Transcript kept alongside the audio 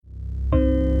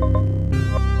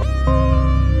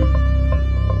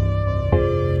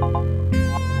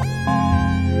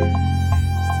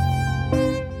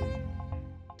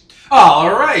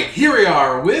right, here we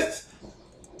are with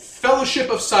Fellowship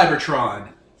of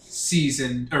Cybertron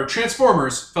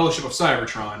Transformers Fellowship of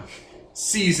Cybertron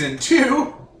Season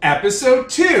 2, Episode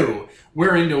 2.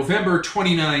 We're in November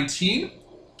 2019,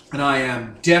 and I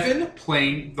am Devin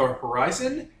playing the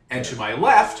Horizon, and to my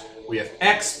left, we have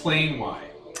X playing Y.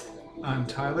 I'm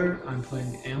Tyler. I'm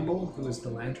playing Amble, who is the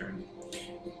Lantern.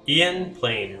 Ian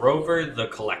playing Rover the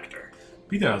Collector.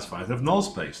 Peter as Fighter of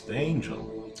Nullspace, the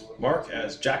Angel. Mark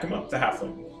as Jackamup the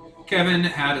Halfling. Kevin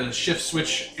had a shift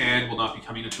switch and will not be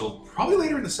coming until probably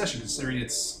later in the session, considering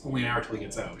it's only an hour till he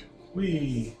gets out.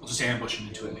 We'll just ambush him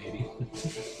into it, maybe.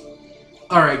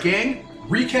 Alright, gang.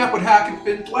 Recap what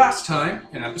happened last time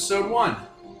in Episode 1.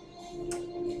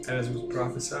 As was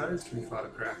prophesized, we fought a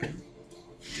Kraken.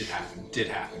 Did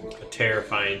happen. A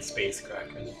terrifying space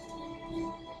kraken.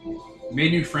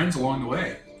 Made new friends along the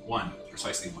way.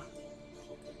 Precisely one.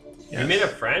 Yes. You made a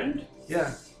friend?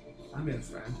 Yeah, I made a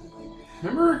friend.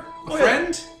 Remember? A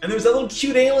friend? Yeah. And there was that little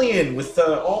cute alien with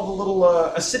all the little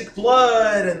acidic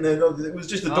blood, and it was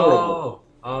just adorable.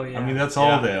 Oh yeah. I mean, that's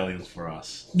all the aliens for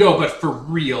us. No, but for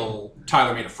real,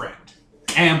 Tyler made a friend.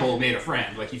 Amble made a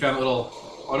friend. Like, he found a little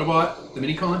Autobot, the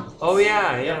Minicon. Oh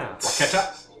yeah.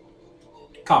 Raketa.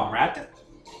 Comrade.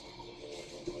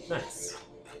 Nice.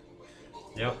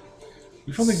 Yep.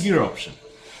 We found the gear option.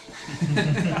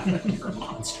 You're a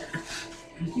monster.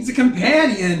 He's a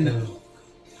companion.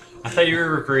 I thought you were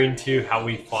referring to how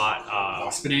we fought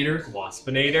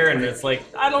Waspinator, and it's like,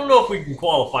 I don't know if we can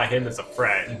qualify him as a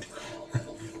friend.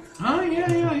 Oh,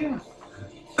 yeah.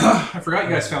 I forgot you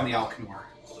guys found the Alcanor.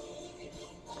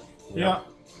 Yeah.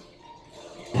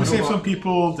 We saved some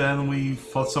people, then we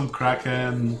fought some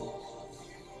Kraken.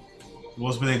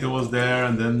 Waspinator was there,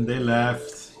 and then they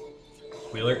left.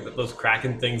 We learned that those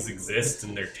Kraken things exist,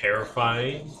 and they're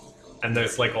terrifying. And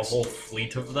there's like a whole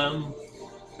fleet of them.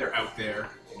 They're out there.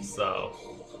 So,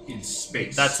 in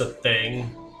space. That's a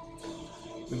thing.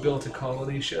 We built a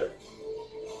colony ship.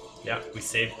 Yeah, we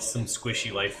saved some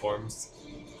squishy life forms.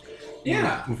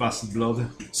 Yeah. With acid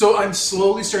blood. So I'm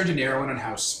slowly starting to narrow in on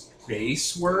how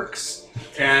space works.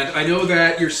 And I know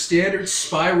that your standard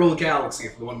spiral galaxy,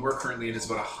 the one we're currently in, is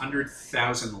about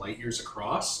 100,000 light years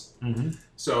across. Mm-hmm.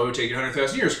 So it would take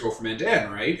 100,000 years to go from end to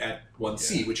end, right? At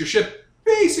 1C, which your ship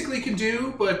basically can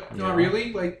do, but not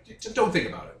really. Like, just don't think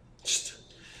about it.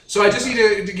 So I just need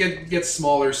to get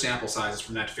smaller sample sizes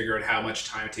from that to figure out how much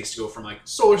time it takes to go from like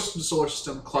solar system to solar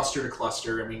system, cluster to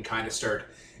cluster, and we can kind of start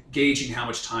gauging how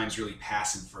much time's really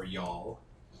passing for y'all.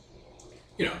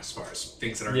 You know, as far as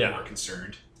things that are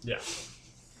concerned. Yeah.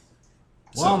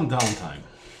 One downtime.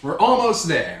 We're almost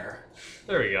there.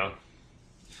 There we go.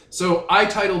 So I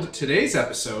titled today's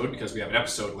episode, because we have an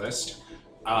episode list,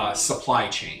 Supply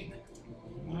Chain.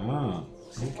 Ah.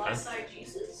 Supply side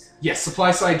Jesus? Yes, supply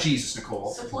side Jesus,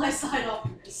 Nicole. Supply side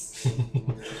Optimus.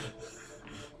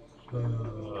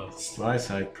 Supply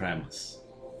side premise.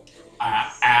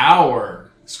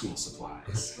 Our school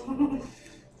supplies.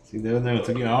 See, they're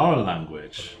talking our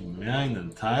language. Mine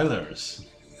and Tyler's.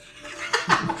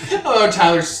 Oh,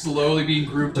 Tyler's slowly being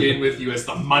grouped in with you as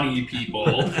the money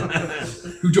people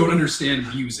who don't understand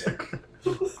music.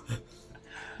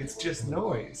 It's just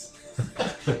noise.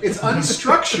 It's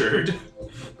unstructured.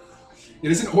 It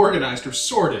isn't organized or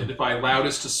sorted by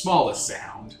loudest to smallest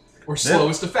sound, or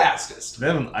slowest to fastest.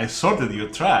 Then I sorted your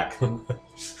track.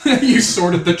 You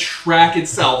sorted the track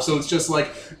itself, so it's just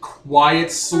like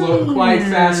quiet,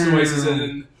 fast noises,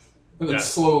 and then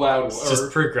slow, loud. It's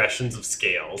just progressions of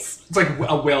scales. It's like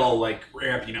a well, like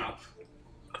ramping up.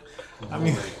 I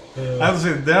mean, I have to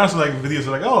say, there are some like videos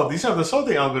like, oh, these are the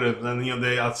sorting algorithms, and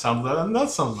they add sound that, and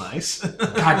that sounds nice.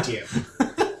 God damn.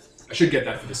 I should get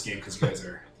that for this game because you guys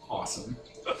are awesome.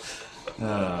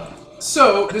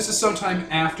 So this is sometime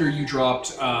after you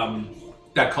dropped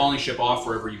that colony ship off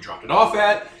wherever you dropped it off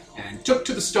at, and took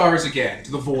to the stars again,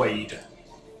 to the void.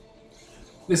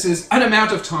 This is an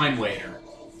amount of time later.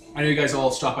 I know you guys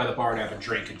all stopped by the bar to have a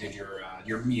drink and did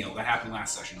your meal. That happened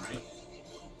last session, right?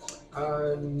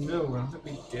 No, I don't think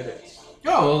we did it.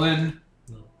 Oh, well then...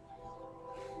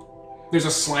 There's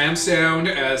a slam sound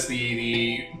as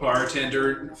the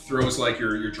bartender throws like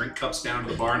your drink cups down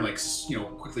to the bar and like, you know,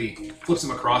 quickly flips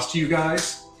them across to you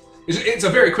guys. It's a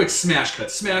very quick smash cut.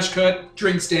 Smash cut,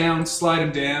 drinks down, slide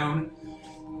them down.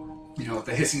 You know,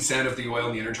 the hissing sound of the oil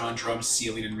and the energon drums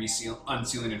sealing and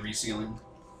unsealing and resealing.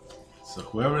 So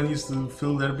whoever needs to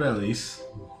fill their bellies...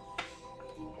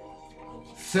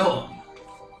 Fill them.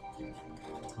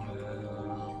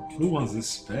 Who wants this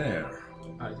spare?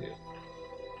 I did.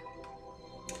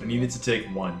 I needed to take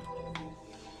one.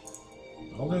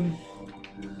 Well then,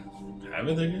 have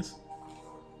it, I guess.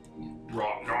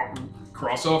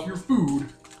 Cross off your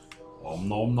food. Om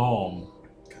nom nom.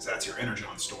 Because that's your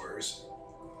Energon stores.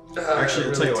 Actually,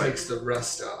 I'll it tell you really what. takes the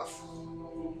rust off.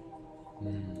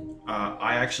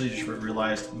 I actually just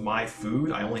realized my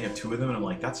food, I only have 2 of them, and I'm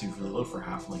like, that seems really low for a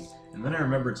halfling. And then I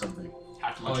remembered something.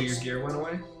 All your gear went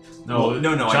away? No,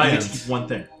 no, I giant. did keep one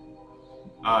thing.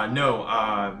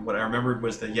 What I remembered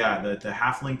was that, the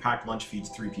halfling packed lunch feeds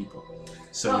 3 people.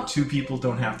 So Oh. 2 people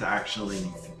don't have to actually,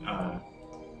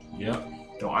 Yep.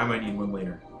 though I might need one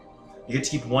later. You get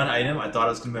to keep 1 item. I thought it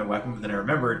was going to be my weapon, but then I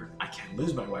remembered I can't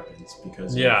lose my weapons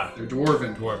because... Yeah, They're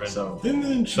dwarven. dwarven. So, Didn't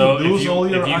you So if lose you- all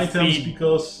your if you items feed-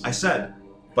 because? I said,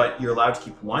 but you're allowed to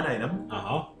keep 1 item.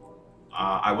 Uh-huh.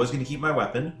 I was going to keep my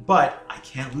weapon, but I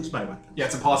can't lose my weapon. Yeah,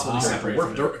 it's impossible to Ah, separate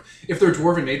they're from if they're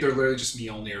dwarven made, they're literally just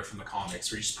Mjolnir from the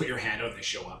comics, where you just put your hand out and they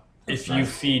show up. If you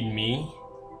feed me,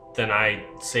 then I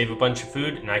save a bunch of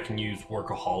food, and I can use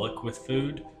Workaholic with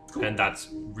food, and that's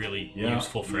really Yeah.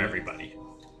 useful for everybody.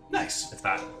 Nice. If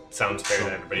that sounds fair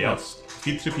to everybody else.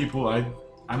 Feed 3 people.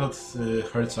 I'm not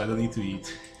hurt, so I don't need to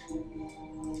eat.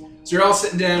 So you're all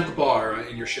sitting down at the bar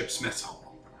in your ship's mess hall.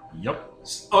 Yep.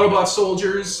 Autobot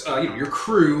soldiers, your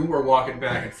crew are walking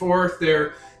back and forth.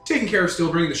 They're taking care of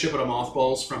still bringing the ship out of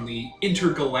mothballs from the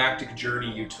intergalactic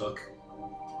journey you took.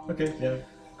 Okay, yeah.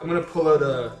 I'm gonna pull out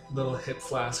a little hip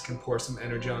flask and pour some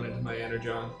Energon into my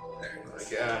Energon.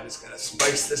 Like, yeah, I'm just gonna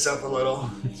spice this up a little.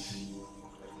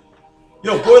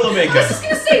 Yo, I was Boilermaker! just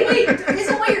gonna say, wait,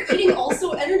 isn't what you're eating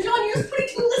also Energon? You're just putting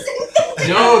two of the same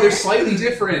thing. No, they're slightly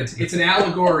different. It's an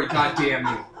allegory, goddamn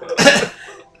you.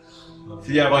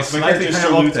 Yeah, my Slightly character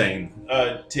higher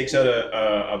Salute takes out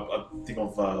a thing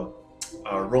of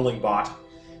a rolling bot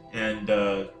and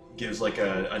gives like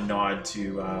a nod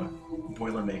to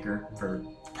Boilermaker for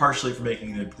partially for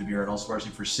making the beer and also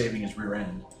partially for saving his rear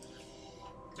end.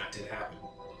 That did happen.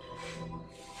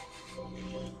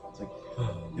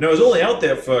 It was only out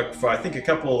there for I think a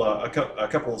couple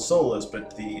of solos,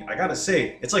 but I gotta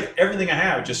say, it's like everything I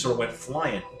have just sort of went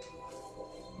flying.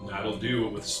 That'll do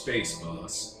with space,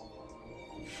 boss.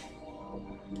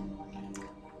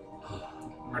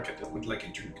 Marketa would like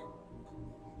a drink.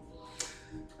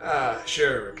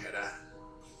 Sure, Raketa.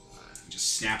 He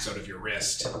just snaps out of your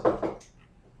wrist.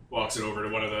 Walks it over to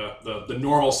one of the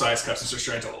normal size cups and starts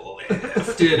trying to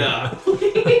lift it up.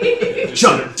 Just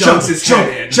sort of dunks his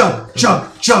head in. chug.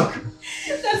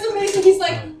 That's amazing. He's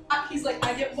like,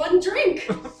 I get 1 drink.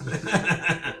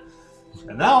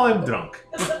 And now I'm drunk.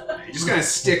 He just kind of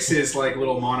sticks his like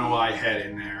little mono-eye head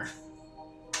in there.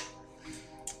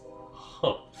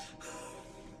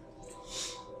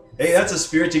 Hey, that's a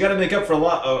spirit. You gotta make up for a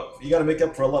lot. You gotta make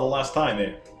up for a lot of lost time,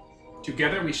 eh?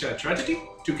 Together we share tragedy.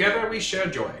 Together we share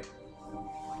joy.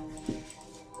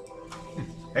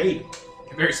 Hey,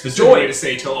 A very specific joy. way to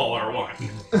say till all are one.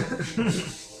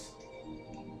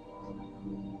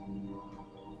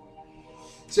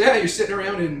 So yeah, you're sitting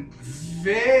around in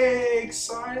vague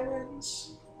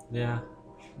silence. Yeah.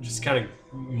 Just kind of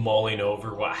mulling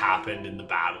over what happened in the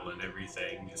battle and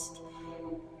everything.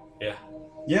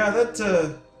 yeah, that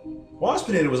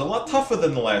Waspinator was a lot tougher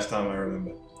than the last time I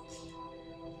remember.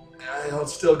 I'll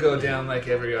still go down like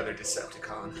every other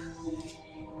Decepticon.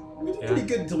 We did pretty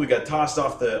good until we got tossed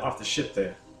off the ship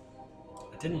there.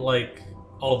 I didn't like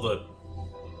all the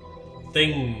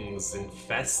things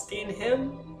infesting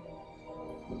him.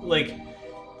 Like,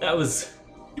 that was...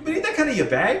 But ain't that kind of your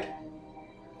bag?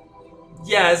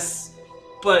 Yes,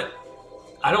 but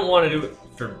I don't want to do it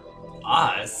for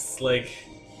us. Like,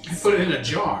 You put it in a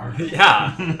jar.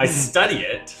 yeah, I study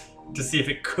it to see if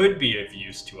it could be of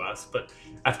use to us, but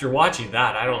after watching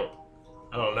that, I don't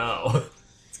know.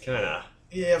 It's kind of...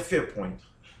 Yeah, fair point.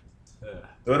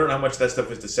 Though I don't know how much that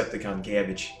stuff is Decepticon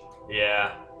garbage.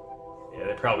 Yeah,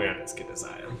 they probably aren't as good as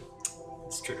I am.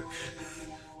 It's true.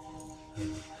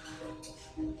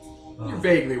 You're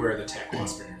vaguely aware of the tech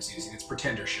Waspinator is using. It's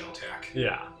pretender shell tech.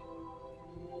 Yeah.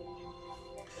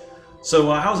 So,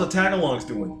 how's the tag-alongs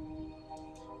doing?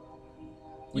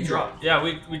 You dropped. Yeah,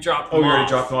 we dropped Oh, them we already off.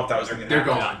 dropped them off. That was going to They're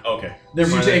happen. gone. Okay.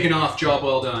 You taken off. Job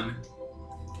well done.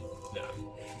 Yeah.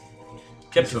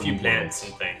 Kept a Some few world. plants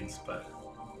and things, but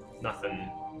nothing.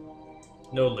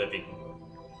 No living.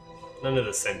 None of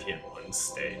the sentient ones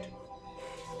stayed.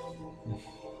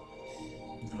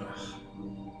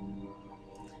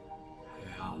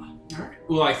 Alright.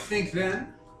 Well, I think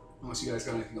then, unless you guys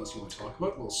got anything else you want to talk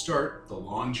about, we'll start the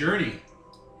long journey.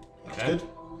 Okay.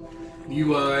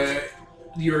 Good.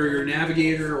 Your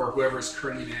navigator or whoever's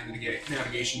currently manning the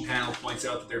navigation panel points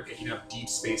out that they're picking up deep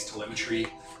space telemetry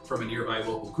from a nearby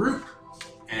local group,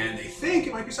 and they think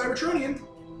it might be Cybertronian.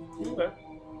 Okay.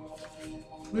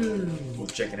 We'll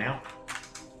check it out.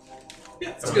 Yeah,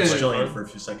 it's I was gonna. Australian for a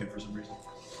few seconds for some reason.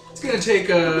 It's gonna take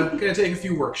a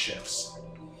few work shifts.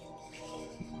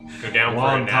 Go down for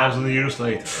a nap. 1,000 years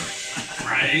later.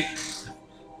 Right.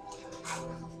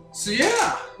 So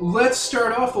yeah, let's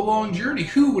start off the long journey.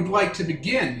 Who would like to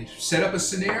begin? Set up a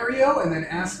scenario and then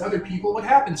ask other people what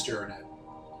happens during it.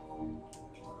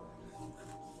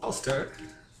 I'll start.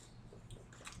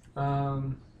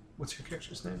 What's your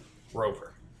character's name?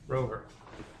 Rover. Rover.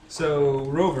 So,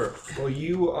 Rover, while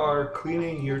you are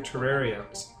cleaning your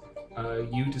terrariums,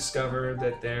 you discover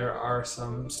that there are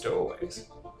some stowaways.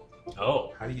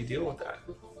 Oh, How do you deal with that?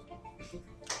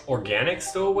 organic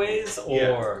stowaways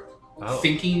or oh.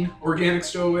 Thinking organic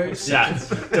stowaways. Yeah,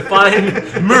 define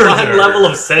Murder. level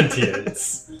of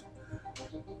sentience.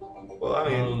 Well, I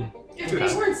mean, If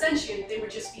they weren't sentient, they would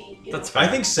just be. You That's know, I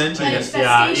think sentient.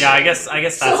 Yeah, I guess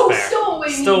that's so fair. stowaway.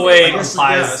 means Stowaway like- guess,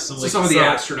 implies yeah, So some of the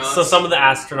astronauts. So some of the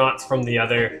astronauts from the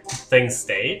other things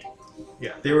stayed.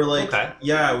 They were like, Okay.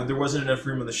 yeah, there wasn't enough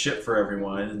room on the ship for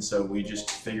everyone, and so we just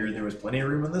figured there was plenty of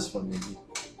room on this one. Maybe.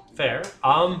 Fair.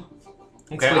 Okay,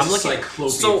 It's I'm looking. cyclopean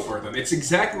So for them. It's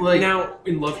exactly like now,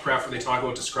 in Lovecraft where they talk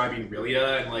about describing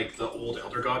Rilia and like the old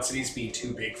Elder God cities being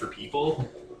too big for people.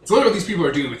 It's literally what these people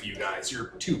are doing with you guys. You're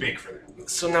too big for them.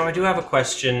 so now I do have a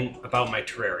question about my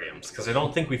terrariums because I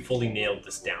don't think we fully nailed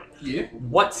this down. Yeah.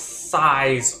 What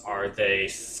size are they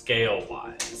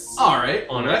scale-wise? All right.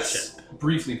 On well, a let's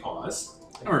briefly pause.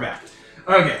 And we're back.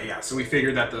 Okay, yeah. So we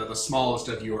figured that the smallest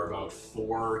of you are about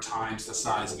 4 times the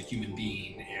size of a human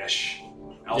being-ish.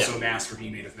 Also, mass for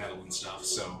being made of metal and stuff.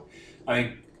 So I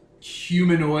think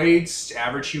humanoids,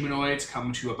 average humanoids,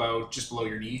 come to about just below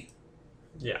your knee.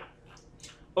 Yeah.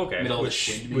 Okay. Middle of the which,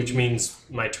 shin, maybe? which means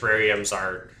my terrariums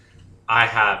are. I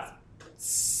have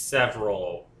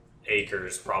several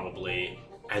acres probably,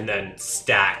 and then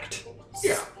stacked.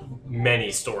 Yeah.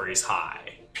 Many stories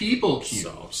high. People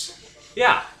cubes.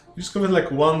 Yeah. You just convert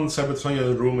like one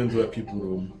Cybertronian room into a people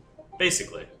room.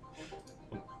 Basically.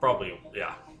 Probably.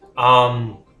 Yeah.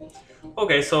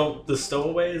 Okay, so the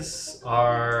stowaways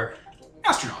are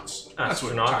Astronauts. That's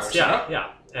what Tyler astronauts. said. Yeah, yeah.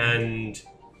 And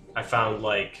I found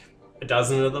like a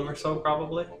dozen of them or so,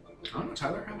 probably. I don't know,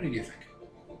 Tyler. How many do you think?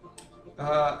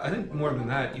 I think more than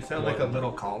that. You found like a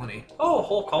little colony. Oh, a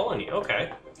whole colony.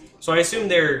 Okay. So I assume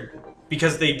they're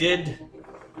because they did.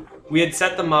 We had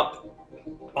set them up.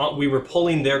 We were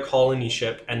pulling their colony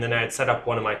ship, and then I had set up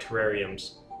one of my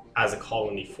terrariums as a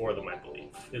colony for them. I believe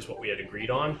is what we had agreed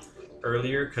on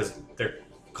earlier, because their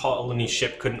colony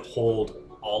ship couldn't hold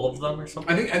all of them or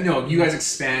something. I think no. You guys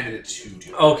expanded it to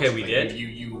do. Okay, that. we Like, did? You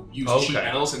used cheap Okay.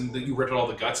 metals and you ripped out all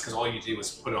the guts because all you did was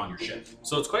put it on your ship.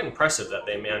 So it's quite impressive that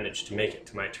they managed to make it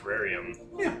to my terrarium.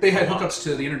 Yeah, they had hookups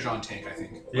to the Energon tank. I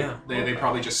think. Yeah. They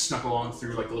probably just snuck along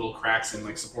through like little cracks and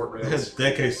like support It has rails.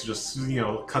 decades to just,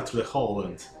 cut through the hole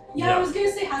and... Yeah, Yeah. I was gonna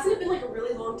say, hasn't it been like a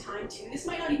really long time too? This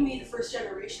might not even be the first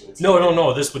generation. that's-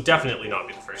 No. This would definitely not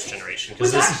be the first generation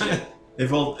because Was this. actually-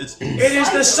 They've all. It's. It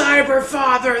is the Cyber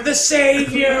Father, the It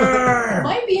Savior.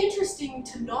 might be interesting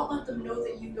to not let them know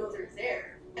that you know they're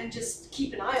there and just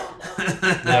keep an eye on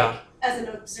them Yeah. as an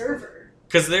observer.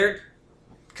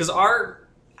 Because our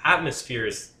atmosphere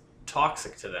is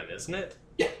toxic to them, isn't it?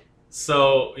 Yeah.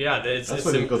 So yeah, it's That's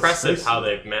why they've got impressive space how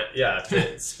they've met. Yeah,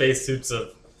 the spacesuits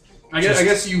of. I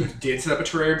guess you did set up a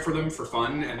terrarium for them for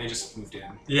fun, and they just moved in.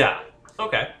 Yeah.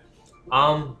 Okay.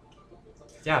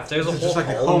 Yeah, if there's a It's whole just like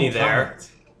a colony home there,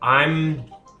 planet.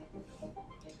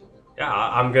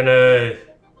 I'm gonna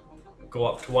go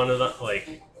up to one of them,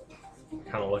 like,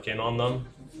 kind of look in on them.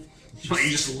 You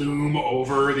just loom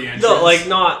over the entrance. No, like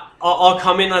not. I'll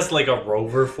come in as like a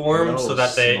rover form, so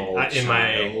that they Small in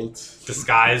my child.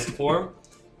 disguised form.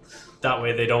 That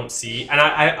way they don't see. And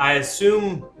I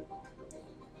assume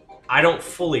I don't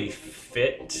fully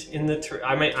fit in the.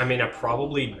 I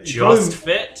probably just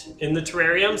fit in the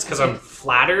terrariums because I'm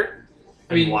flatter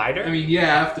and wider.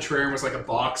 Yeah, if the terrarium was like a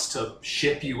box to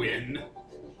ship you in,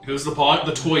 if it was the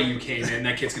toy you came in,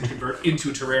 that kid's gonna convert into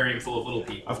a terrarium full of little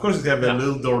people. Of course, you have a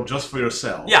little door just for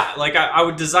yourself. Yeah, like I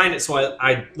would design it so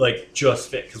I like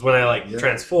just fit because when I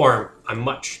transform, I'm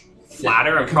much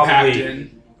flatter.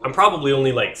 I'm probably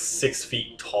only like 6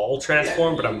 feet tall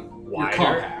transform, but I'm wider. You're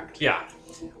compact. Yeah.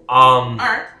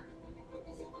 Alright.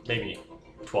 Maybe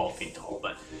 12 feet tall,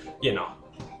 but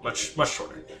much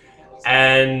shorter.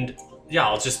 And yeah,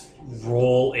 I'll just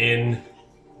roll in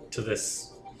to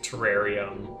this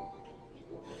terrarium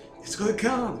It's gonna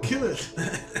come, kill it.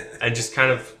 and just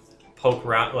kind of poke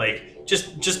around, like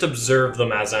just observe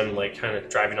them as I'm like kind of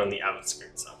driving on the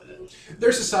outskirts of it.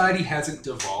 Their society hasn't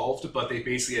devolved, but they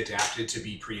basically adapted to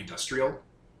be pre-industrial.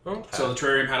 Okay. So the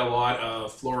terrarium had a lot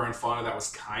of flora and fauna that was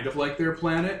kind of like their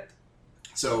planet.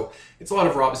 So it's a lot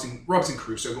of Robinson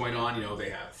Crusoe going on. You know, they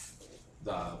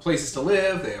have places to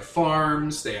live, they have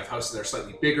farms, they have houses that are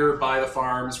slightly bigger by the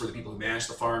farms where the people who manage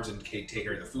the farms and take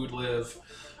care of the food live.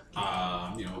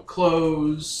 You know,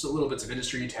 clothes, little bits of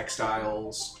industry,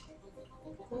 textiles.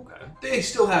 Okay. They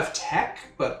still have tech,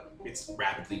 but it's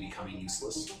rapidly becoming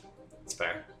useless. That's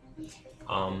fair.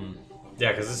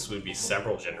 Yeah, because this would be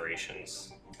several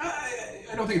generations.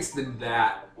 I don't think it's been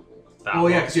that. That Oh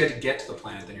yeah, long. because you had to get to the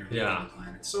planet, then you're leaving Yeah. the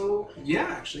planet. So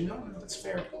yeah, actually, no, that's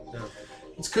fair. Yeah.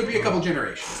 This could be a couple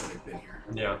generations that they've been here.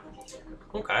 Yeah.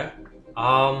 Okay.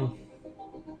 I'm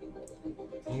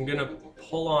gonna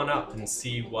pull on up and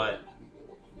see what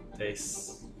they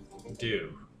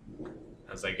do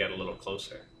as I get a little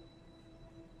closer.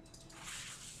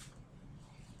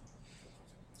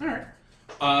 All right.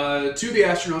 Two of the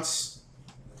astronauts,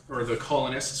 or the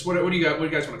colonists. What do you guys? What do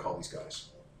you guys want to call these guys?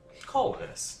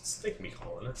 Colonists. They can be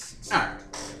colonists. All right.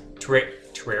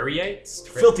 Terrariates?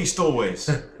 Filthy stowaways.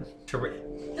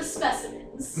 The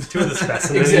specimens. Two of the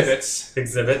specimens. Exhibits.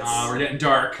 Exhibits. We're getting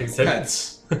dark.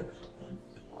 Exhibits.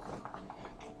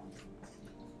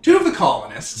 Two of the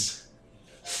colonists.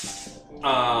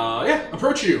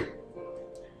 Approach you.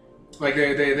 Like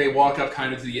they walk up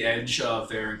kind of to the edge of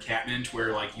their encampment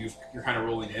where like you're kind of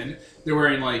rolling in. They're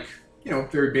wearing like, you know,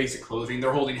 very basic clothing.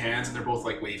 They're holding hands and they're both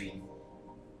like waving.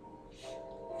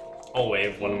 I'll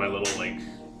wave one of my little like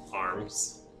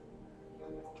arms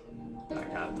back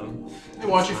at them. They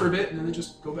watch you for a bit and then they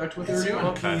just go back to what they were doing.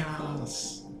 Okay.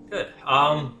 Good.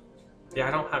 Yeah,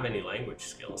 I don't have any language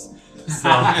skills. So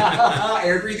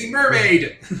Air breathing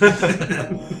mermaid.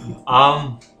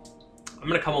 I'm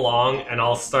gonna come along and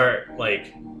I'll start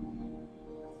like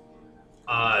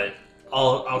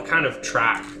I'll kind of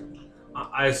track.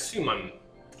 I assume I'm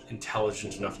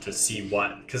intelligent enough to see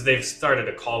what, because they've started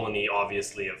a colony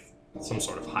obviously of some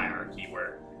sort of hierarchy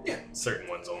where certain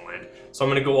ones own land. So I'm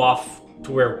gonna go off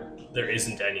to where there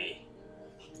isn't any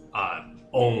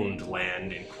owned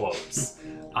land in quotes,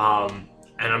 and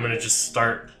I'm gonna just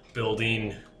start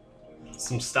building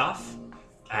some stuff,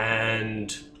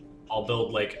 and I'll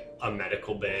build like a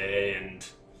medical bay and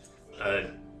a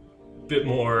bit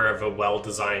more of a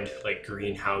well-designed like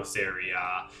greenhouse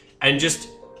area and just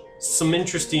some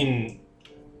interesting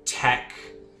tech,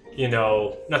 you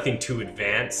know, nothing too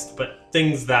advanced, but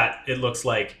things that it looks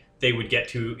like they would get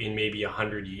to in maybe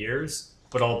 100 years,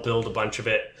 but I'll build a bunch of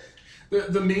it.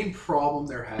 The main problem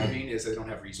they're having is they don't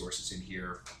have resources in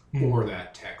here for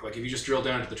that tech. Like if you just drill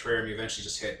down into the terrarium, you eventually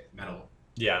just hit metal.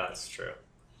 Yeah, that's true.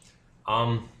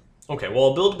 Okay, well,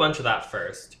 I'll build a bunch of that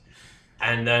first,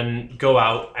 and then go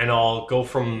out, and I'll go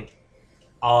from...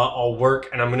 I'll work,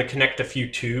 and I'm going to connect a few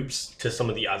tubes to some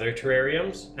of the other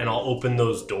terrariums, and I'll open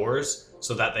those doors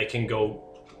so that they can go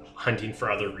hunting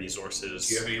for other resources.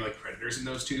 Do you have any like predators in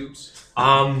those tubes?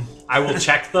 I will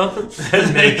check them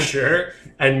and make sure,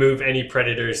 and move any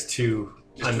predators to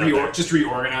another. Just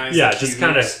reorganize. Yeah, the just cubes.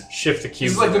 kind of shift the This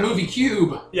cubes is like the around. movie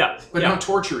Cube, Yeah, but yeah. not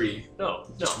torture-y. No.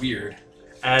 Just weird.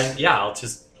 And yeah, I'll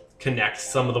just connect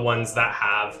some of the ones that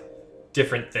have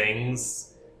different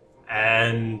things,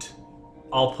 and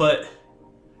I'll put,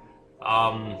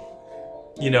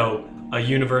 you know, a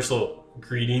universal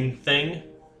greeting thing.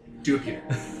 Do it, Peter.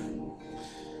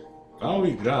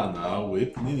 Grana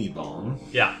with Ninibon.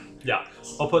 Yeah.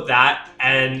 I'll put that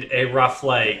and a rough,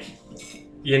 like,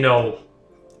 you know,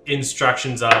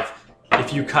 instructions of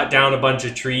if you cut down a bunch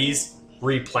of trees,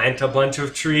 replant a bunch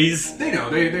of trees. They know.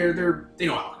 They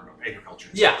know agriculture.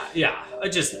 Yeah. I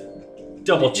just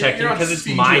double checking You're not because it's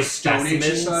speaking to my a Stone Age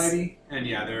specimens. society, and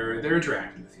yeah, they're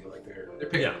interacting with you like they're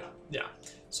picking it up. Yeah.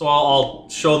 So I'll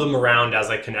show them around as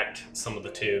I connect some of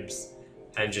the tubes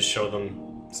and just show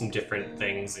them some different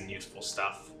things and useful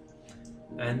stuff.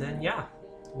 And then,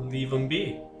 leave them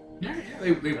be. Yeah,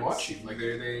 they watch you. Like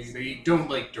they don't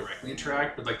like directly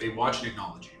interact, but like they watch and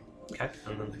acknowledge you. Okay.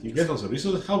 And then, You get also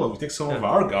resources. How about we take some of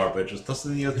our garbage? Just toss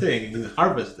it in your thing and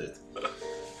harvest it.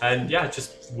 and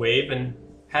just wave and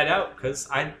head out because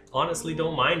I honestly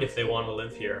don't mind if they want to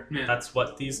live here. Yeah. That's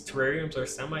what these terrariums are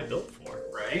semi-built for.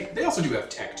 Right. They also do have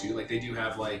tech too. Like they do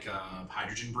have like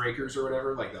hydrogen breakers or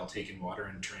whatever. Like they'll take in water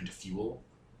and turn into fuel.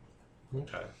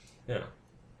 Okay. Yeah.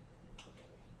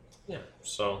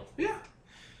 So. Yeah.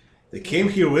 They came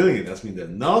here willingly. That means they're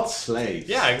not slaves.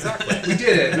 Yeah, exactly. We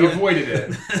did it. We avoided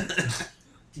it.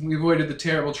 We avoided the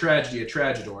terrible tragedy at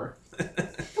Tragedor.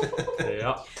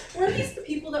 Yeah. Were these the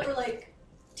people that were like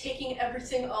taking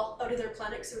everything out of their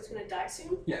planet because it was going to die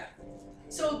soon? Yeah.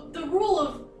 So the rule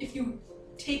of if you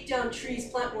take down trees,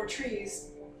 plant more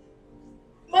trees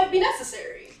might be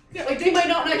necessary. Like they might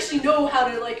not actually know how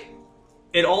to like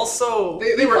it also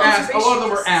They were a lot of them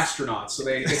were Conservationists. astronauts, so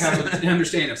they have an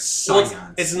understanding of well, science.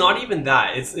 it's not even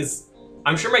that. It's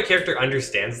I'm sure my character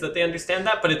understands that they understand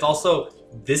that, but it's also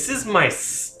this is my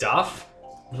stuff.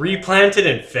 Replant it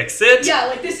and fix it. Yeah,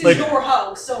 like this is Like- your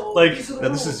house, so like, these are the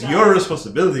That this rules, is guys. your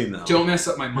responsibility now. Don't mess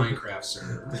up my Minecraft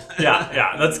server.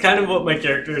 Yeah. That's kind of what my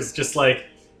character is just like.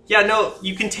 Yeah, no,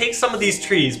 you can take some of these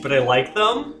trees, but I like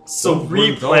them, so Don't burn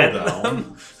it all replant down.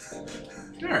 them.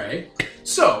 All right.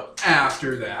 So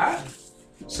after that,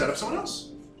 set up someone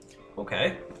else.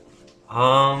 Okay. You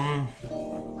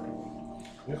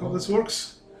know how this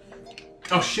works?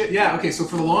 Oh shit! Yeah. Okay. So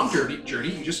for the long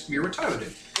journey, you just mirror what Tyler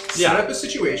did. Yeah. Set up a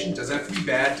situation. Doesn't have to be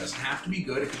bad. Doesn't have to be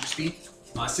good. It could just be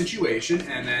a situation,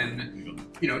 and then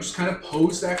just kind of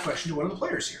pose that question to one of the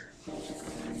players here.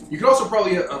 You could also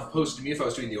probably have posed to me if I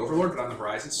was doing the Overlord, but on the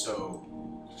Horizon, so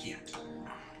you can't.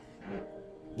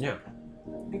 Yeah.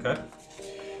 Okay.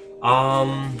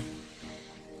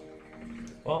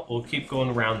 Well, we'll keep going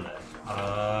around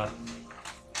then.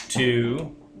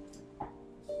 To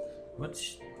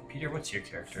what's your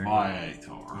character?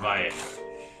 Viator. Viator.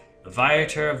 The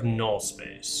Viator of Null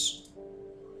Space.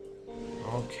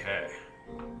 Okay.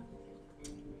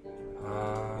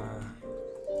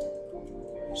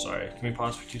 Sorry, can we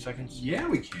pause for 2 seconds? Yeah,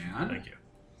 we can. Thank you.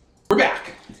 We're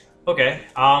back. Okay,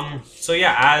 so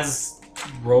yeah, as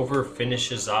Rover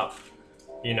finishes up,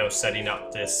 setting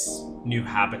up this new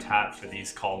habitat for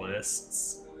these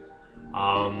colonists,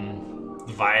 the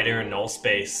Viator in Null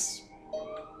Space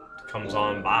comes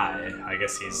on by. I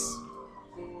guess he's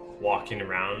walking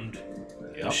around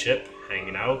the ship,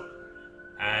 hanging out,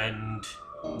 and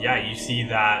yeah, you see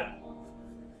that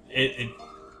it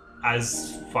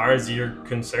as far as you're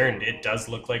concerned, it does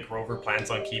look like Rover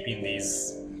plans on keeping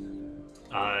these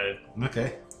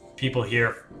Okay. people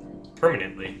here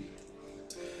permanently.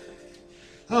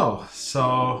 Oh,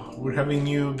 so we're having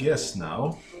new guests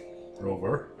now,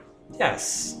 Rover.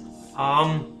 Yes.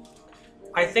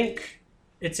 I think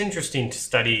it's interesting to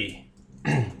study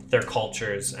their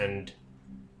cultures and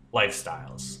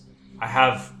lifestyles. I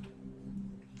have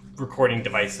recording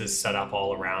devices set up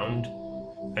all around,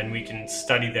 and we can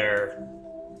study their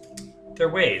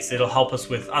ways. It'll help us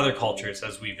with other cultures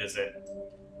as we visit.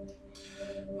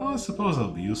 Oh, I suppose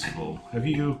that'll be useful. Have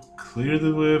you cleared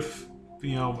it with,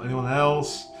 anyone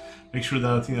else? Make sure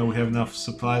that, we have enough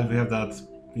supplies, we have that,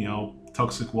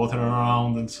 toxic water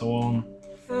around and so on.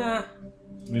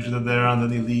 Make sure that there aren't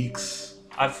any leaks.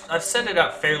 I've set it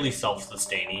up fairly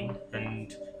self-sustaining,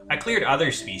 and I cleared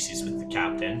other species with the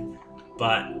captain,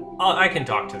 but I can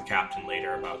talk to the captain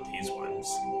later about these ones.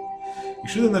 You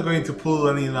shouldn't are going to pull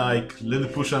any,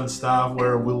 Lilliputian stuff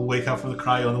where we'll wake up from the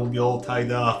cryo and we'll be all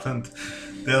tied up and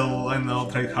they'll,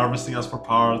 try harvesting us for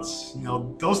parts.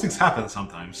 Those things happen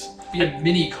sometimes. Be a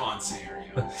mini con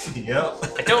scenario. Yeah.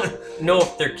 I don't know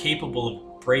if they're capable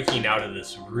of breaking out of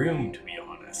this room, to be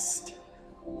honest.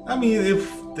 I mean,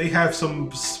 if they have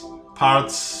some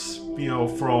parts,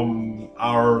 from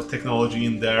our technology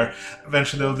in there,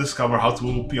 eventually they'll discover how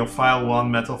to, file one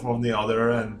metal from the other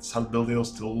and start building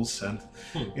those tools, and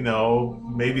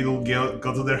maybe it'll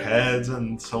go to their heads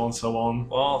and so on.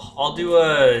 Well, I'll do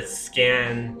a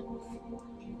scan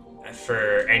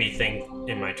for anything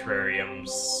in my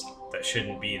terrariums that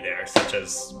shouldn't be there, such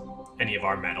as any of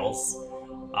our metals.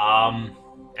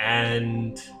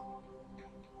 And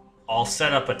I'll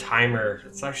set up a timer.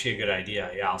 It's actually a good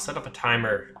idea. Yeah, I'll set up a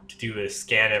timer to do a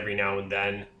scan every now and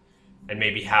then, and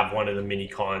maybe have one of the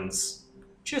mini-cons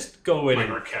just go in and...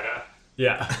 Marquetta.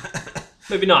 Yeah.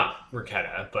 Maybe not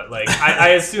Ricetta, but I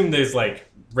assume there's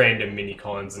random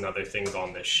mini-cons and other things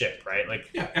on this ship, right?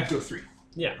 Yeah, Ecto 3.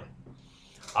 Yeah.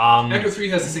 Ecto 3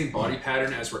 has the same body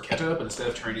pattern as Roketa, but instead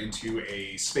of turning into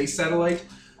a space satellite,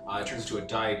 it turns into a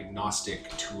diagnostic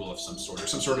tool of some sort, or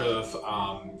some sort of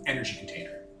energy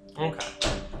container. Okay.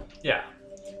 Yeah.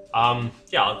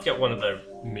 I'll get one of the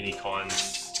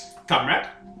mini-cons. Comrade,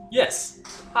 Yes.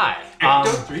 Hi.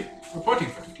 Ecto 3, reporting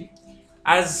for duty.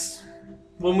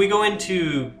 When we go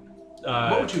into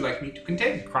What would you like me to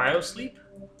contain? cryosleep?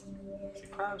 Is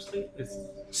it cryosleep? It's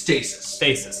Stasis.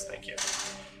 stasis, thank you.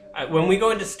 When we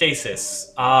go into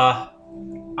stasis,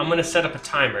 I'm going to set up a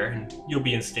timer, and you'll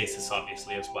be in stasis,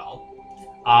 obviously, as well.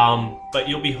 But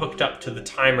you'll be hooked up to the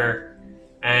timer,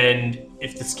 and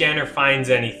if the scanner finds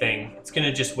anything, it's going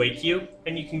to just wake you,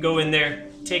 and you can go in there,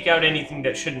 take out anything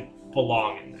that shouldn't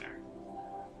belong in there.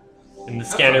 And the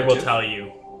scanner will Affirmative. tell you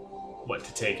what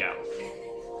to take out.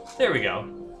 There we go.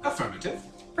 Affirmative.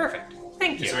 Perfect.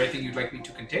 Thank Is you. there anything you'd like me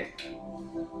to contain?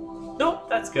 Nope,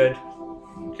 that's good.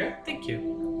 Okay. Thank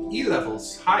you. E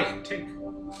levels, high intake.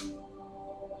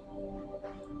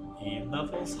 E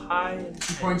levels high?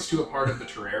 He points to a part of the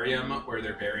terrarium where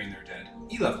they're burying their dead.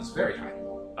 E level's very high.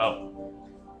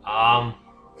 Oh.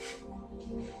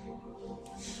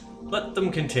 Let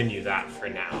them continue that for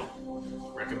now.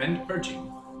 Recommend purging.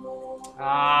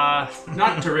 Not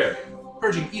Not terrarium.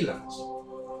 Purging E levels.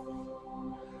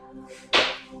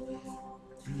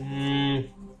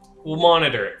 We'll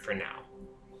monitor it for now.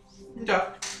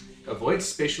 Avoid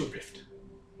spatial rift.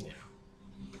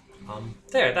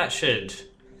 There, that should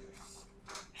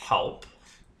help.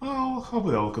 Well,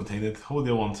 hopefully they'll contain it. Hopefully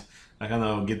they won't, I don't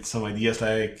know, get some ideas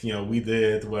like, we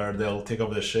did, where they'll take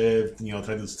over the ship, try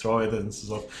to destroy it, and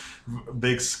sort of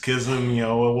big schism,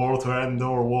 a war to end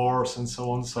or wars, and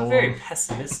so on and so A on. very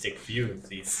pessimistic view of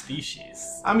these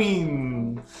species. I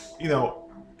mean, it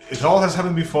all has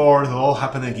happened before, it'll all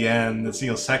happen again. It's,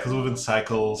 cycles within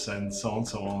cycles, and so on and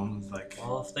so on. Like,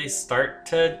 Well, if they start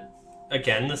to...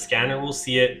 Again, the scanner will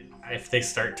see it if they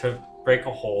start to break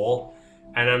a hole.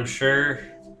 And I'm sure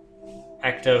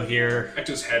Ecto here...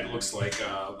 Ecto's head looks like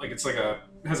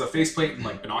has a faceplate and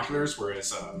like binoculars,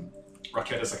 whereas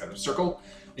Rockhead has like a circle.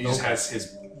 And he just has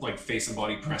his like face and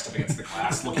body pressed up against the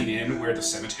glass, looking in where the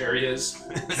cemetery is.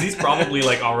 He's probably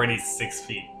like already 6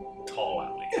 feet tall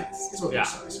at least. Yeah, it's about their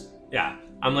size. Yeah.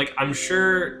 I'm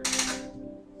sure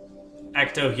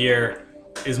Ecto here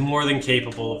is more than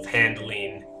capable of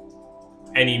handling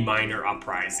any minor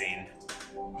uprising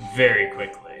very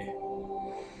quickly.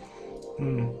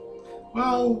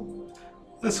 well,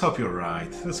 let's hope you're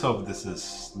right. Let's hope this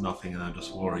is nothing and I'm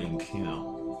just worrying,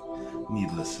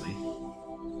 needlessly.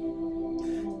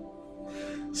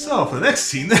 So, for the next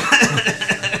scene...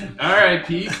 Alright,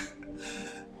 Pete.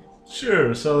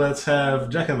 Sure, so let's have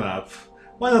Jackamap.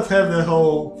 Why not have the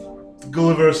whole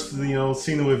Gulliver's,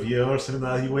 scene with you, or something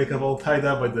that you wake up all tied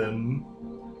up by them?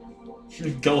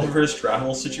 Gulliver's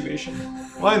travel situation.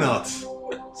 Why not?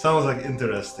 Sounds like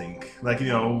interesting. Like, we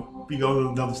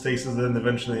go down to stasis, then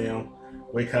eventually,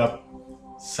 wake up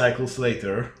cycles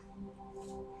later.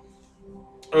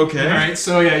 Okay. Alright,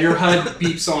 so yeah, your HUD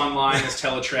beeps online as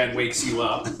Teletran wakes you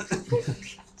up.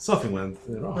 Something went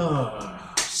wrong.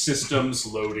 Systems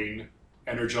loading.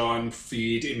 Energon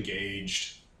feed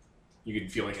engaged. You can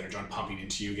feel like Energon pumping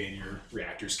into you, getting your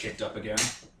reactors kicked up again.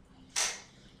 Let's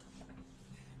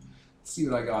see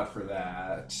what I got for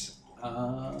that.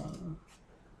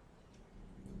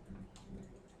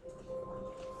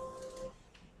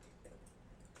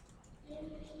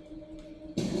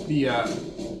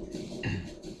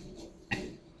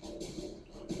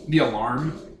 The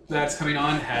alarm that's coming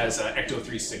on has Ecto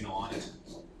 3 signal on it.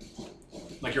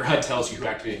 Like your HUD tells you who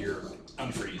activated your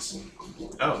unfreeze.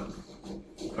 Oh.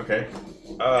 Okay.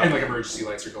 And like emergency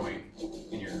lights are going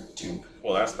in your tube.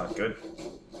 Well, that's not good.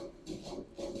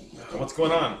 What's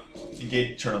going on?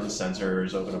 Engage, turn on the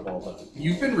sensors, open up all the...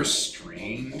 You've been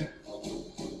restrained.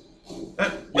 Your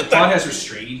What pod the? has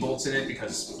restraining bolts in it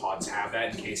because pods have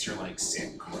that in case you're like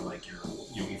sick or like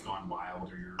you've gone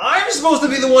wild or you're... I'm supposed to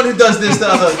be the one who does this to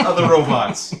other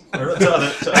robots. Or to other...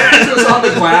 Ecto's on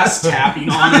the glass tapping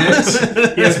on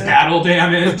it. He has battle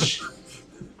damage.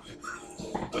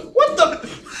 What the?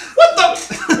 What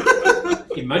the?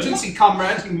 Emergency,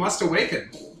 comrade, you must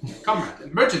awaken. Comrade,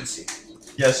 emergency.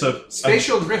 Yeah, so...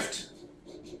 Spatial rift.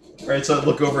 Alright, so I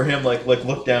look over him, like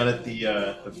look down at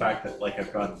the fact that, like,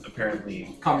 I've got,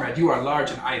 apparently... Comrade, you are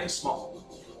large and I am small.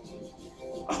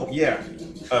 Oh, yeah.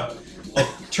 I'll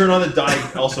turn on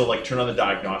the also, like, turn on the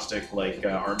diagnostic,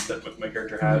 arms that my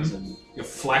character has, and... You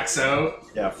flex out.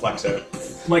 Yeah, flex out.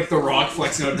 Like The Rock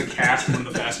flexing out of the cast from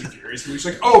the Fast and Furious movie. He's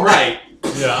like, oh, right.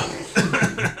 Yeah.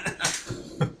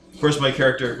 Of course, my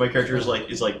character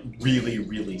is really,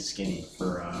 really skinny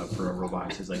for a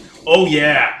robot. He's like, oh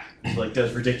yeah, he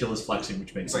does ridiculous flexing,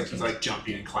 which makes He's sense. like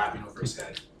jumping and clapping over his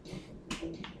head.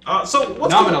 So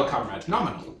what's Nominal, comrade.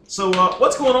 Nominal. So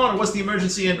what's going on? What's the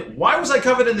emergency? And why was I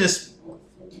covered in this?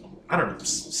 I don't know,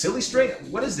 silly string.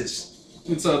 What is this?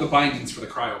 It's the bindings for the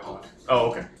cryopod.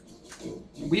 Oh, okay.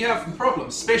 We have a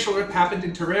problem. Spatial rip happened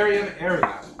in terrarium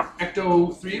area.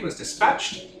 Ecto 3 was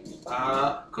dispatched.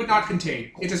 Could not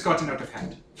contain. It has gotten out of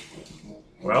hand.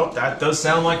 Well, that does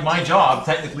sound like my job.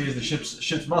 Technically, as the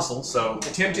ship's muscle. So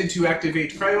Attempted to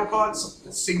activate cryopods.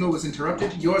 The signal was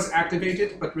interrupted. Yours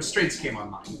activated, but restraints came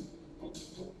online.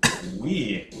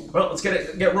 well, let's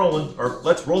get rolling, or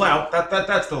let's roll out.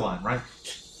 That's the line, right?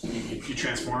 You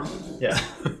transform. Yeah.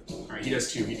 Alright, he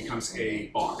does too. He becomes a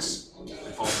box and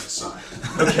falls on his side.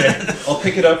 Okay. I'll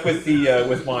pick it up with the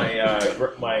with my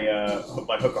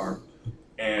hook arm,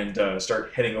 and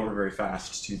start heading over very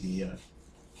fast to the.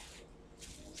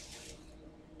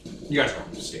 You guys are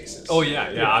all stasis. Oh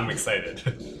yeah, I'm excited.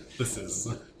 This is...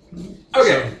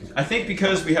 Okay. I think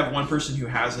because we have one person who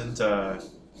hasn't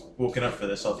woken up for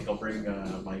this, I think I'll bring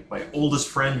my oldest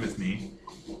friend with me.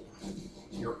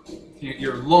 Your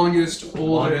longest,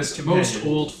 oldest, most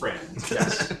companion. old friend.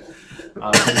 Yes.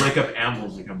 To wake up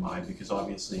Ambles to come by, because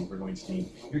obviously we're going to need...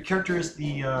 Your character is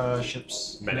the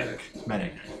ship's Medic.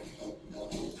 medic.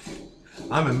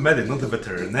 I'm a medic, not a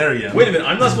veterinarian. Wait a minute,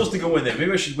 I'm not supposed to go in there.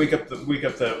 Maybe I should wake up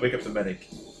the medic.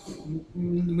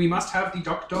 We must have the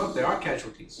doctor. There are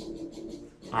casualties.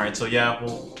 Alright, so yeah,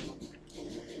 we'll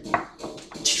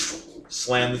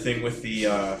slam the thing with the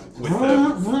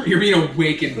You're being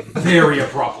awakened very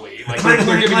abruptly. Like they're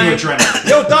giving you adrenaline.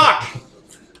 Yo, Doc!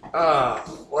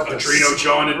 What the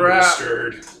Adreno-John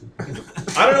administered.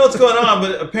 I don't know what's going on,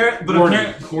 but apparently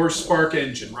Warning, core spark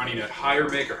engine running at higher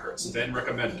megahertz than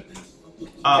recommended.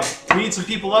 we need some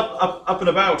people up and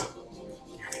about.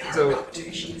 So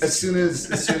as soon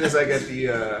as I get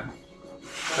the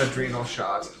adrenal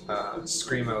shot,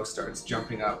 Screamo starts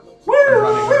jumping up and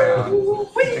running around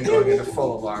and going into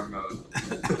full alarm mode.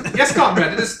 Yes,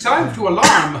 comrade, it is time to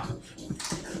alarm.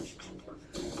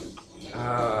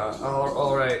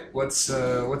 All right. What's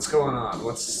going on?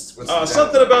 What's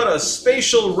Something about a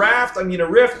spatial raft. I mean, a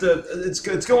rift. It's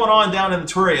going on down in the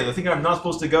terrarium. I think I'm not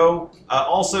supposed to go.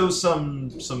 Also, there's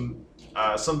some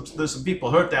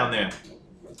people hurt down there.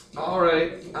 All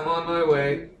right, I'm on my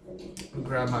way. I'll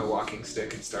grab my walking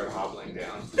stick and start hobbling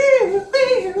down.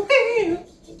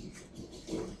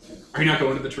 Are you not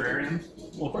going to the terrarium?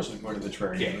 Well, of course we're going to the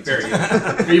terrarium. Okay, very good.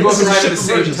 Are you both arriving at the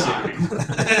same time?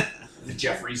 The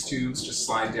Jeffries tubes just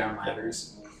slide down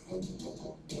ladders.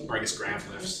 Or I guess ground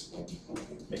lifts.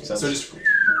 Makes sense. So just...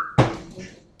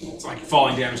 It's like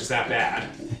falling damage is that bad.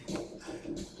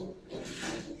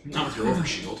 Not with your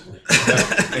overshield.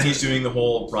 And he's doing the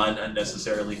whole run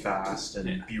unnecessarily fast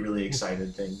and be really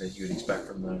excited thing that you would expect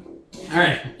from the...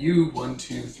 Alright, you 1,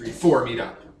 2, 3, 4 meet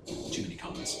up. Too many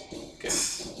comments. Okay.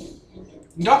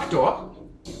 Doctor.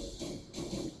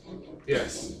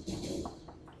 Yes.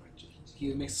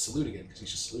 He makes a salute again because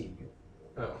he's just saluting you.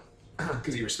 Oh,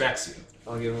 Because he respects you.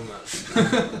 I'll give him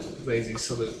a lazy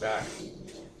salute back.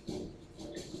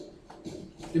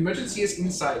 The emergency is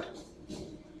inside.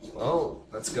 Well,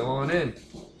 let's go on in.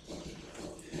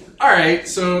 Alright,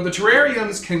 so the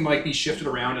terrariums can like be shifted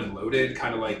around and loaded,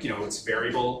 kind of like, it's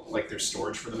variable, like there's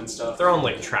storage for them and stuff. They're on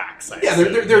like tracks. Yeah,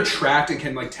 they're tracked and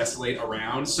can like tessellate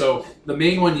around. So the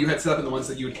main one you had set up and the ones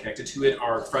that you had connected to it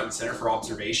are front and center for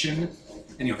observation.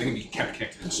 And they can be kept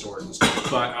connected and stored and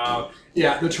stuff. But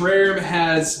yeah, the terrarium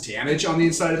has damage on the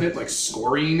inside of it, like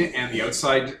scoring, and the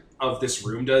outside of this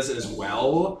room does as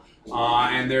well.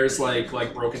 And there's like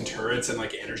broken turrets and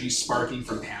like energy sparking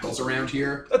from panels around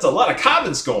here. That's a lot of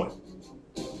comments going.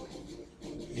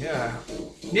 Yeah.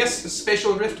 Yes, the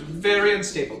spatial rift very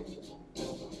unstable.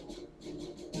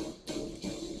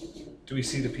 Do we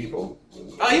see the people?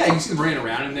 Oh yeah, you can see them running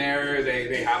around in there.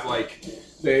 They have like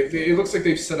it looks like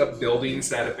they've set up buildings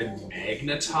that have been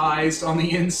magnetized on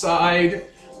the inside.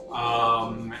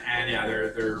 And yeah,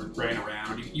 they're running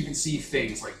around. You can see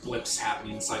things like blips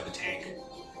happening inside the tank.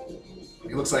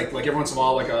 It looks like every once in a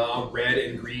while, like a red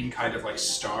and green kind of like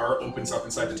star opens up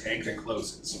inside the tank, then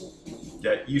closes.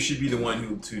 Yeah, you should be the one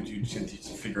who to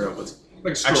figure out what's...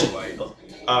 Like a strobe light.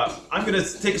 I'm going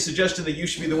to take a suggestion that you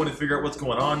should be the one to figure out what's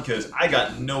going on, because I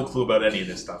got no clue about any of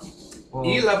this stuff. Well,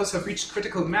 E levels have reached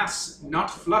critical mass, not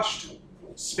flushed.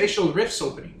 Spatial rifts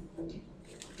opening.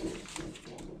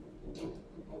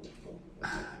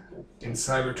 in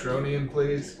Cybertronian,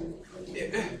 please.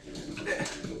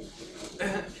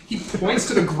 He points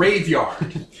to the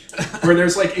graveyard, where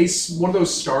there's like one of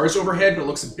those stars overhead, but it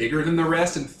looks bigger than the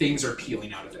rest, and things are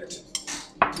peeling out of it.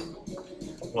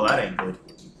 Well, that ain't good.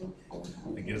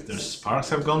 I guess their sparks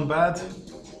have gone bad.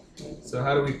 So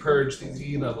how do we purge these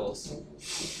E levels?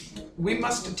 We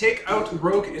must take out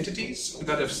rogue entities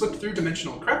that have slipped through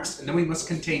dimensional cracks, and then we must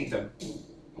contain them.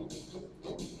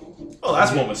 Oh,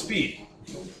 that's one with speed.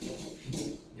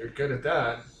 You're good at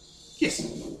that. Yes.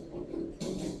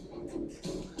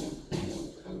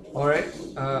 Alright,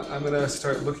 I'm gonna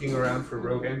start looking around for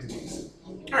rogue entities.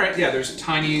 Alright, yeah, there's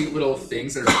tiny little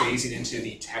things that are phasing into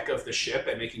the tech of the ship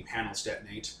and making panels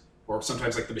detonate. Or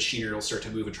sometimes like the machinery will start to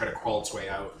move and try to crawl its way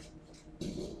out.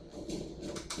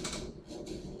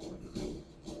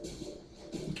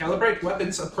 Calibrate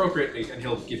weapons appropriately, and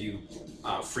he'll give you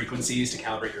frequencies to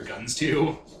calibrate your guns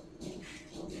to.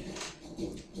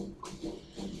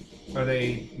 Are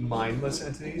they mindless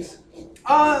entities?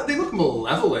 They look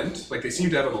malevolent, like they seem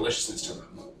to have a maliciousness to them.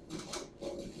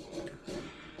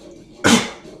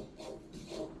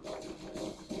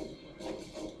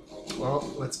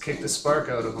 Well, let's kick the spark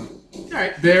out of them.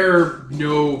 Alright, they're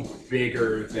no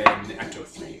bigger than Ecto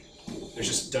 3. There's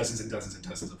just dozens and dozens and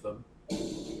dozens of them.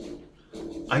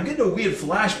 I'm getting a weird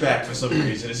flashback for some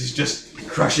reason as he's just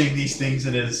crushing these things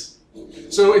in his...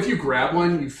 So if you grab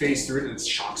one, you phase through it and it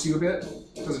shocks you a bit.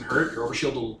 It doesn't hurt. Your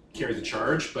overshield will carry the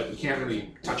charge, but you can't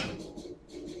really touch them.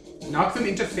 Knock them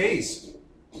into phase.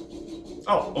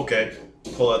 Oh, okay.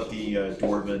 Pull out the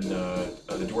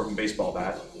dwarven baseball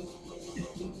bat.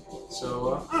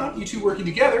 So you two working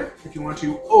together if you want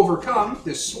to overcome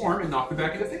this swarm and knock them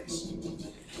back into phase.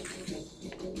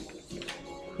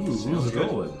 Who's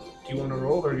rolling? Do you want to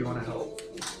roll or do you want to help?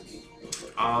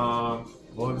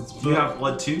 Well, it's Do you have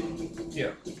blood too?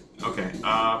 Yeah. Okay.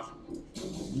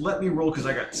 Let me roll because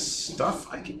I got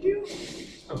stuff I can do.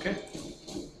 Okay.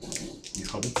 the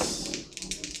hobbits.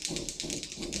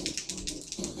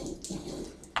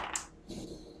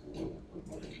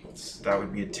 That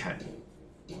would be a 10.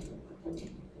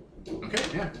 Okay,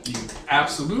 yeah. You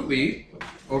absolutely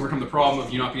overcome the problem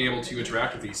of you not being able to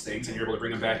interact with these things, and you're able to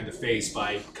bring them back into phase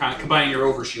by kind of combining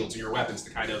your overshields and your weapons to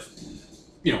kind of,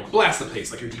 blast the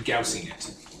place like you're degousing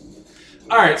it.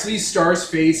 Alright, so these stars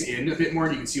phase in a bit more,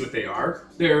 and you can see what they are.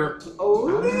 They're a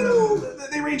little...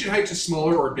 They range in height to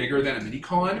smaller or bigger than a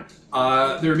Minicon.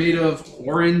 They're made of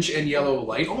orange and yellow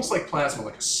light, almost like plasma,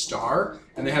 like a star.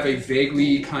 And they have a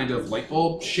vaguely kind of light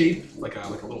bulb shape, like a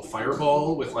little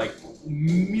fireball with like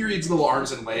myriads of little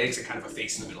arms and legs and kind of a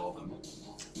face in the middle of them.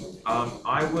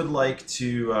 I would like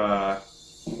to...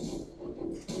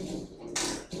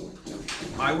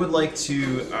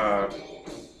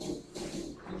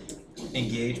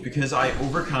 engage because I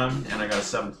overcome and I got a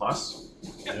 7+.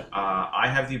 Yeah. I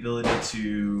have the ability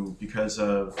to, because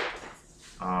of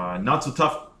not so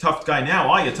tough guy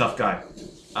now, I a tough guy.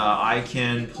 I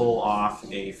can pull off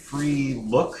a free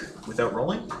look without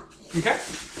rolling. Okay.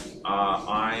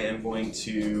 I am going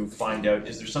to find out,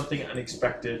 is there something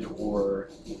unexpected or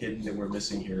hidden that we're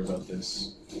missing here about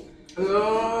this?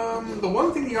 The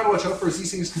one thing you gotta watch out for is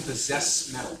these things can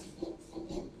possess metal.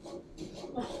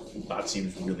 That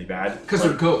seems really bad. Because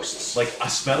they're ghosts. Like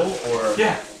us metal or...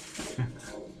 Yeah.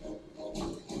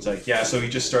 It's like, yeah, so he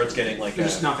just starts getting like They're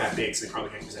just not that big, so they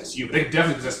probably can't possess you, but they can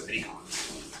definitely possess the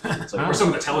Minicons. It's like, Or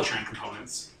some of the Teletran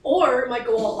components. Or it might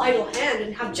go all idle hand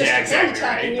and have just Yeah, a hand exactly,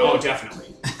 attacking right? you. Oh,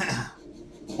 definitely.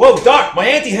 whoa, Doc, my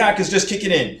anti-hack is just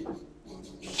kicking in.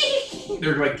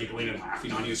 They're like giggling and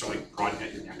laughing on you, so like prodding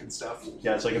at your neck and stuff.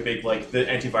 Yeah, it's like a big, like, the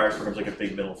antivirus becomes like a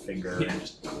big middle finger. Yeah. And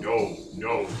just,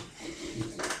 No.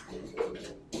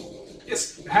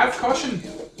 Yes, have caution.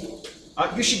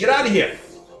 you should get out of here.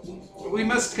 We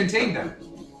must contain them.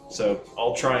 So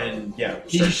I'll try and, yeah.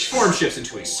 He form shifts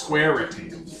into a square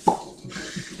rectangle.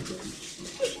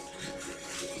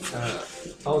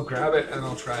 I'll grab it and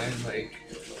I'll try and like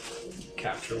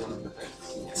capture one of the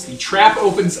things. Yes, the trap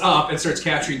opens up and starts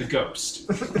capturing the ghost.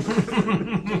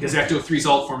 Because Ecto 3's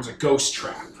alt form is a ghost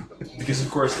trap. Because of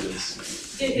course it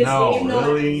is. Did his No, name not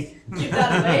really? give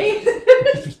that away?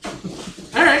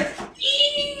 Alright.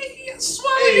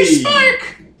 Swallow your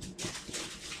spark!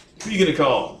 Who are you gonna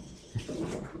call?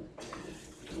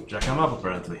 Jack him up,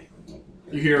 apparently.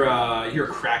 You hear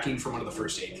cracking from one of the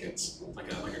first aid kits.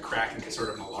 Like a cracking sort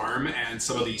of an alarm, and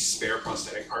some of these spare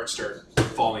prosthetic parts start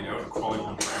falling out and crawling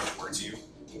along the ground towards you.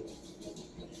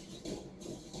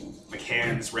 Like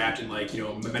hands wrapped in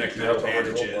mimetic metal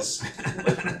bandages.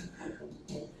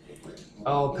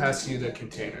 I'll pass you the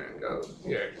container and go,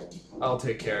 here, I'll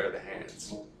take care of the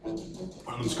hands.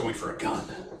 One of them's going for a gun.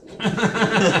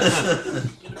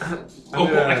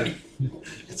 I'm gonna, boy.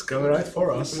 It's going right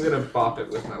for us. I'm gonna bop it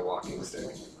with my walking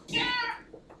stick.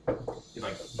 He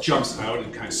jumps out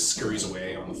and kind of scurries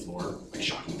away on the floor,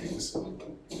 shocking things.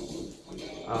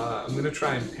 I'm gonna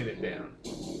try and pin it down.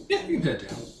 Yeah, you can pin it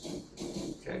down.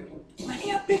 Okay. Let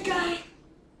me up, big guy.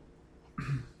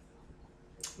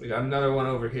 We got another one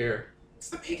over here. It's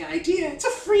the big idea. It's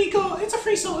a free goal. It's a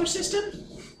free solar system.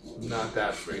 Not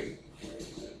that free.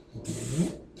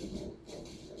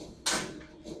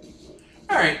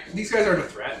 All right, these guys aren't a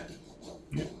threat,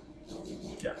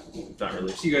 Yeah, not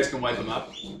really. so you guys can wipe them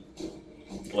up.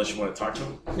 Unless you want to talk to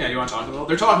him. Yeah, you want to talk to them?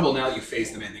 They're talkable now that you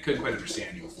phased them in. They couldn't quite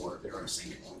understand you before. They were out of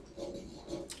sync.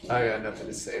 I got nothing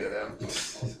to say to them.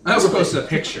 I also posted a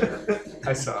picture.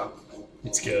 I saw.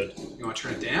 It's good. You want to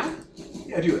turn it down?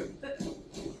 Yeah, do it.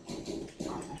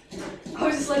 I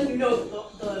was just letting you know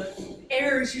that the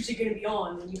air is usually going to be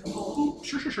on when you come home.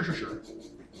 Sure.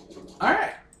 All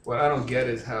right. What I don't get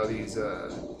is how these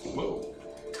Whoa.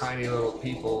 tiny little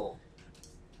people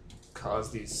cause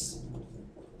these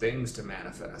things to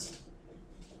manifest.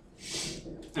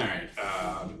 All right.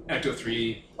 Ecto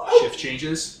 3 shift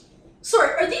changes.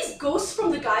 Sorry, are these ghosts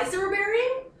from the guys they were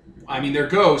burying? I mean, they're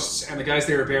ghosts, and the guys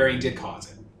they were burying did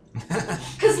cause it.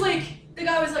 Because, like, the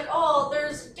guy was like, oh,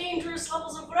 there's dangerous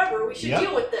levels of whatever. We should Yep.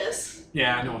 deal with this.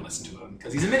 Yeah, no one listened to him,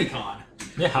 because he's a mini-con.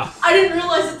 Yeah. I didn't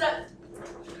realize that.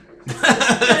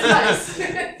 That's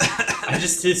nice. I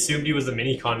just assumed he was a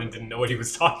mini-con and didn't know what he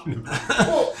was talking about.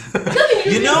 Well, nothing to do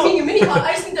You with know- being a mini-con.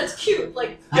 I just think that's cute.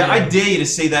 Like, Yeah, I dare you to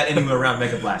say that anywhere around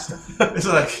Mega Blaster. It's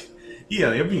like,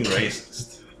 yeah, you're being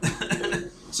racist.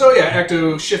 So yeah,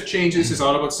 Ecto shift changes, his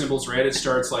Autobot symbol's red, it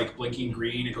starts like blinking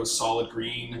green, it goes solid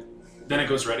green, then it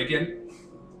goes red again.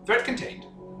 Threat contained.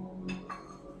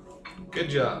 Good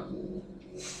job.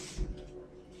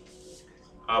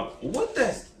 What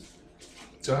the?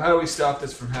 So how do we stop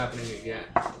this from happening again?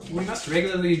 We must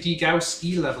regularly degauss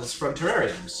E levels from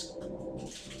terrariums.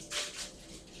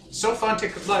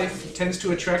 Sophantic life tends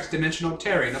to attract dimensional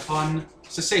tearing upon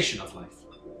cessation of life.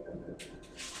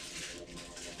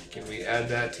 Can we add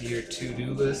that to your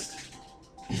to-do list?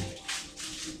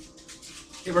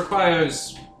 It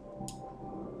requires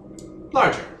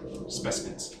larger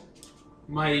specimens.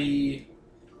 My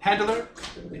handler,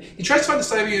 he tries to find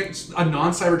a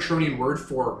non-Cybertronian word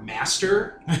for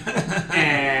master,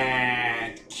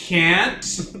 and can't.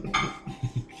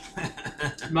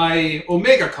 My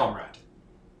Omega comrade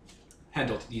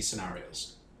handled these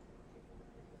scenarios.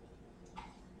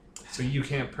 So you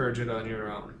can't purge it on your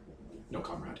own. No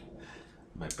comrade.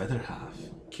 My better half.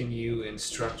 Can you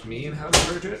instruct me in how to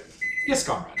purge it? Yes,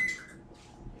 comrade.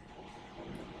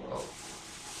 Well,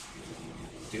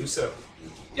 do so.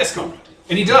 Yes, comrade.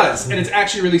 And he does, and it's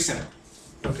actually really simple.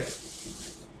 Okay.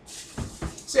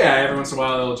 So yeah, every once in a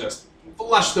while they'll just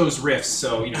flush those rifts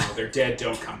so, you know, their dead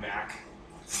don't come back.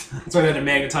 That's why they had to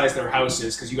magnetize their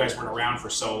houses, because you guys weren't around for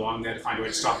so long, they had to find a way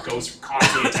to stop ghosts from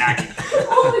constantly attacking.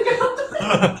 oh my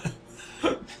god.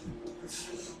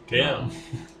 Damn.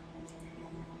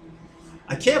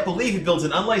 I can't believe he built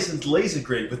an unlicensed laser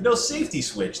grid with no safety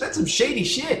switch. That's some shady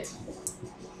shit.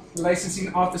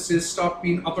 Licensing offices stopped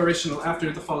being operational after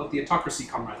the fall of the autocracy,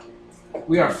 comrade.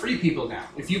 We are free people now.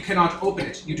 If you cannot open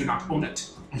it, you do not own it.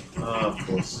 Of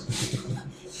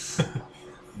course.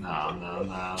 No.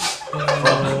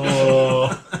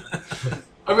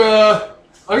 I'm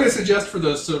gonna suggest for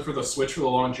the switch for the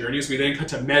long journeys, we then cut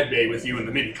to medbay with you and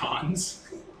the mini-cons.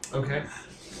 Okay.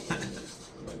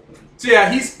 So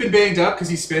yeah, he's been banged up because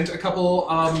he spent a couple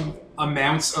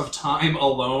amounts of time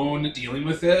alone dealing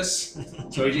with this.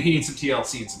 So he needs some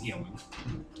TLC and some healing.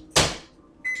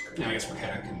 Yeah, I guess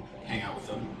Raketa can hang out with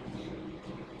them.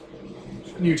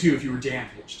 And you too, if you were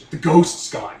damaged. If the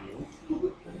ghosts got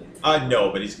you.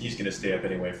 No, but he's gonna stay up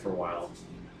anyway for a while.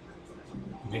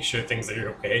 Make sure things are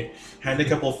okay. Hand a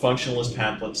couple of functionalist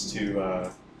pamphlets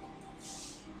to,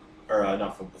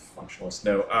 not functionalist,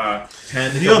 no,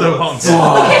 hand The other ones. Okay.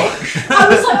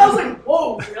 I was like,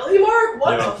 whoa, really, Mark?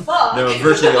 What No. the fuck? No,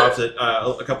 virtually opposite.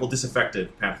 A couple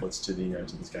disaffected pamphlets to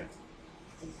this guy.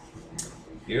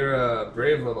 You're a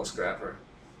brave little scrapper.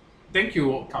 Thank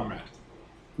you, comrade.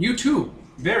 You too,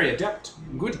 very adept.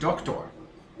 Good doctor.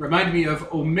 Remind me of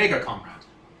Omega comrade.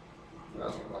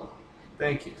 Well,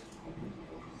 thank you.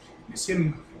 Miss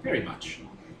him very much.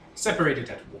 Separated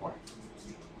at war.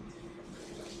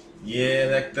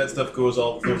 Yeah, that stuff goes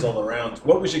all around.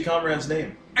 What was your comrade's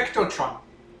name? Ectotron.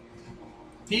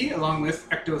 He, along with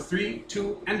Ecto 3,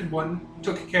 2, and 1,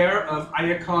 took care of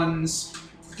Iacon's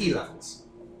E levels.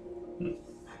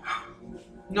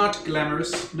 Not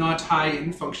glamorous, not high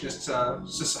in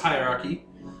functionist hierarchy.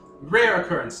 Rare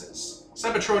occurrences.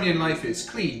 Cybertronian life is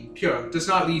clean, pure, does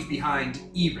not leave behind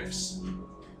E-rifts.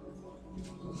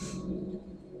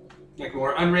 Like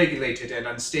more unregulated and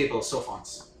unstable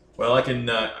Sophons. Well, I can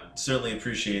certainly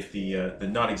appreciate the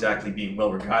not exactly being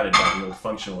well regarded by the old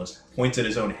functionalist. Points at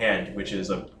his own head, which is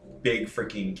a big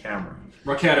freaking camera.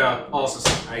 Raketa also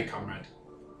said, "Aye, comrade.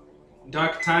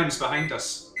 Dark times behind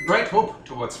us. Bright hope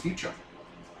towards future."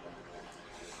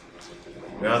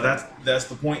 Well, that's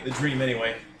the point of the dream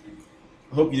anyway.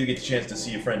 I hope you do get the chance to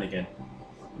see your friend again.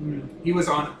 He was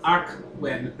on Ark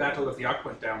when Battle of the Ark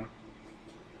went down.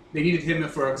 They needed him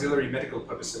for auxiliary medical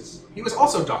purposes. He was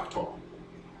also doctoral.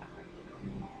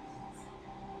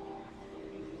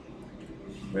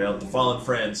 Well, the fallen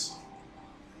friends.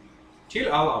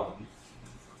 Till al-Alam.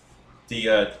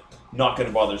 The not going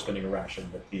to bother spending a ration,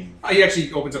 but the He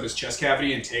actually opens up his chest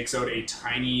cavity and takes out a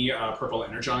tiny purple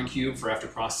energon cube for after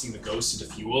processing the ghost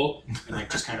into fuel, and like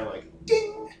just kind of like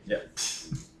ding. yeah.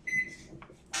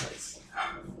 Nice.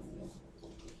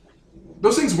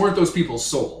 Those things weren't those people's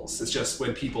souls. It's just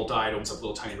when people die, it opens up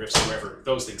little tiny rifts wherever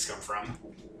those things come from.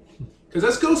 Because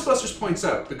as Ghostbusters points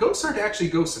out, the ghosts aren't actually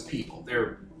ghosts of people.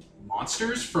 They're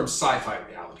monsters from sci-fi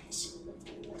realities.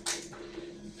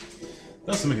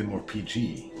 That's to make it more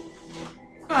PG.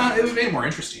 It would make it more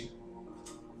interesting.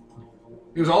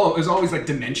 It was always like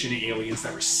dimension aliens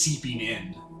that were seeping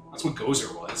in. That's what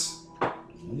Gozer was.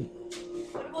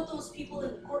 What about those people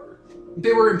in the courtroom?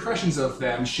 They were impressions of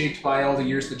them, shaped by all the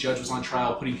years the judge was on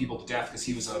trial, putting people to death because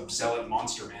he was a zealot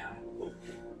monster man.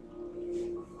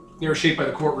 They were shaped by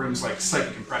the courtroom's like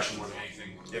psychic impression more than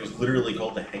anything. It was literally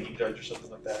called the Hanging Judge or something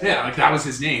like that. Yeah, like that was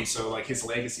his name, so like his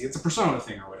legacy. It's a persona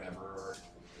thing or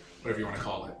whatever you want to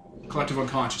call it. Collective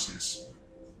unconsciousness.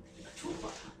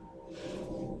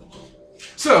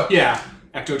 So, yeah,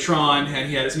 Ectotron, and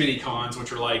he had his mini-cons,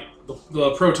 which were like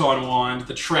the Proton Wand,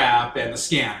 the Trap, and the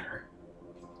Scanner.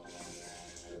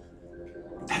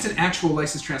 That's an actual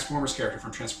licensed Transformers character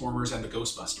from Transformers and the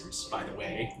Ghostbusters, by the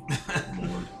way.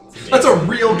 That's a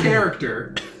real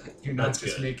character. You're not That's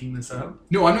just good. making this up.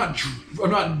 No, I'm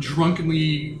not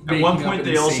drunkenly At making one up point, an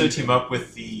they also insane team up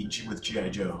with G.I.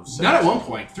 Joe. So Not at one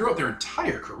point. Throughout their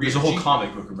entire career. There's a whole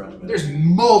comic book around it. There's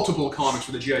multiple comics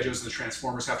where the G.I. Joes and the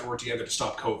Transformers have to work together to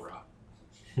stop Cobra.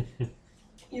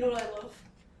 You know what I love?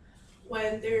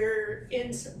 When they're in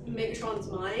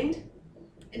Megatron's mind,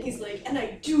 and he's like, and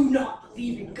I do not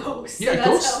believe in ghosts. Yeah, And that's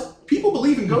ghosts. how- People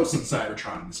believe in ghosts in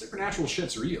Cybertron. The supernatural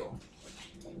shit's real.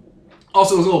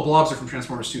 Also, those little blobs are from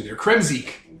Transformers 2. They're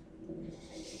Kremzeek.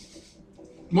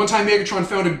 One time, Megatron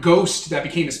found a ghost that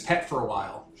became his pet for a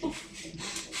while.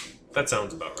 That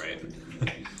sounds about right.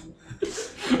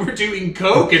 We're doing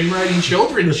coke and writing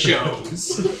children's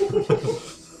shows.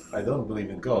 I don't believe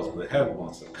in ghosts, but I have one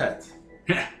as a pet.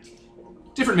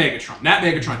 Different Megatron. That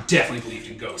Megatron definitely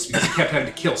believed in ghosts because he kept having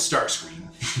to kill Starscream.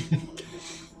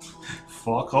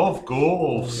 Fuck off,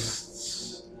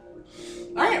 ghosts.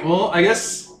 Alright, well, I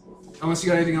guess, unless you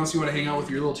got anything else you want to hang out with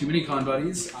your little 2-mini-con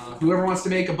buddies, whoever wants to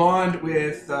make a bond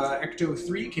with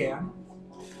Ecto-3 can.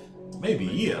 Maybe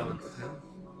Ian.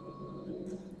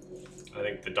 I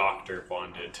think the Doctor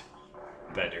bonded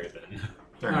better than...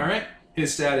 Fair enough. Alright.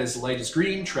 His stat is light is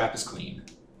green, trap is clean.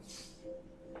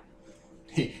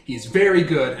 He's very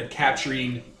good at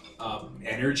capturing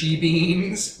energy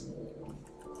beams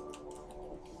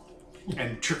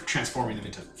and transforming them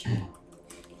into fuel.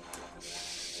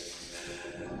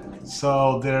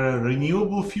 So they're a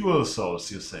renewable fuel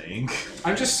source, you're saying?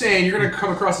 I'm just saying, you're going to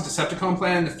come across a Decepticon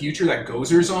plan in the future that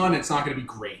Gozer's on, it's not going to be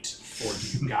great for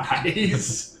you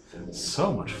guys.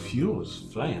 So much fuel is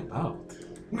flying about.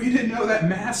 We didn't know that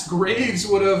mass graves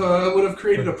would have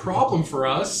created a problem for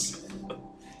us.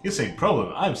 You're saying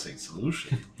problem, I'm saying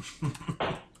solution.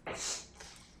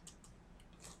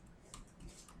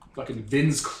 Fucking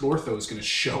Vin's Clortho's going to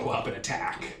show up and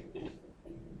attack.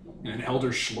 And an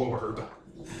Elder Schlorb.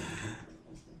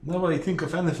 Nobody think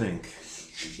of anything.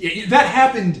 Yeah, that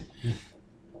happened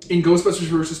in Ghostbusters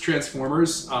vs.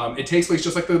 Transformers. It takes place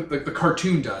just like the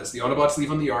cartoon does. The Autobots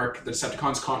leave on the Ark, the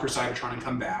Decepticons conquer Cybertron and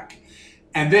come back.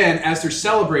 And then, as they're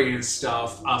celebrating and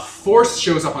stuff, a force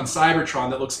shows up on Cybertron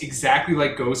that looks exactly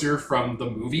like Gozer from the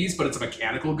movies, but it's a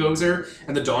mechanical Gozer.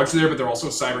 And the dogs are there, but they're also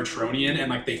Cybertronian, and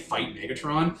like they fight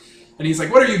Megatron. And he's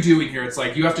like, "What are you doing here?" It's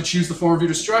like, "You have to choose the form of your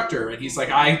destructor." And he's like,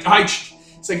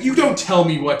 it's like, "You don't tell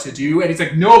me what to do." And he's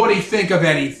like, "Nobody think of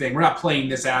anything. We're not playing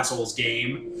this asshole's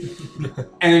game."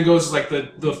 And then goes like,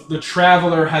 the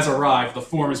traveler has arrived. The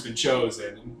form has been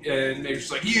chosen. And they're just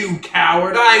like, "You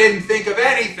coward. I didn't think of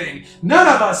anything. None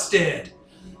of us did."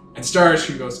 And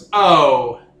Starscream goes,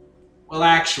 "Oh, well,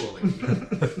 actually,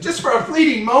 just for a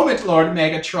fleeting moment, Lord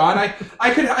Megatron,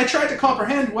 I tried to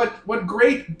comprehend what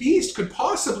great beast could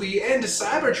possibly end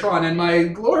Cybertron and my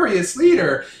glorious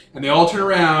leader." And they all turn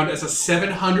around as a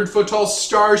 700-foot-tall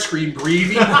Starscream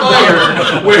breathing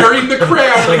fire, wearing the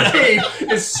crown and cape,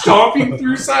 is stomping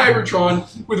through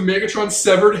Cybertron with Megatron's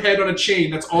severed head on a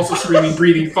chain that's also screaming,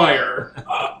 breathing fire.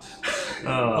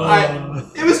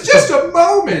 It was just a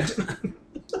moment.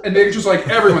 And Megatron's like,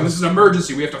 "Everyone, this is an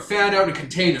emergency. We have to fan out and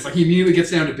contain this." Like, he immediately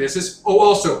gets down to business. Oh,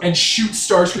 also, and shoots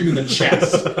Starscream in the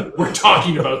chest. We're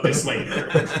talking about this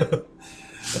later.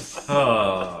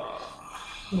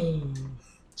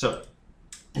 So,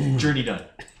 journey done.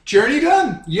 Journey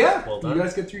done. Yeah. Well done. You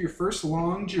guys get through your first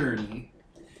long journey.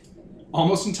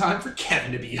 Almost in time for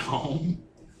Kevin to be home.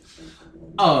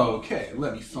 Okay,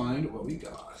 let me find what we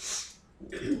got.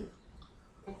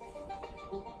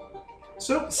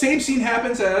 So, same scene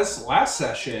happens as last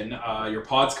session. Your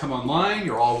pods come online,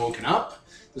 you're all woken up.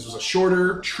 This was a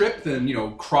shorter trip than,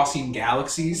 crossing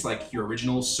galaxies like your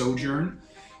original sojourn.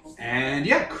 And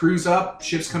yeah, cruise up,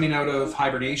 ships coming out of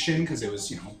hibernation because it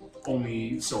was,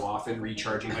 only so often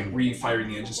recharging, like re-firing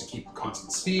the engines to keep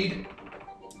constant speed.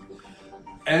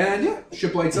 And yeah,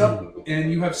 ship lights up,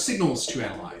 and you have signals to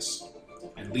analyze.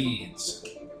 And leads.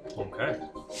 Okay.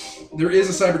 There is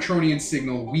a Cybertronian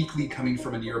signal weakly coming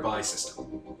from a nearby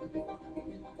system.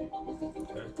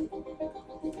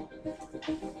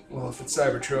 Well, if it's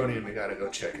Cybertronian, we gotta go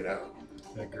check it out.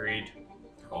 Agreed.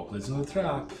 All plays in the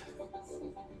trap.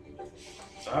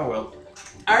 Oh well.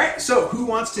 All right, so who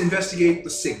wants to investigate the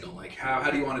signal? Like, how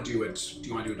do you want to do it? Do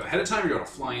you want to do it ahead of time, or do you want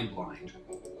to fly in blind?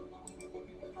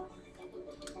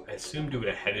 I assume do it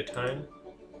ahead of time.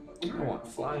 I want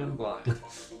flying blind.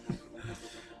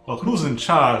 Well, who's in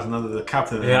charge now that the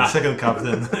captain Yeah. and the second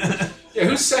captain? Yeah,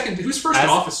 who's second? Who's first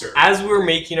officer? As we're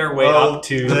making our way up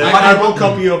to... the carbon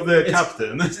copy of the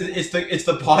captain. It's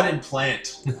the potted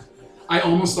plant. I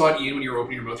almost thought, Ian, when you were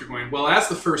opening your mouth, you're going, well, as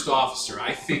the first officer,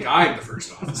 I think I'm the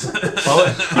first officer.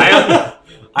 Well,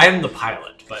 I am the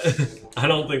pilot, but I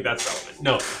don't think that's relevant.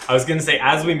 No, I was going to say,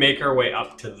 as we make our way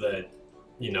up to the,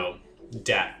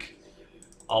 deck,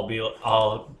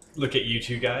 I'll look at you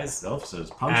two guys The officers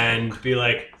punch and be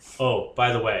like, oh,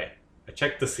 by the way, I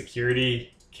checked the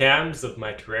security cams of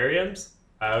my terrariums.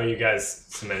 I owe you guys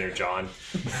some energy on.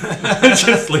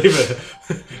 Just leave it.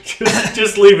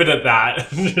 Just leave it at that.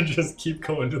 Just keep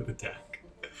going to the deck.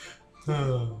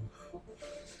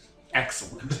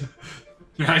 Excellent.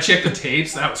 I checked the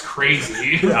tapes. That was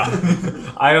crazy. Yeah.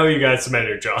 I owe you guys some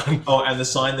energy on. Oh, and the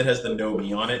sign that has the no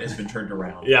me on it has been turned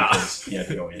around. Yeah. Because he had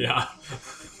to go in. Yeah.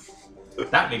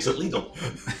 That makes it legal.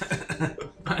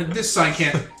 This sign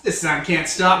can't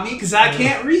stop me because I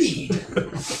can't read.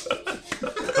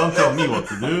 Don't tell me what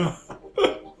to do.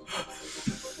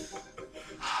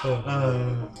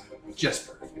 Just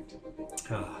perfect.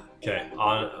 Okay,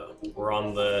 we're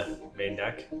on the main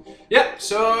deck. Yep.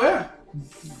 So yeah,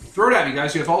 throw it at me,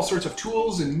 guys. You have all sorts of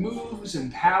tools and moves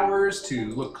and powers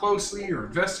to look closely or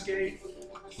investigate.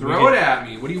 Throw it at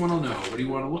me. What do you want to know? What do you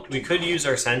want to look? We could use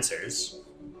our sensors.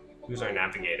 Who's our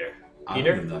navigator? I'm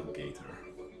Peter? the navigator.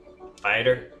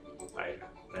 Fighter?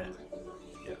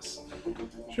 Yes.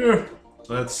 Sure.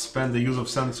 Let's spend the use of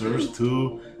sensors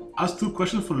to ask 2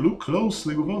 questions for look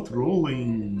closely without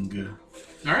rolling.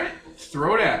 All right.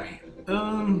 Throw it at me.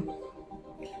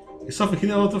 Is something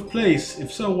hidden out of place?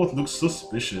 If so, what looks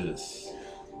suspicious?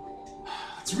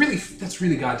 That's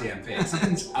really goddamn vague.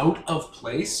 Something's out of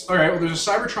place. All right. Well, there's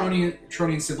a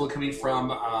Cybertronian symbol coming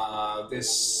from this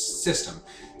system.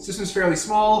 The system's fairly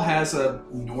small. Has a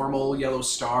normal yellow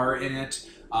star in it.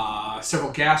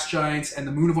 Several gas giants, and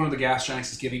the moon of one of the gas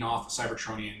giants is giving off a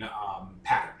Cybertronian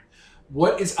pattern.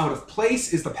 What is out of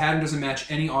place is the pattern doesn't match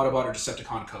any Autobot or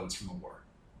Decepticon codes from the war.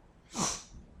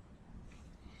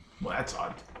 Well, that's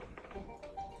odd.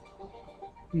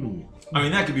 I I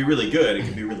mean, that could be really good. It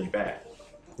could be really bad.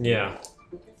 Yeah.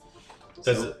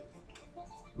 Does it?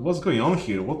 What's going on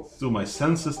here? What do my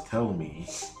senses tell me?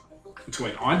 What's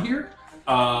going on here?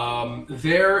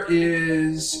 There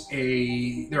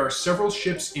are several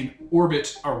ships in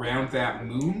orbit around that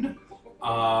moon,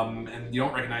 and you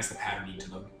don't recognize the pattern to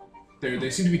them. They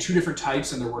seem to be 2 different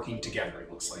types, and they're working together. It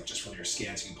looks like just from your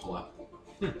scans you can pull up.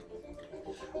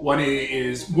 One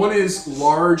is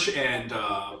large and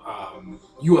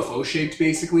UFO shaped,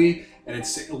 basically, and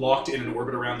it's locked in an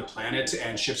orbit around the planet,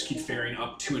 and ships keep faring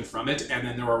up to and from it. And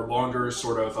then there are longer,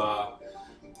 sort of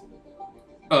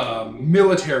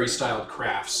military-styled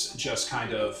crafts, just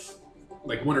kind of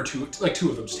like 1 or 2, like 2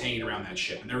 of them just hanging around that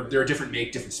ship, and they're a different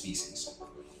make, different species.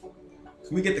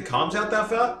 Can we get the comms out that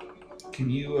far? Can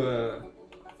you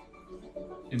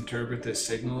interpret this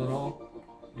signal at all?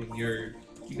 I mean,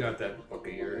 you got that book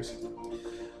of yours.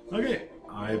 Okay,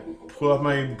 I pull out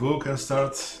my book and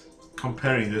start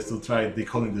comparing this to try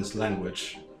decoding this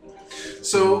language.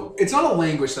 So it's not a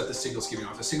language that the signal's giving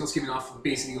off. The signal's giving off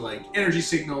basically like energy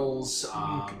signals,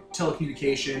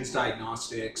 telecommunications,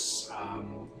 diagnostics,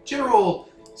 general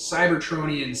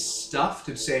Cybertronian stuff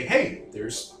to say, hey,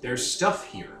 there's stuff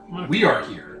here. Okay. We are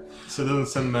here. So it doesn't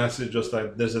send a message, just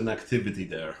like there's an activity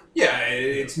there. Yeah,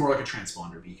 it's more like a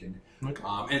transponder beacon. Okay.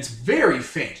 And it's very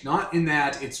faint, not in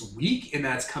that it's weak, in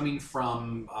that it's coming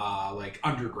from like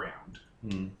underground.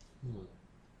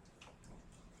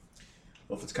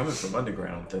 Well, if it's coming from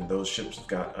underground, then those ships have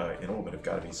got in orbit have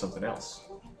got to be something else.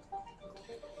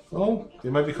 Well, they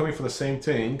might be coming for the same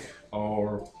thing,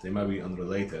 or they might be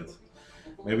unrelated.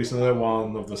 Maybe it's another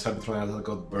one of the Cybertronians that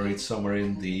got buried somewhere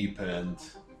in deep and...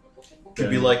 Could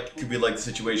be like the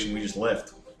situation we just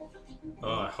left.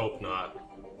 Oh, I hope not.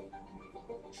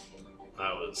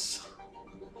 That was...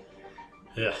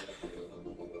 Yeah.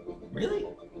 Really?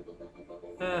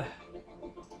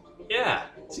 Yeah.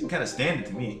 It seemed kind of standard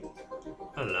to me.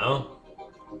 I don't know.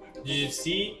 Did you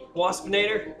see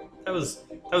Waspinator? That was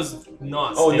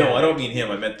not. Oh no, standard. I don't mean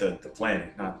him. I meant the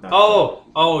planet, not.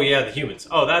 Oh yeah, the humans.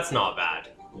 Oh, that's not bad.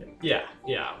 Yeah,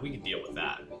 we can deal with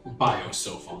that.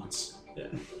 Biosophons.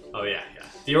 Oh yeah.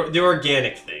 The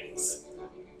organic things.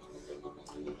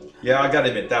 Yeah, I gotta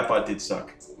admit, that bot did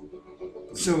suck.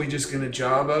 So we just gonna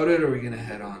jaw about it, or are we gonna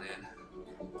head on in?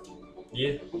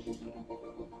 Yeah.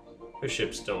 Their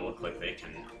ships don't look like they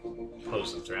can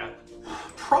pose a threat.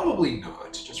 Probably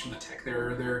not, just from the tech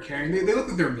they're carrying. They look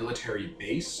like they're military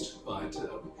based, but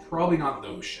probably not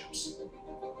those ships.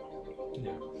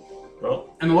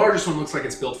 Well, And the largest one looks like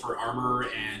it's built for armor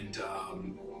and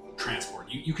transport.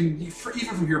 You can,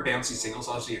 even from your bouncy signals,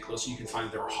 as you get closer, you can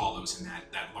find there are hollows in that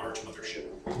large mothership.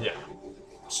 Yeah.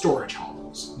 Storage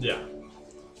hollows. Yeah.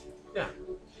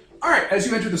 All right, as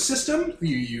you enter the system,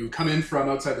 you come in from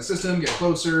outside the system, get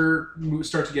closer,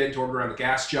 start to get into orbit around the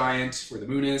gas giant, where the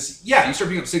moon is. Yeah, you start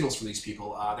picking up signals from these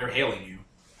people. They're hailing you.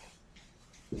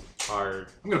 Our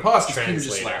I'm going to pause because Peter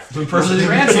just translator. left. the person who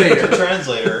Translator. the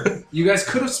translator. You guys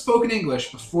could have spoken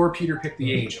English before Peter picked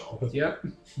the angel. Yep.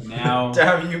 Now,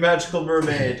 Damn you, magical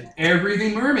mermaid.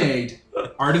 air-breathing mermaid.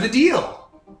 Art of the deal.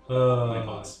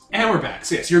 And we're back.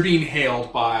 So yes, you're being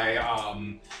hailed by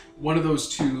one of those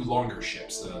two longer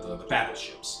ships, the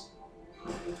battleships.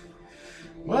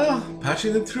 Well,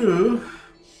 patching it through.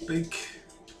 Big.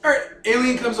 All right,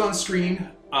 alien comes on screen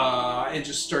and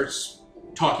just starts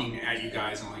talking at you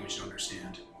guys in a language you don't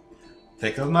understand.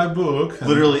 Take out my book. and-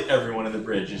 Literally everyone in the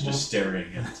bridge is just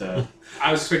staring at.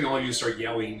 I was expecting all of you to start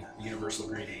yelling the universal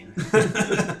greeting.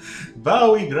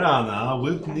 Bowie Grana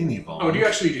with Nineveh. Oh, do you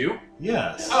actually do?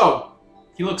 Yes. Oh,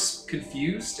 he looks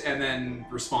confused and then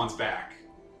responds back.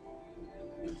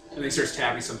 And then he starts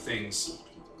tapping some things.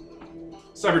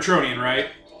 Cybertronian, right?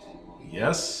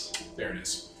 Yes. There it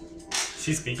is. Is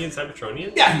he speaking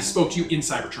Cybertronian? Yeah, he spoke to you in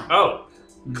Cybertron. Oh.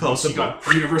 Close You got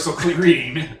universal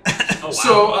greeting. Oh wow.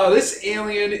 So this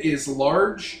alien is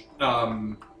large,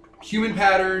 human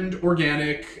patterned,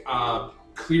 organic,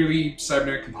 clearly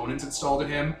cybernetic components installed in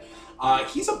him.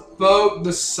 He's about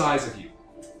the size of you.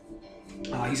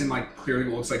 He's in like clearly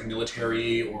what looks like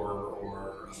military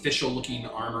or official looking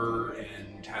armor,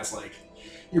 and has like,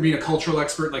 you're being a cultural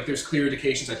expert, like there's clear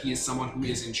indications that he is someone who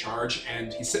is in charge,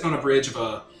 and he's sitting on a bridge of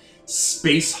a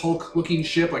Space Hulk looking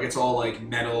ship, like it's all like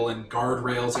metal and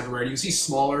guardrails everywhere. You see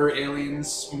smaller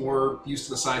aliens, more used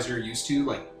to the size you're used to,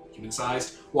 like human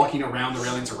sized, walking around the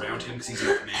railings around him because he's in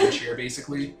a command chair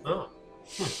basically. Oh.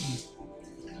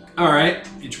 Alright,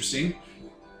 interesting.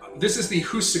 This is the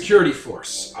Hus Security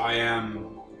Force. I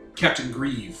am Captain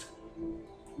Grieve.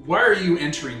 Why are you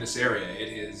entering this area? It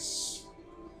is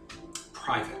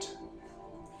private.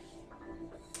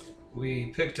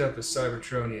 We picked up a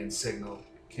Cybertronian signal.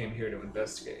 Came here to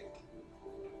investigate.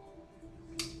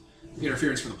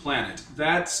 Interference from the planet.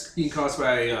 That's being caused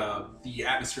by the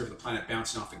atmosphere of the planet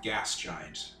bouncing off the gas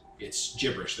giant. It's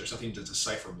gibberish. There's nothing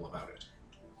decipherable about it.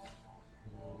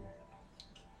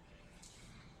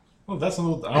 Well, that's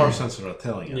not what our sensors are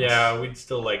telling us. Yeah, we'd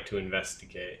still like to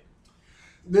investigate.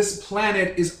 This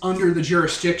planet is under the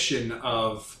jurisdiction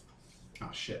of... Oh,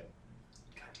 shit.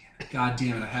 God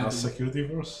damn it. I had Our to... security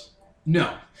force?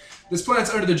 No. This planet's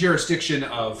under the jurisdiction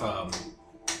of...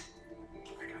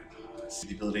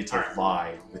 The ability to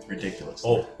lie with ridiculous.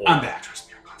 Oh. I'm back, trust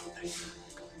me.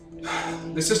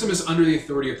 The system is under the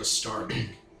authority of the Star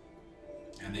League.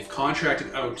 And they've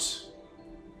contracted out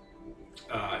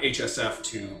HSF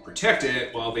to protect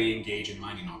it while they engage in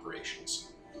mining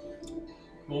operations.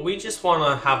 Well, we just want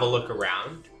to have a look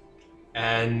around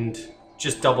and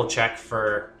just double check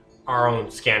for our own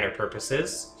scanner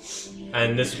purposes.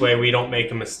 And this way we don't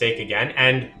make a mistake again.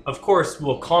 And of course,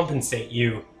 we'll compensate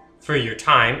you for your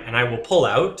time, and I will pull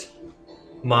out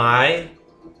my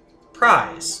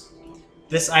prize.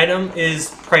 This item is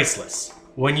priceless.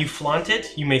 When you flaunt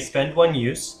it, you may spend one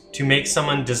use to make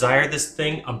someone desire this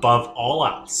thing above all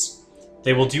else.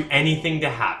 They will do anything to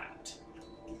have it.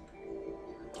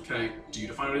 Okay, do you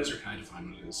define what it is, or can I define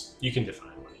what it is? You can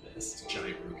define what it is. It's a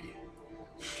giant ruby.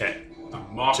 Okay. A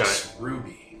Mox Giant.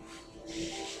 ruby.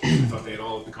 I thought they had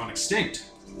all become extinct.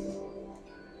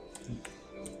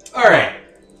 Alright.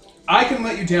 I can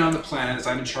let you down the planet as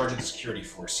I'm in charge of the security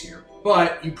force here.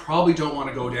 But you probably don't want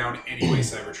to go down anyway,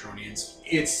 Cybertronians.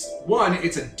 It's, one,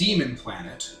 it's a demon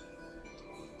planet.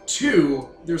 Two,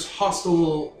 there's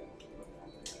hostile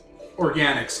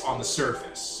organics on the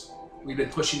surface. We've been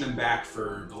pushing them back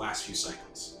for the last few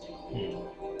cycles.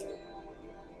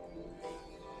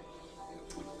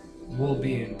 We'll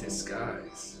be in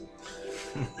disguise.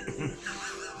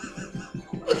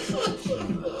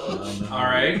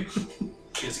 Alright?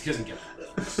 He doesn't get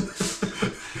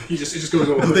that. It just goes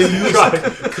over. They use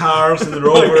cars and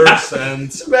rovers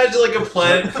and Just imagine like a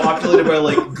planet populated by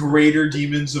like greater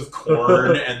demons of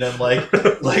corn, and then like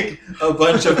a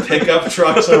bunch of pickup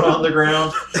trucks are on the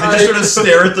ground, and just sort of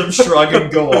stare at them, shrug,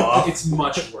 and go off. It's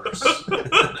much worse.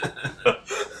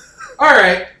 All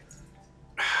right.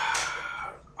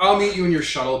 I'll meet you in your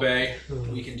shuttle bay.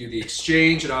 We can do the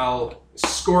exchange, and I'll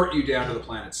escort you down to the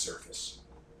planet's surface.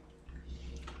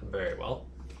 Very well.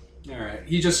 All right.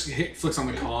 He just flicks on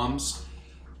the comms.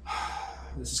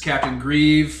 This is Captain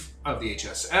Grieve of the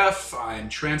HSF. I'm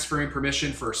transferring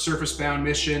permission for a surface-bound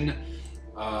mission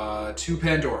to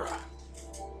Pandora.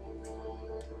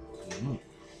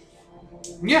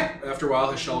 Yeah. After a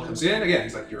while, his shuttle comes in. Again,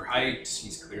 he's like your height.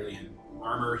 He's clearly in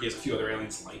armor. He has a few other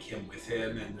aliens like him with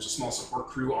him, and there's a small support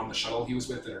crew on the shuttle he was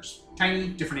with that are just tiny,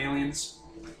 different aliens.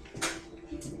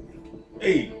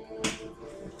 Hey,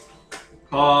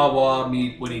 Wa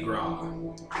meet Winnie Gra.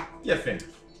 yeah, Finn.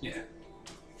 Yeah.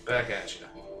 Back at you.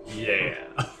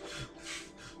 Yeah.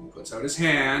 Puts out his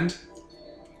hand.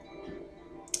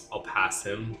 I'll pass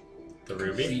him the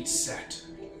ruby. Feet set.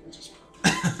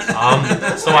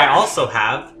 So I also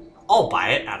have, I'll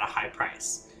buy it at a high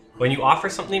price. When you offer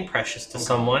something precious to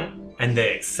someone and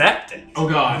they accept it, Oh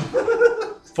god.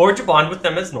 forge a bond with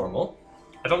them as normal.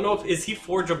 I don't know is he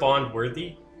forge a bond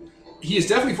worthy? He is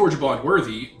definitely Forge a Bond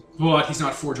worthy, but he's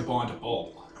not Forge a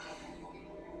Bondable.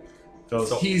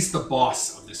 those. He's the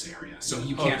boss of this area, so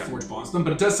you can't Okay. forge bonds with them,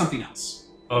 but it does something else.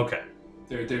 Okay.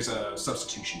 There's a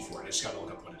substitution for it. I just gotta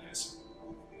look up what it is.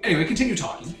 Anyway, continue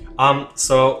talking.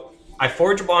 So I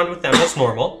forge a bond with them as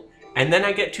normal, and then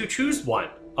I get to choose one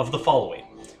of the following.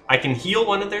 I can heal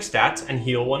one of their stats and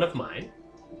heal one of mine.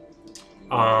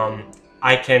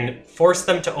 I can force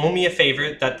them to owe me a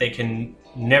favor that they can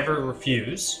never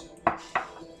refuse.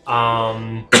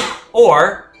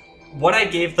 Or what I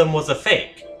gave them was a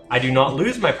fake. I do not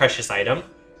lose my precious item,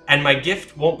 and my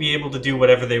gift won't be able to do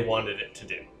whatever they wanted it to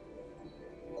do.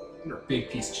 You're a big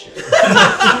piece of shit.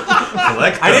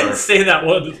 Collector. I didn't say that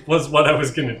was what I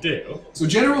was going to do. So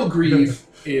General Grieve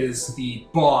is the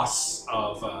boss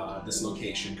of this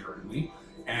location currently,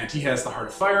 and he has the Heart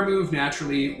of Fire move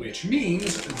naturally, which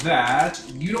means that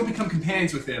you don't become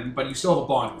companions with him, but you still have a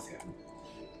bond with him.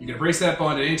 You can embrace that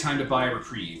bond at any time to buy a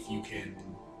reprieve.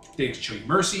 They can show you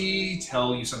mercy,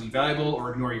 tell you something valuable,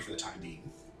 or ignore you for the time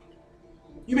being.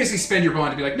 You basically spend your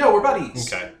bond to be like, no, we're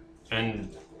buddies. Okay.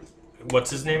 And what's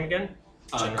his name again?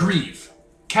 General. Grieve.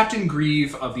 Captain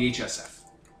Grieve of the HSF.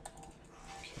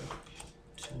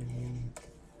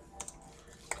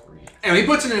 Anyway, he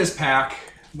puts it in his pack.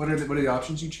 What are the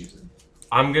options you choose?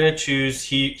 I'm gonna choose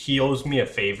he owes me a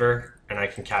favor and I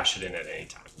can cash it in at any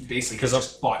time. Basically, 'Cause because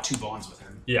just bought 2 bonds with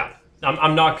him. Yeah.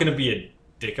 I'm not gonna be a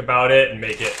dick about it and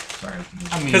make it Sorry.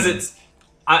 because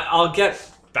I'll get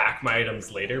back my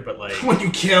items later, but like When you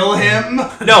kill him?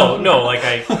 no, like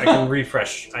I can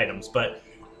refresh items, but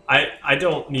I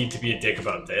don't need to be a dick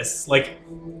about this. Like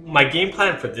my game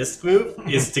plan for this move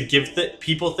is to give the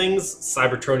people things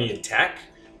Cybertronian tech.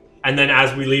 And then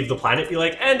as we leave the planet, be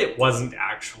like, and it wasn't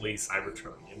actually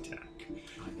Cybertronian tech.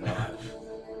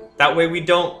 That way we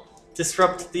don't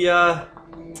disrupt the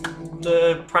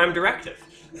Prime Directive.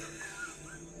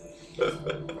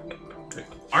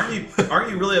 Aren't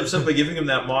you really upset by giving him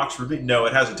that Mox Ruby? No,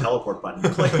 it has a teleport button.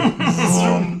 Click.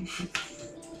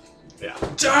 Yeah.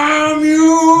 Damn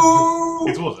you!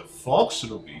 It was a fox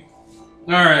ruby.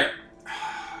 Alright.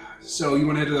 So you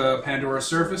want to head to the Pandora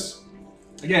surface?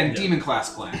 Again, Yeah. demon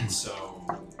class plans, so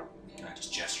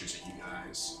just gestures at you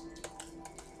guys.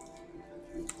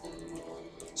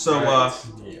 So,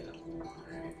 Yeah.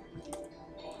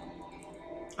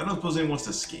 I don't suppose anyone wants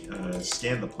to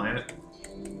scan the planet.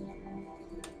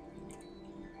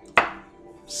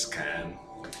 Scan.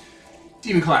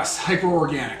 Demon class,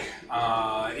 hyper-organic.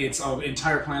 It's an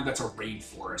entire planet that's a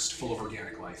rainforest full of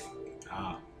organic life.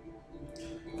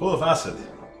 Full of acid.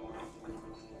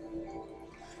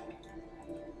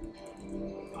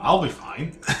 I'll be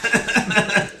fine.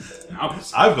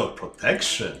 I've got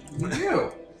protection. You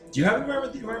do. Do you have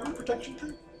the environment protection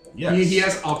thing? Yes. He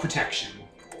has all protection.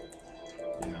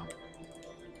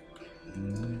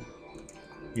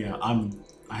 Yeah, I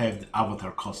have the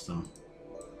avatar custom.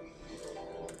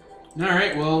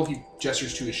 Alright, well, he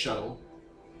gestures to his shuttle.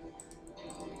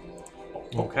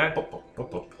 Okay.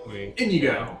 In you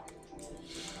go.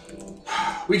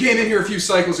 We came in here a few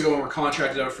cycles ago and were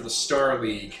contracted out for the Star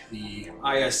League. The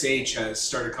ISH has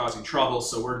started causing trouble,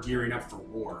 so we're gearing up for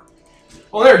war.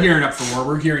 Well, they're gearing up for war.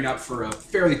 We're gearing up for a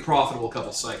fairly profitable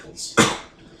couple cycles.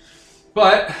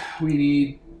 But we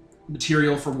need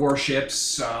material for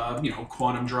warships,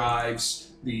 quantum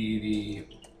drives, the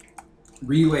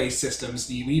relay systems.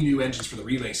 We need new engines for the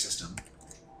relay system.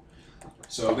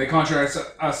 So they contract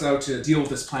us out to deal with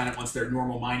this planet once their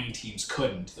normal mining teams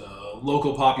couldn't. The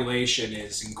local population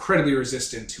is incredibly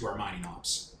resistant to our mining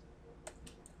ops.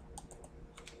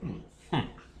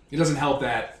 It doesn't help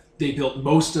that they built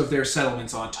most of their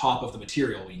settlements on top of the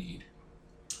material we need.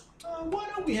 Why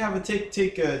don't we have a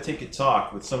take a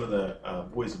talk with some of the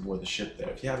boys aboard the ship there?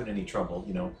 If you're having any trouble,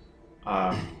 you know.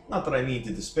 Not that I mean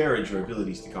to disparage your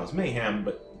abilities to cause mayhem,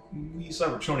 but we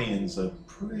Cybertronians are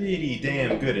pretty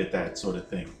damn good at that sort of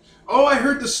thing. Oh, I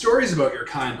heard the stories about your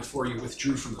kind before you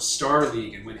withdrew from the Star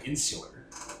League and went insular.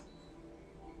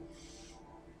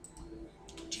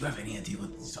 Do you have any idea what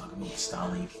he's talking about,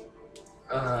 Stalin?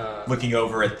 Uh, Looking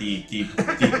over at the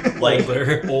like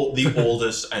the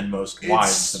oldest and most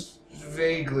wise. it's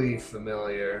vaguely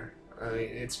familiar. I mean,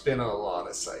 it's been a lot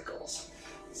of cycles.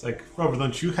 It's like, Robert,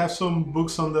 don't you have some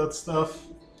books on that stuff?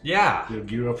 Yeah, Your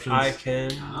gear options? I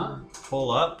can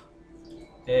pull up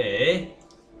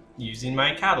using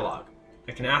my catalog.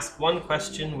 I can ask one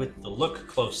question with the look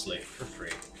closely for free.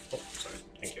 Oh, sorry.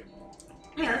 Thank you.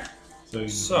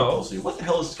 So, So, What the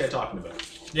hell is this guy talking about?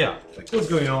 yeah. like, what's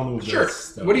going on with Sure. that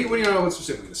stuff? What do you know about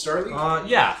specifically? The Star League?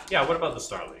 Yeah. What about the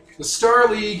Star League? The Star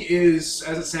League is,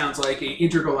 as it sounds like, an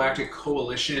intergalactic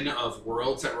coalition of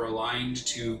worlds that were aligned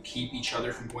to keep each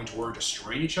other from going to war and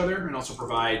destroying each other, and also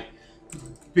provide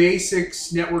basic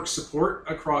network support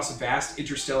across vast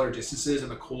interstellar distances in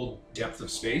the cold depth of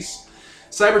space.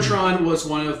 Cybertron was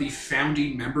one of the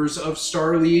founding members of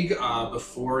Star League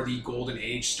before the Golden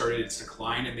Age started its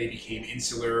decline, and they became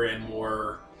insular and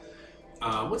more...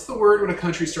 what's the word when a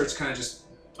country starts kind of just...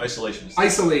 Isolationist.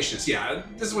 Isolationist, yeah.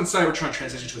 This is when Cybertron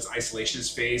transitioned to its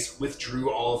isolationist phase,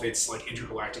 withdrew all of its like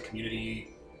intergalactic community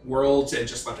worlds, and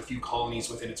just left a few colonies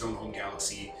within its own home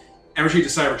galaxy. And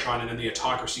retreated to Cybertron, and then the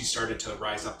autocracy started to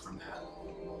rise up from that.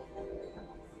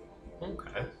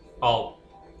 Okay. I'll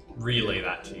relay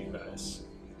that to you guys.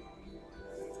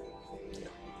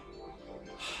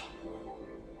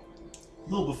 A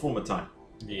little before my time.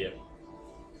 Yeah.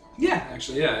 Yeah,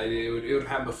 actually, yeah. It would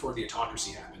happen before the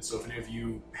autocracy happened. So if any of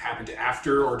you happened to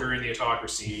after or during the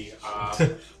autocracy,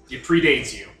 it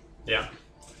predates you Yeah.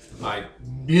 by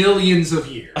millions of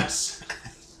years.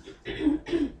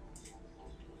 You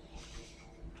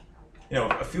know,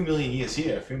 a few million years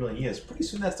here, a few million years. Pretty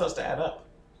soon that starts to add up.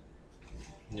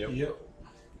 Yep.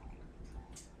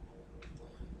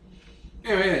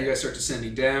 Anyway, yeah, you guys start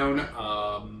descending down.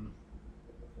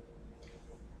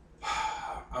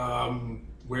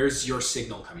 Where's your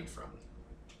signal coming from?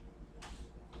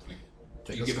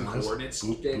 Take You us give them guys. coordinates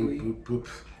Boop, daily? boop, boop, boop.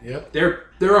 Yep. They're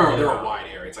a wide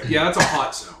area. It's like, yeah, that's a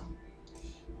hot zone.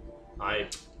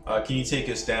 Can you take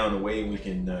us down a way we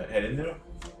can head in there?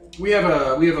 We have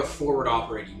a forward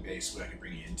operating base that I can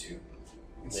bring you into.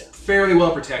 It's Yeah. fairly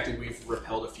well protected. We've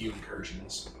repelled a few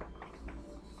incursions.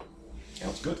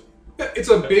 Sounds good. It's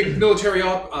a big military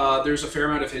op. There's a fair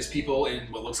amount of his people in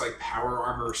what looks like power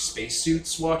armor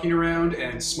spacesuits walking around,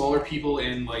 and smaller people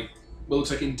in like what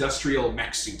looks like industrial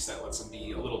mech suits that lets them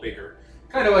be a little bigger.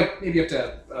 Kind of like maybe up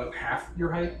to half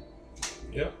your height.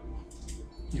 Yep.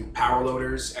 You know, power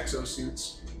loaders,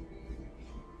 exosuits.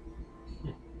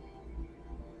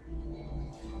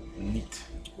 Neat.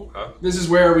 Okay. This is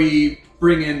where we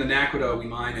bring in the Naquita we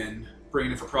mine and bring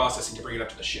it in for processing to bring it up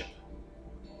to the ship.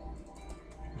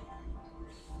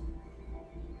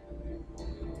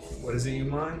 What is it you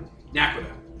mine?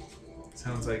 Naquita.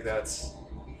 Sounds like that's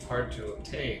hard to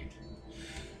obtain.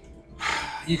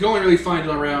 You can only really find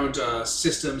it around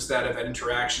systems that have had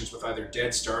interactions with either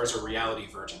dead stars or reality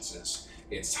vergences.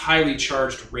 It's highly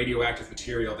charged radioactive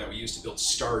material that we use to build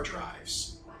star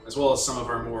drives, as well as some of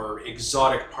our more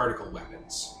exotic particle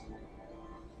weapons.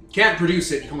 Can't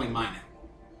produce it, you can only mine it.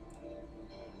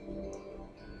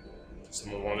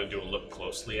 Someone want to do a look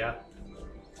closely at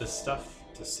this stuff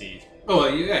to see? Oh,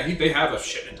 yeah, they have a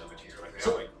shipment of it here. Like,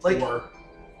 they have, like- four.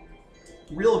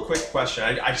 Real quick question.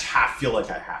 I just feel like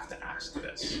I have to ask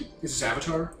this. Is this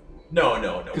Avatar?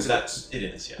 No. 'Cause It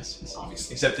is, yes.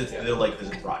 Obviously. Except that they're like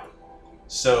there's a bride.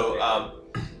 So,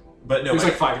 but no. There's my-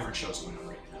 like 5 different shows going on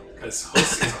right now. Because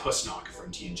Hus is a Husnock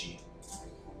from TNG.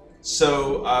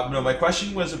 So, no, my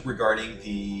question was regarding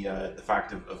the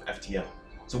fact of FTL.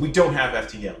 So we don't have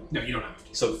FTL. No, you don't have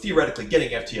to. So theoretically,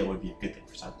 getting FTL would be a good thing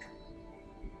for Cybertron.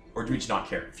 Or do we just not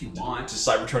care? If you want. Just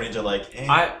Cybertronians are like,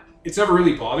 eh. It's never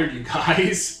really bothered you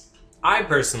guys. I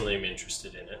personally am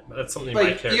interested in it. But that's something my Like,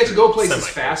 character you get to go places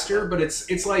semi-cares faster, about. but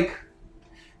it's like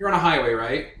you're on a highway,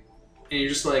 right? And you're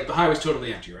just like, the highway's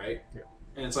totally empty, right? Yeah.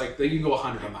 And it's like, you can go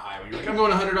 100 on the highway. You're like, I'm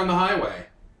going 100 on the highway.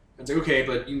 And it's like, okay,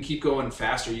 but you can keep going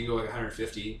faster. You can go like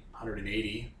 150,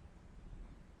 180.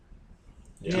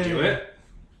 Do you do it?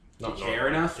 Do you Not care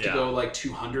enough to Yeah. go like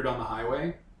 200 on the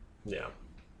highway? Yeah.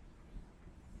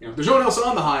 You know, if there's no one else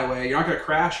on the highway, you're not going to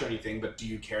crash or anything, but do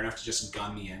you care enough to just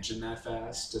gun the engine that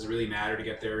fast? Does it really matter to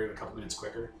get there a couple minutes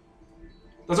quicker?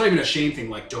 That's not even a shame thing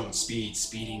like don't speed,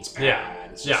 speeding's bad. Yeah.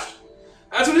 It's just,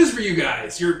 that's what it is for you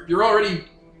guys. You're already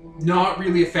not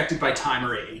really affected by time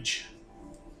or age.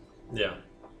 Yeah.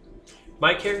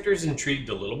 My character's intrigued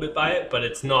a little bit by it, but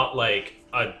it's not like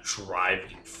a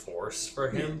driving force for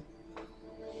him.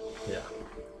 Yeah.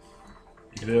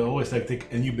 You could always like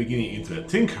take a new beginning into a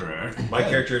tinkerer. My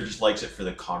character just likes it for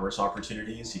the commerce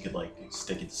opportunities. He could like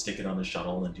stick it on the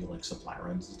shuttle and do like supply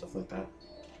runs and stuff like that.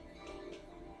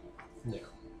 Yeah.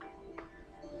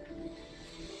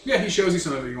 Yeah, he shows you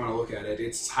some of it if you want to look at it.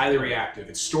 It's highly reactive.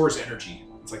 It stores energy.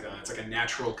 It's like a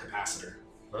natural capacitor.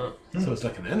 Oh. So it's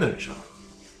like an energon.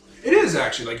 It is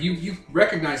actually like you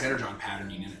recognize energon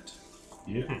patterning in it.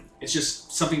 Yeah. It's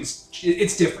just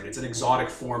it's different. It's an exotic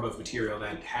form of material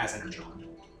that has energon.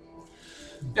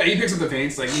 Yeah, he picks up the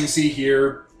veins. Like you can see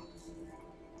here,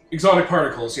 exotic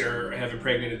particles here have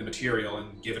impregnated the material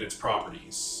and give it its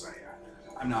properties.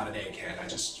 I'm not an egghead. I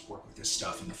just work with this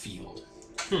stuff in the field.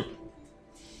 The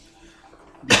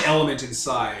element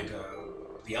inside,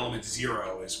 the element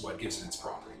 0, is what gives it its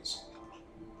properties.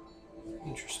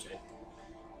 Interesting.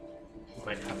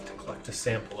 Might have to collect a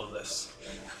sample of this.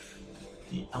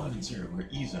 The element 0, where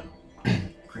Ezo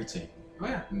creates a Oh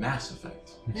yeah. mass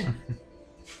effect.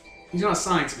 He's not a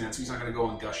science man, so he's not going to go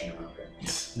on gushing about it.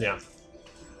 Yeah.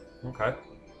 Okay.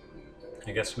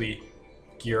 I guess we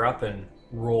gear up and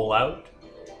roll out.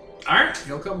 Alright,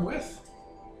 he'll come with.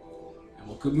 And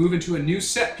we'll move into a new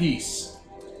set piece.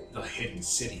 The Hidden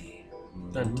City.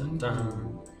 Dun, dun,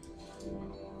 dun.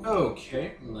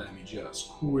 Okay, let me just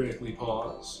quickly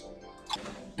pause.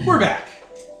 We're back.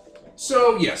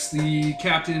 So, yes, the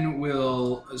captain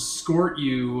will escort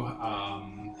you.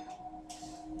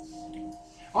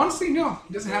 Honestly, no,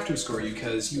 he doesn't have to escort you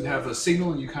because you have a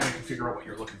signal and you kind of can figure out what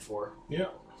you're looking for. Yeah.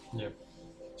 Yeah.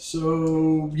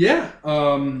 So, yeah.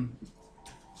 I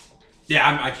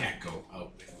can't go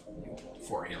out with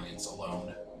 4 aliens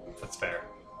alone. That's fair.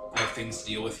 I have things to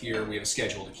deal with here. We have a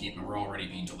schedule to keep, and we're already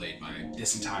being delayed by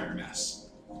this entire mess.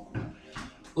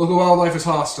 Local wildlife is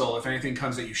hostile. If anything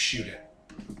comes at you, shoot it.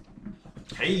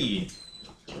 Hey,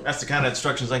 that's the kind of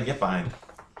instructions I can get behind.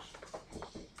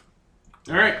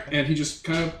 All right, and he just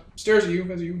kind of stares at you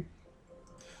as you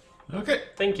Okay.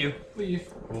 Thank you.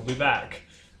 leave. We'll be back.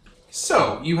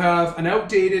 So, you have an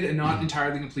outdated and not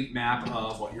entirely complete map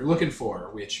of what you're looking for,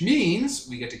 which means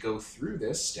we get to go through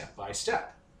this step by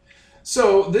step.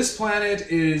 So, this planet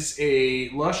is a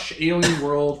lush alien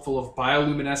world full of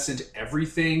bioluminescent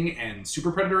everything and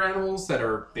super predator animals that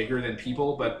are bigger than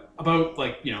people, but about,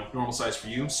 normal size for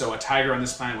you. So, a tiger on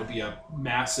this planet would be a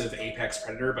massive apex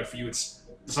predator, but for you it's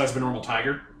the size of a normal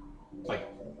tiger.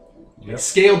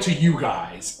 Scaled to you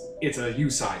guys, it's a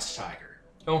you-sized tiger.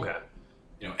 Okay.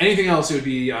 Anything else, it would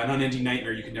be an unending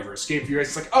nightmare you could never escape. For you guys,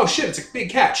 it's like, oh shit, it's a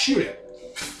big cat, shoot it.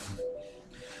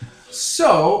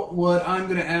 So, what I'm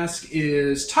going to ask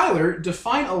is, Tyler,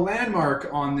 define a landmark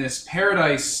on this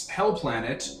paradise hell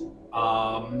planet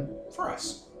for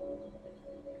us.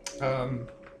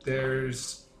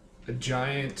 There's a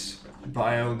giant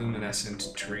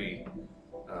bioluminescent tree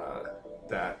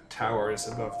that towers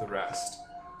above the rest.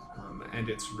 And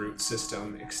its root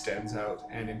system extends out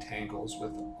and entangles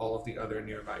with all of the other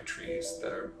nearby trees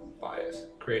that are by it,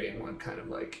 creating one kind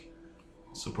of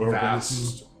Super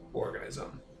vast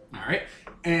organism. All right.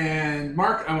 And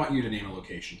Mark, I want you to name a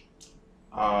location.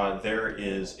 There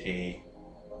is a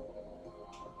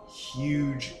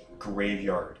huge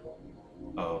graveyard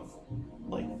of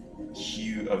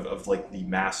the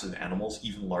massive animals,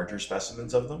 even larger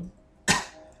specimens of them.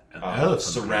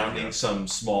 Surrounding some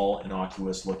small,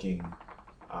 innocuous-looking,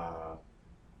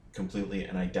 completely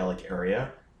an idyllic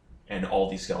area, and all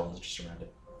these skeletons just surround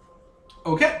it.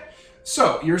 Okay.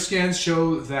 So, your scans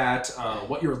show that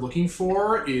what you're looking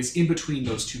for is in between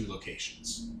those 2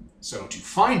 locations. So, to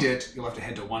find it, you'll have to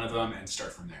head to one of them and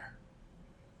start from there.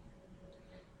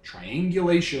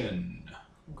 Triangulation.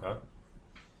 Okay.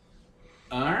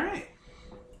 All right.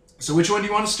 So, which one do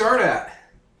you want to start at?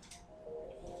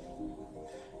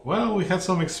 Well, we had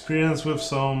some experience with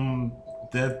some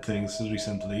dead things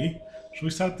recently. Should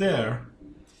we start there?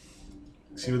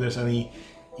 See if there's any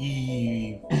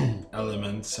E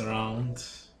elements around.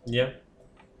 Yeah.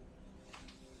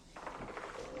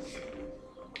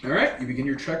 All right. You begin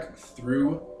your trek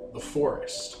through the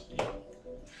forest.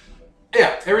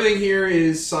 Yeah, everything here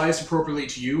is sized appropriately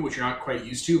to you, which you're not quite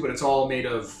used to, but it's all made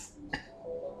of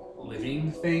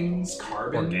living things,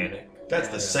 carbon. Organic. That's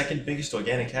the second biggest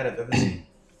organic cat I've ever seen.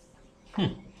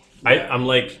 I'm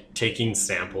like taking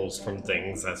samples from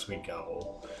things as we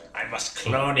go. I must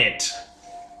clone it.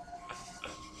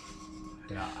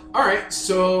 Yeah. All right,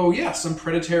 so yeah, some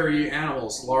predatory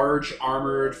animals, large,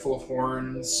 armored, full of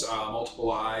horns,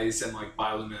 multiple eyes, and like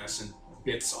bioluminescent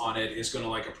bits on it, is going to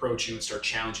like approach you and start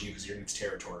challenging you because you're in its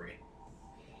territory.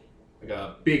 Like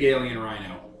a big alien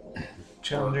rhino.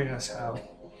 Challenging us how?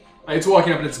 It's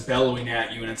walking up and it's bellowing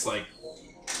at you, and it's like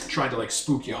trying to like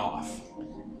spook you off.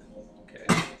 Okay.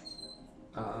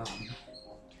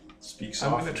 Speaks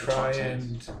I'm off gonna in the try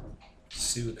content. and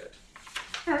soothe it.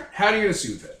 All right, how are you going to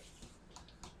soothe it?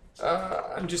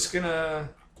 I'm just gonna.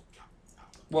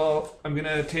 Well, I'm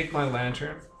gonna take my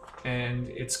lantern, and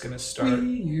it's gonna start.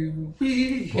 Well,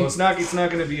 it's not. It's not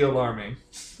gonna be alarming.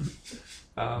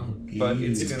 But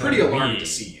it's It's gonna, pretty alarming to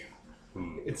see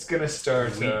you. It's gonna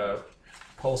start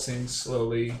pulsing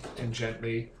slowly and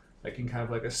gently, like in kind of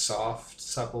like a soft,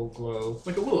 supple glow.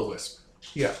 Like a will-o-wisp.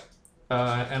 Yeah.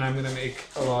 And I'm gonna make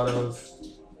a lot of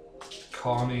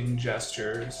calming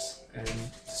gestures and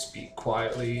speak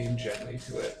quietly and gently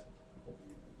to it.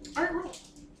 All right, roll.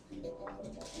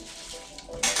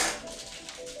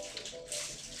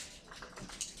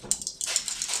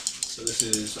 So this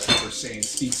is, I think we're saying,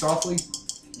 speak softly.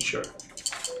 Sure.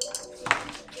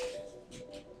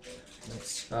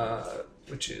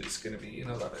 Which is going to be an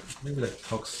 11. Maybe like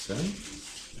talk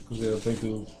sense? Because they're trying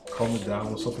to calm it down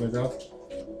or something like that.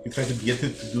 You try to get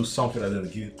it to do something like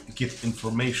that, get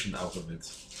information out of it.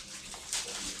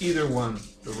 Either one,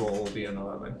 the roll will be an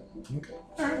 11. Okay.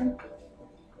 All right.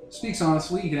 Speaks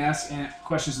honestly. You can ask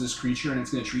questions of this creature, and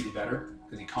it's going to treat you better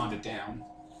because he calmed it down.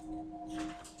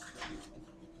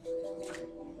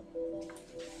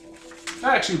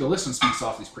 Actually, the listen speak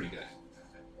softly is pretty good.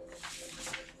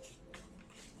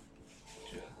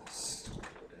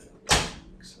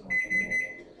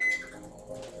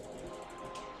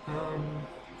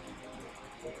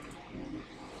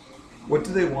 What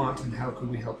do they want, and how could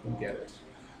we help them get it?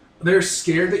 They're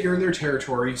scared that you're in their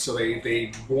territory, so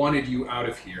they wanted you out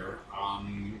of here.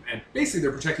 And basically,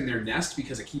 they're protecting their nest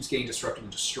because it keeps getting disrupted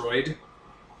and destroyed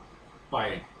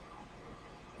by,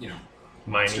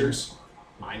 monsters.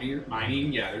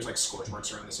 Mining. Yeah, there's like scorch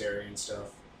marks around this area and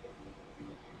stuff.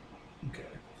 Okay.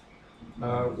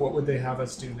 What would they have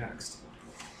us do next?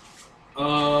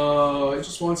 It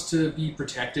just wants to be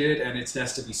protected and its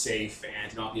nest to be safe and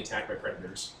to not be attacked by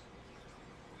predators.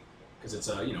 Because it's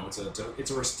a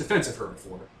defensive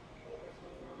herbivore.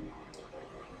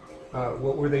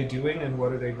 What were they doing, and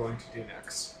what are they going to do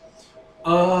next?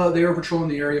 They were patrolling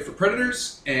the area for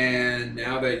predators, and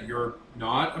now that you're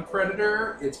not a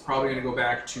predator, it's probably going to go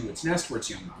back to its nest where its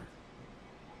young are.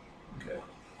 Okay.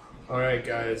 All right,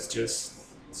 guys, just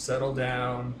settle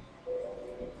down,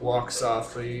 walk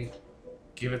softly,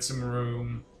 give it some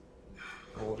room,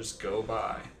 and we'll just go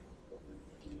by.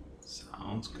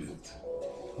 Sounds good.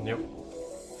 Yep.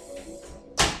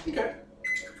 Okay.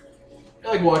 It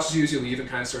like watches you as you leave and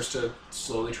kind of starts to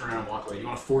slowly turn around and walk away. You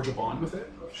want to forge a bond with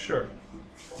it? Sure.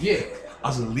 Yeah.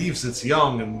 As it leaves its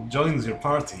young and joins your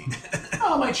party.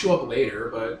 Well, it might show up later,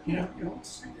 but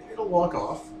it'll walk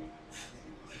off.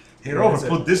 Hey, Robert,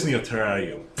 put this in your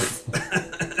terrarium.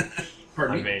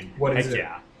 Pardon I me. mean, What is heck it?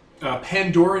 yeah.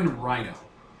 Pandoran rhino.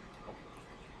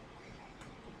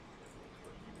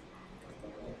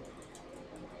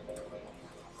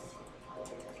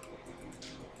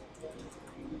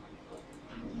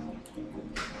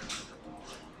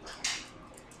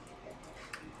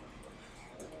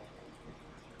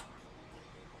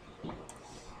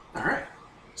 All right.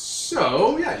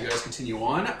 So, yeah, you guys continue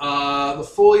on. The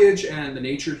foliage and the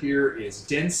nature here is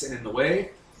dense and in the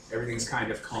way. Everything's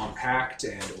kind of compact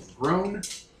and overgrown,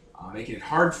 making it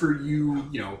hard for you,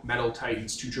 metal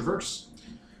titans to traverse.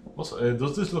 Also,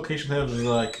 does this location have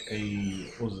like a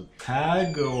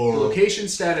tag or? The location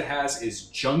stat it has is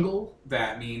jungle.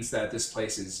 That means that this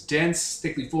place is dense,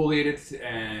 thickly foliated,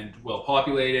 and well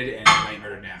populated, and a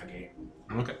nightmare to navigate.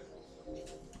 Okay.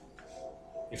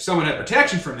 If someone had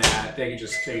protection from that, they could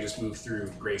just move through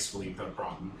gracefully without a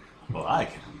problem. Well, I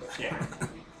can. Yeah.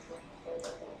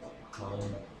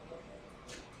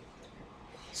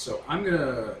 So I'm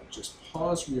gonna just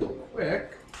pause real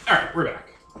quick. All right, we're back.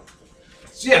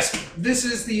 So yes, this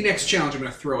is the next challenge I'm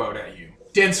gonna throw out at you.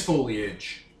 Dense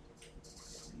foliage.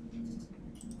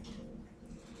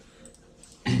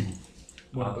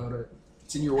 What about it?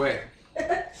 It's in your way.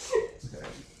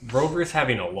 Rover's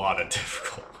having a lot of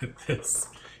difficulty with this.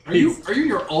 Are you in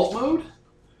your alt mode?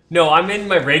 No, I'm in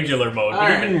my regular mode. But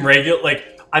Alright. even regular,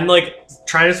 I'm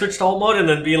trying to switch to alt mode and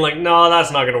then being like, no,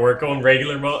 that's not gonna work. Going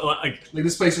regular mode, like Like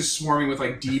this place is swarming with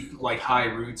like deep, like high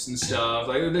roots and stuff.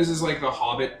 Like this is like the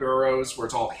Hobbit burrows where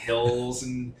it's all hills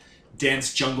and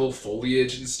dense jungle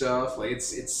foliage and stuff. Like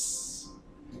it's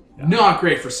not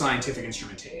great for scientific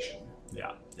instrumentation.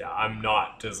 yeah, I'm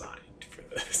not designed for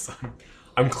this.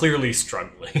 I'm clearly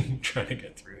struggling trying to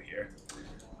get through here.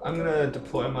 I'm gonna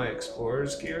deploy my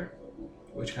explorer's gear,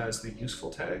 which has the useful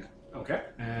tag, Okay.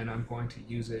 and I'm going to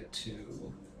use it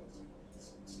to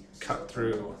cut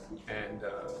through and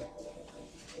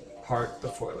part the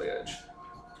foliage.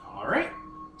 All right.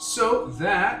 So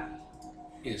that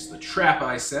is the trap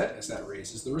I set, as that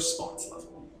raises the response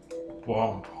level,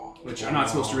 Wow. which I'm not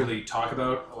supposed to really talk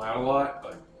about aloud a lot,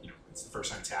 but you know it's the first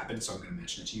time it's happened, so I'm going to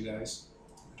mention it to you guys.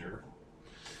 Sure.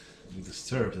 You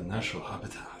disturb the natural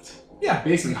habitat. Yeah,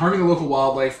 basically harming the local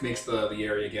wildlife makes the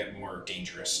area get more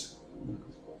dangerous.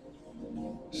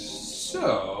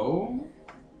 So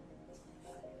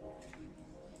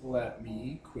let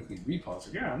me quickly repause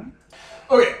again.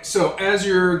 Okay, so as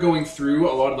you're going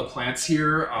through, a lot of the plants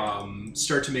here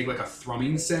start to make like a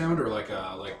thrumming sound, or like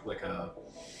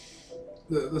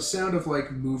the sound of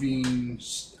like moving,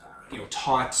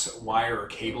 taut wire or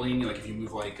cabling. Like if you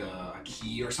move like a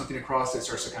key or something across it, it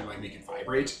starts to kind of like make it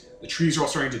vibrate. The trees are all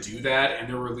starting to do that, and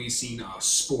they're releasing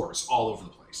spores all over the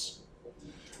place.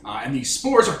 And these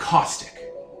spores are caustic.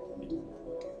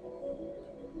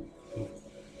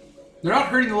 They're not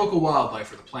hurting the local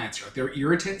wildlife or the plants here. Like, they're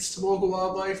irritants to the local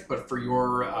wildlife, but for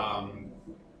your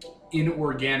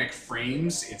inorganic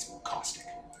frames, it's caustic.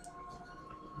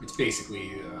 It's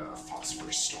basically a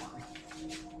phosphorus storm.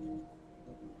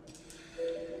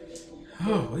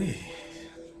 Holy.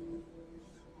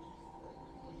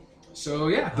 So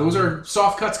yeah, those are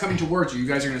soft cuts coming towards you. You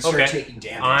guys are going to start taking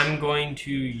damage. I'm going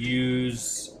to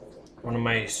use one of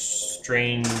my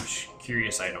strange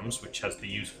curious items, which has the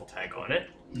useful tag on it.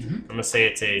 Mm-hmm. I'm gonna say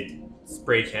it's a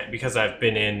spray can because I've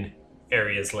been in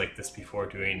areas like this before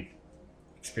doing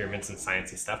experiments and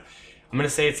sciencey stuff. I'm gonna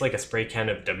say it's like a spray can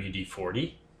of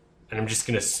WD-40, and I'm just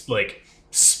gonna like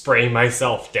spray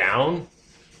myself down.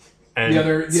 And The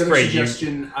other spray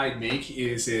suggestion I'd make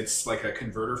is it's like a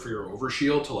converter for your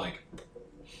overshield to like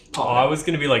pop I was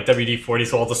gonna be like WD-40,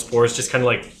 so all the spores just kind of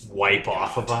like wipe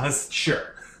off of us.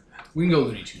 Sure. We can go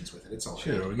Looney Tunes with it. It's all right.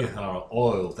 Sure, we get our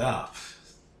oiled up.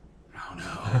 Oh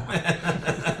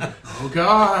no. Oh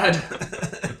god.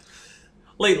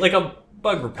 Like a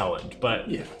bug repellent, but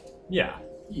Yeah. yeah.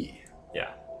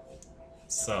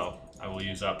 So I will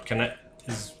use up.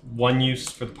 Is one use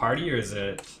for the party, or is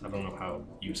it? I don't know how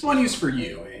It's useful. one use for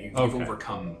you. You've Okay.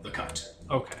 overcome the cut.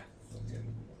 Okay.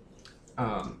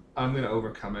 I'm going to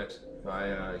overcome it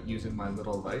by using my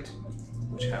little light,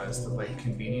 which has the light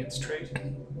convenience trait,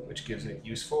 which gives it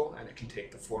useful, and it can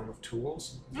take the form of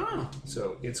tools. Oh.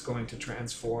 So it's going to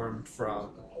transform from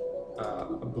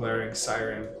a blaring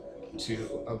siren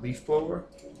to a leaf blower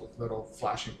with little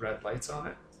flashing red lights on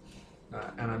it.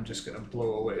 And I'm just going to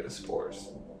blow away the spores.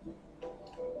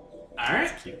 All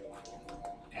right.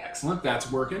 Excellent.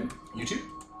 That's working. You two?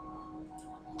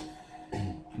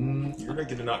 You're going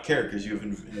to not care because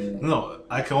you've No,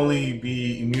 I can only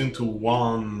be immune to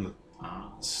one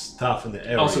stuff in the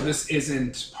area. Also, this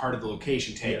isn't part of the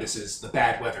location tag. Yeah. This is the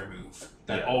bad weather move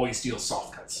that Yeah. always deals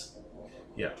soft cuts.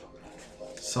 Yeah.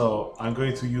 So I'm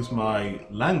going to use my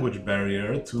language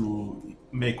barrier to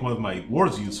make one of my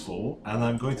words useful, and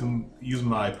I'm going to use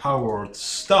my power word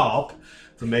stop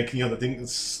to make the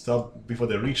things stop before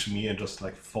they reach me and just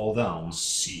like fall down.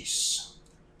 Cease.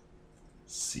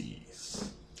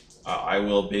 Cease. I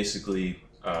will basically.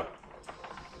 Like,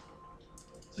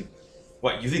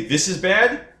 what you think this is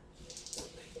bad?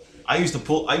 I used to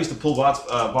pull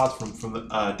bots from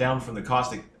the down from the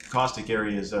caustic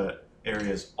areas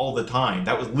all the time.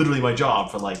 That was literally my job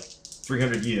for like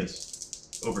 300 years.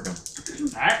 Overcome.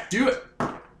 All right. Do it.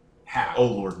 How? Oh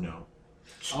Lord, no.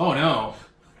 Oh no.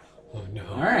 Oh no.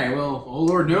 All right. Well, oh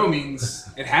Lord, no means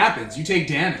it happens. You take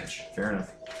damage. Fair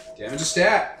enough. Damage a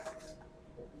stat.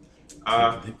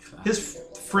 His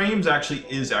frames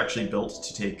is actually built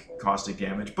to take caustic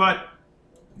damage, but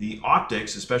the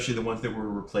optics, especially the ones that were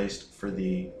replaced for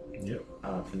the Yep.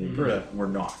 for the Aperta, were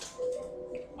not.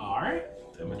 All right.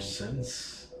 That makes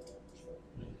sense.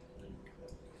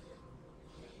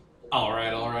 All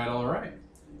right.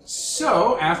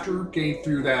 So, after getting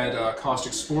through that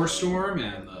caustic spore storm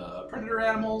and the predator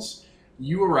animals,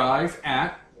 you arrive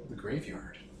at the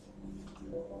graveyard.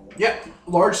 Yep,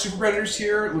 large super predators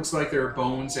here. It looks like their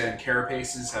bones and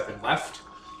carapaces have been left.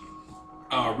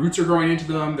 Roots are growing into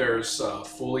them. There's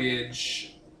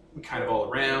foliage kind of all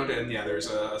around, and yeah, there's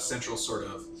a central sort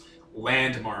of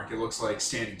landmark. It looks like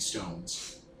standing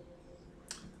stones.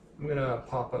 I'm gonna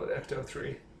pop out Ecto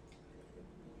 3.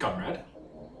 Conrad.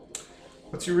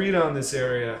 What's your read on this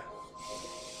area?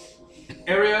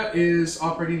 Area is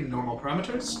operating in normal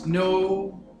parameters.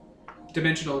 No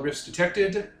dimensional rifts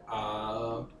detected.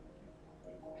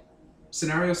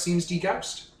 Scenario seems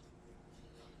degaussed.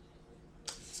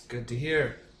 It's good to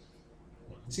hear.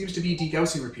 Seems to be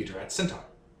degaussing repeater at Centaur.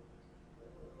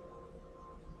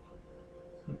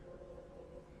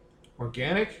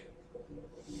 Organic?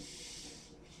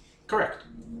 Correct.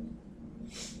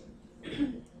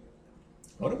 I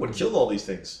wonder what killed all these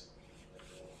things.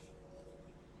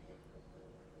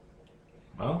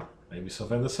 Well, maybe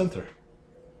something in the center.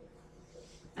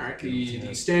 Alright,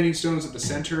 the standing stones at the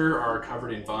center are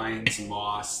covered in vines and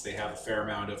moss. They have a fair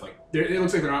amount of, like, it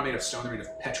looks like they're not made of stone, they're made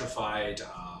of petrified,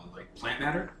 like, plant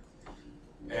matter.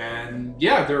 And,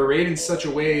 yeah, they're arrayed in such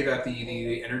a way that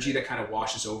the energy that kind of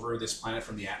washes over this planet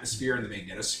from the atmosphere and the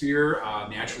magnetosphere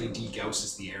naturally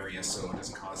degausses the area so it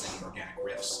doesn't cause any organic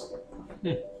rifts.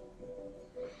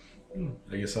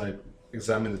 I guess I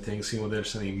examine the thing, see whether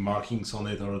there's any markings on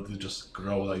it, or does it just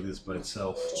grow like this by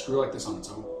itself. Just grew like this on its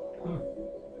own.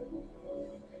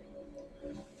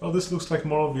 Well, this looks like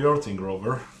more of your thing,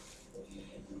 Grover.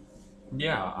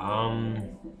 Yeah,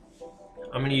 I'm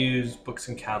gonna use books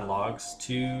and catalogs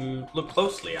to look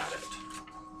closely at it.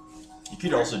 You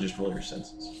could also just roll your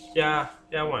senses. Yeah,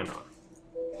 why not?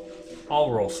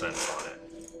 I'll roll sense on it.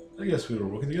 I guess we were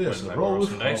working together, Where's so my roll rolls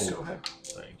with and dice? roll.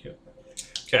 Thank you.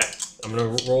 Okay, I'm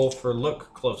gonna roll for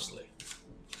look closely.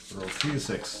 Roll 3 and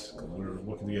 6, 'cause we're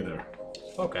working together.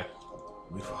 Okay.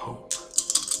 With hope.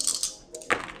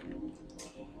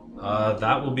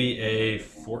 That will be a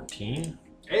 14.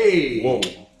 Hey! Whoa.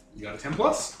 You got a 10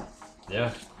 plus?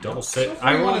 Yeah, double six.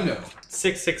 I I want to rolled know.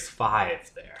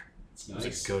 665 there. It's It was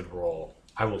nice. a good roll.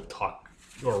 I will talk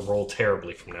or roll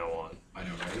terribly from now on. I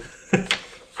know, right?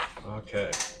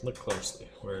 Okay, look closely.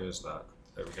 Where is that?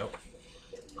 There we go.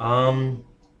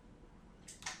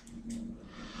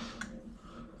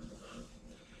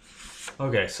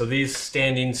 Okay, so these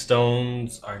standing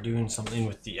stones are doing something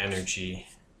with the energy.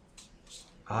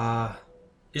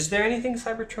 Is there anything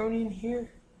Cybertronian here?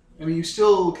 I mean, you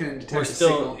still can detect We're a still-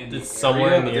 signal in the it's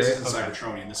somewhere area, in the but this area? isn't Okay.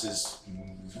 Cybertronian. This is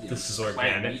This is plant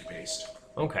organic. meat based.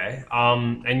 Okay.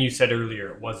 And you said earlier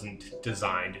it wasn't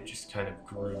designed; it just kind of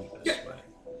grew this way.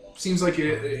 Seems like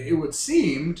it would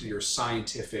seem to your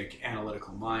scientific,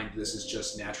 analytical mind, this is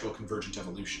just natural convergent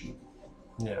evolution.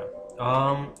 Yeah.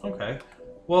 Okay.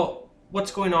 Well,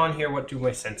 what's going on here? What do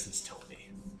my senses tell me?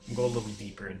 We'll go a little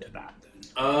deeper into that then.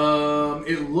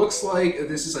 It looks like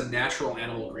this is a natural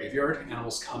animal graveyard.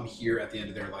 Animals come here at the end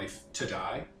of their life to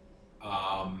die.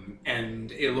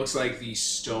 And it looks like the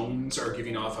stones are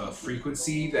giving off a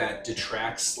frequency that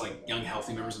detracts like young,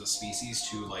 healthy members of the species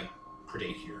to like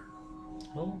predate here.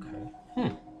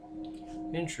 Okay.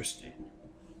 Interesting.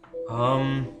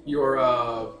 You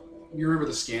remember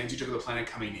the scans you took of the planet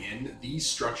coming in? These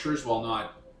structures, while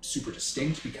not super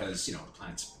distinct, because the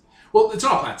planet's it's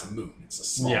not a planet, it's a moon. It's a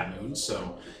small moon,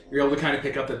 so you're able to kind of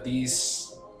pick up that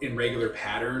these irregular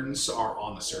patterns are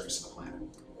on the surface of the planet.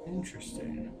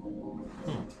 Interesting.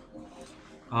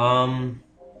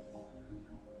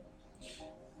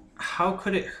 How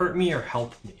could it hurt me or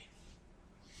help me?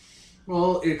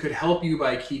 Well, it could help you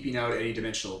by keeping out any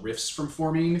dimensional rifts from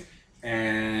forming,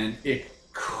 and it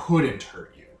couldn't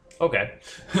hurt you. Okay.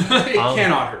 It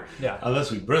cannot hurt you. Yeah. Unless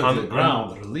we burn to the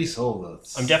ground, release all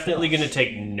that. I'm definitely going to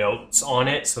take notes on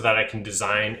it so that I can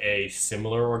design a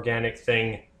similar organic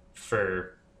thing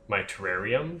for my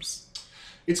terrariums.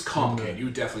 It's complicated. You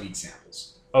would definitely need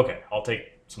samples. Okay, I'll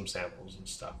take some samples and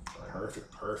stuff.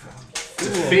 Perfect.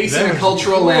 Defacing a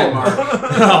cultural cool.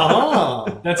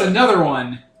 landmark. That's another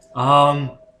one.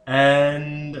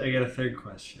 And I got a third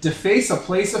question. Deface a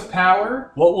place of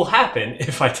power? What will happen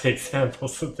if I take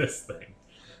samples of this thing?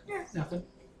 Yeah, nothing.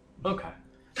 Okay.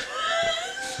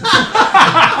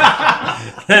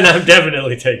 Then I'm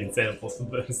definitely taking samples of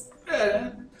this.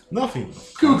 Nothing.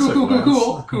 Cool.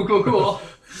 Consequence.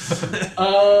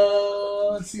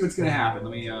 Let's see what's gonna happen.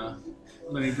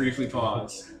 Let me briefly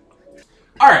pause.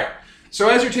 All right. So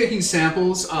as you're taking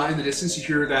samples in the distance, you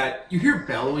hear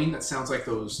bellowing that sounds like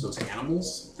those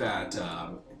animals that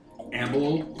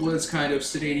Amble was kind of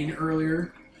sedating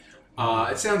earlier.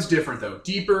 It sounds different though,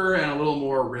 deeper and a little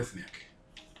more rhythmic.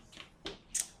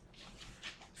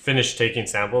 Finish taking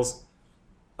samples.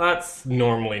 That's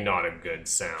normally not a good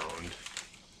sound.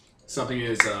 Something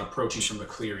is approaching from the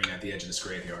clearing at the edge of this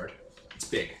graveyard. It's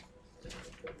big.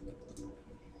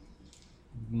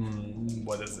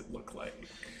 What does it look like?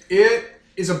 It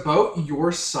is about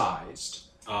your sized.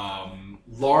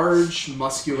 Large,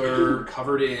 muscular,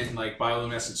 covered in like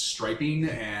bioluminescent striping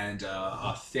and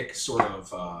a thick sort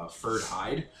of furred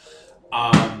hide.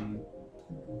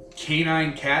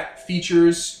 Canine cat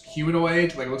features,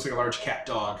 humanoid, like it looks like a large cat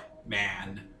dog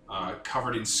man,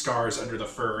 covered in scars under the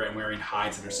fur and wearing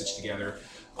hides that are stitched together.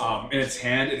 In its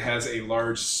hand, it has a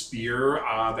large spear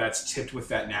that's tipped with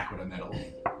that Naquita metal.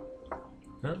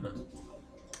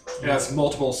 It has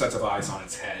multiple sets of eyes on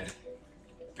its head,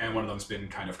 and one of them's been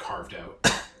kind of carved out.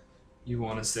 You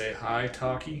want to say hi,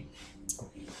 Taki?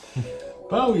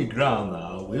 Bowie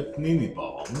Grana with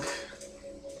Ninibong.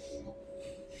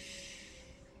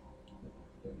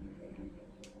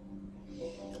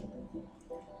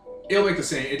 It'll make the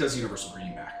same. It does universal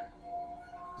greeting back,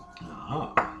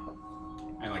 Ah.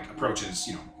 and like approaches,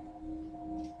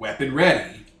 weapon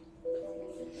ready.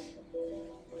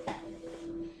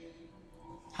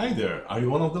 Hi there. Are you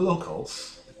one of the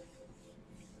locals?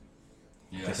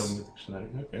 Yes. Take on the dictionary.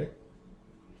 Okay.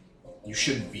 You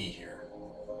shouldn't be here.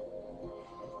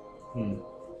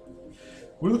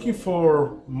 We're looking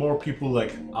for more people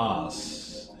like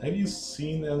us. Have you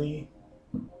seen any?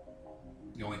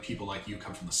 The only people like you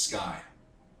come from the sky.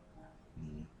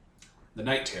 The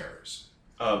Night Terrors.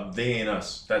 They ain't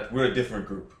us. We're a different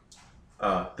group.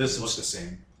 This Look was the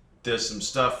same. there's some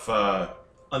stuff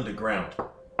underground.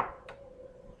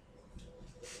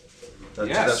 That's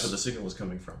Yes. where the signal was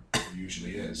coming from. It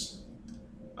usually is.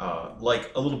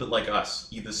 Like a little bit like us.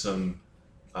 Either some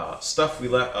stuff we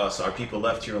left, our people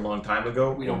left here a long time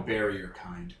ago. We don't bury your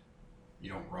kind.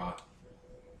 You don't rot.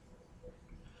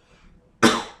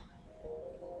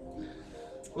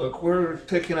 Look, we're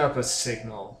picking up a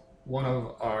signal. One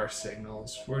of our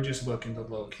signals. We're just looking to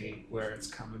locate where it's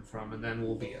coming from, and then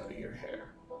we'll be out of your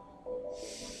hair.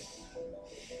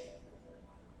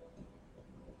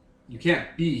 You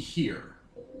can't be here.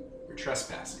 You're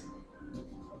trespassing.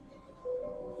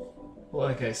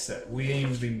 Like I said, we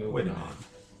aim to be Wait a moving minute. on.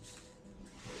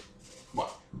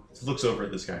 What? So looks over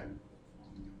at this guy.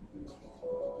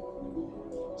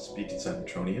 Speaking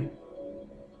Cybertronian.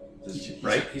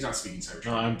 Right? He's not speaking Cybertronian.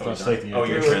 No, I'm translating Oh, it.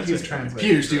 you're He's translating. translating.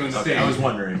 Peter's doing the Okay, thing. I was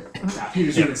wondering.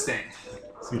 Peter's doing his thing.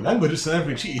 See, languages and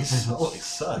RPGs always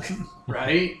suck.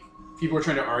 Right? People are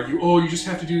trying to argue, oh, you just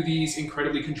have to do these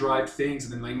incredibly contrived things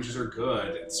and then languages are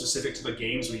good. It's specific to the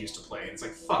games we used to play. And it's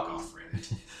like, fuck off,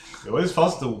 Reddit. It always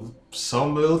falls to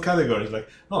some little categories like,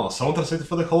 oh, someone translated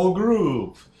for the whole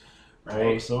group. Or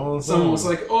Right? someone Someone was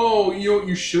like, oh, you know what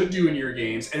you should do in your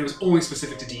games, and it was only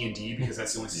specific to D&D because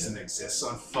that's the only system that exists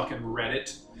on fucking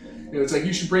Reddit. It's like,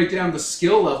 you should break down the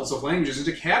skill levels of languages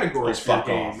into categories Oh, for your fuck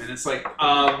game. off. And it's like,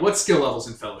 what skill levels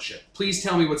in Fellowship? Please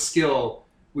tell me what skill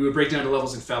we would break down to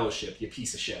levels in Fellowship, you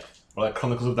piece of shit. or like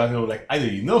Chronicles of Darkness, like either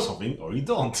you know something or you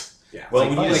don't. Yeah. Well, Like,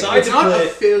 when you like, decide it's to not play- a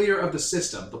failure of the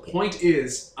system. The point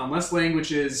is, unless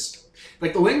languages...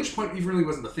 Like, the language point even really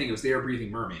wasn't the thing. It was they are breathing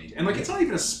mermaid. And, like, it's not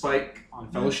even a spike on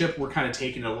Fellowship. We're kind of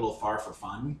taking it a little far for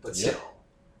fun, but Yeah. still.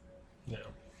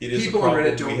 It is People a on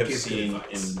problem Reddit don't we have give seen good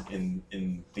advice.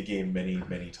 in the game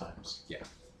many times.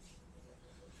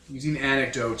 Using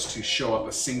anecdotes to show up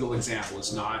a single example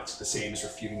is not the same as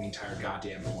refuting the entire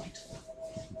goddamn point.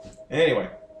 Anyway,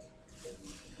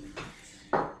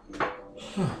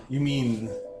 You mean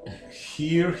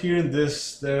here in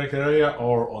this direct area,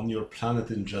 or on your planet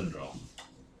in general?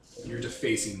 You're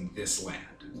defacing this land.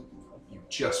 You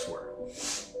just were.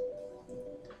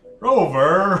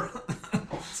 Rover!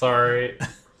 Sorry.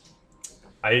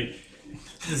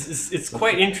 It's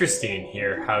quite interesting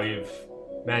here how you've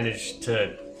managed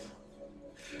to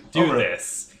do Over.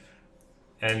 this,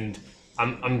 and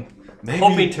I'm Maybe-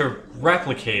 hoping to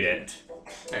replicate it.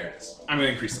 There it is. I'm going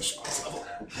to increase the response level.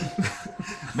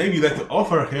 Maybe you'd like to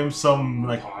offer him some,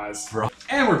 like, Pause. Bro.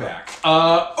 And we're back.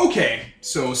 Okay,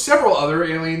 so several other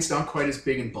aliens, not quite as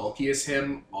big and bulky as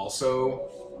him, also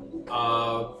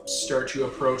start to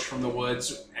approach from the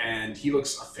woods, and he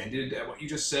looks offended at what you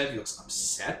just said. He looks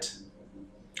upset.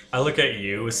 I look at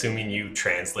you, assuming you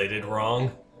translated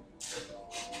wrong.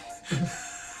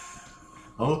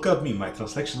 oh, look at me, my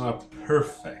translations are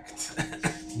perfect.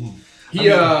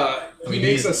 He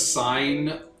makes a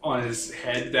sign on his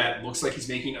head that looks like he's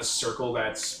making a circle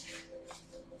that's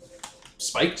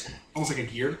spiked, almost like a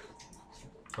gear.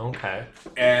 Okay.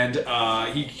 And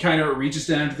he kind of reaches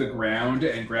down to the ground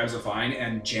and grabs a vine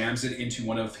and jams it into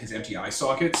one of his empty eye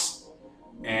sockets.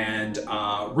 And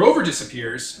Rover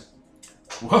disappears.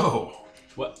 Whoa!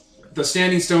 What? The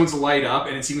standing stones light up,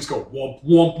 and it seems to go whoomp,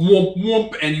 whoomp, whoomp,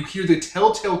 whoomp, and you hear the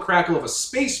telltale crackle of a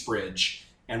space bridge,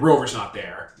 and Rover's not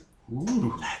there.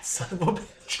 Ooh. That son of a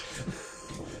bitch.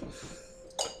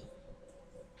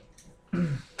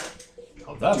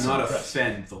 Oh, that's Do not impressive.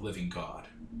 offend the living god.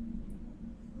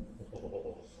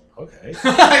 Oh, okay. You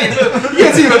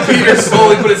can see even Peter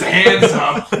slowly put his hands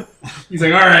up. He's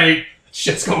like, all right,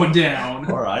 shit's going down.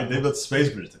 All right, they've got space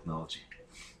bridge technology.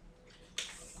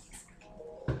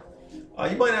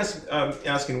 You mind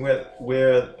asking where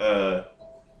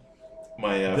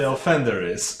my The offender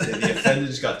is. the offender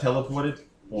just got teleported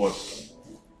or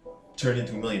turned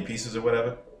into a million pieces or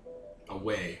whatever?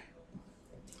 Away.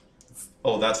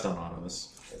 Oh, that's not on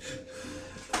us.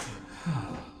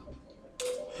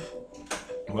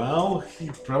 Well,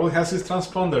 he probably has his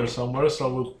transponder somewhere,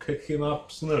 so we'll pick him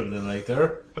up sooner than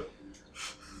later.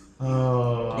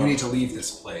 You need to leave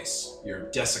this place.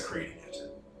 You're desecrating it.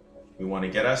 We want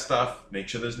to get our stuff, make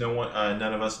sure there's no one,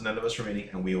 none of us remaining,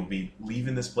 and we will be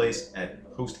leaving this place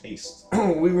at post haste.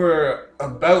 We were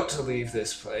about to leave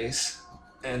this place,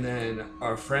 and then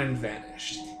our friend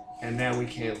vanished, and now we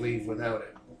can't leave without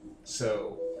it.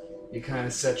 So you kind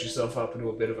of set yourself up into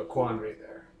a bit of a quandary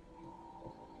there.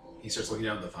 He starts looking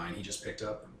down at the vine he just picked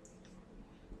up.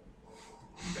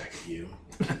 Back at you.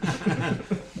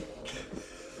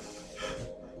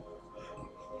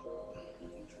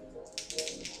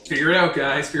 Figure it out,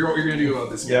 guys. Figure out what you're going to do about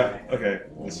this guy. Okay.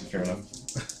 This is fair enough.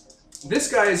 This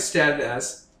guy is statted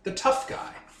as the tough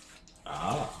guy.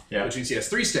 Yeah. Which means he has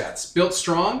 3 stats. Built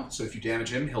strong, so if you damage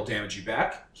him, he'll damage you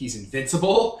back. He's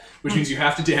invincible, which means you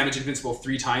have to damage invincible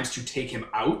 3 times to take him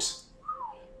out.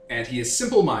 And he is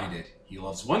simple-minded. He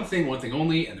loves one thing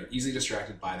only, and they're easily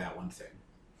distracted by that one thing.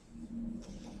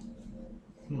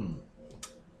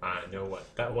 I know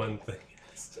what that one thing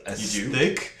is. A You do?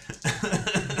 stick?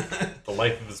 The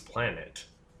life of his planet.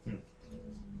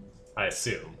 I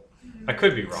assume. I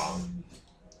could be wrong.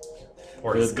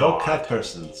 Or We'll his go god. cat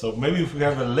person. So maybe if we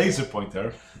have a laser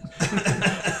pointer.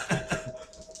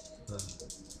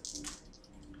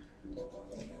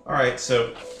 All right,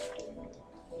 so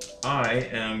I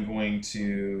am going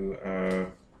to.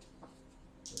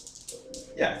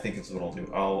 Yeah, I think that's what I'll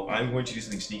do. I'm going to do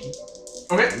something sneaky.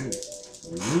 Okay.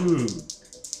 Ooh.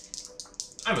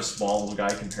 I'm a small little guy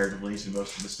comparatively to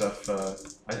most of the stuff.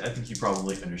 I think you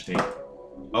probably understand.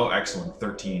 Oh, excellent.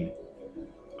 13.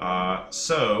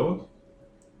 So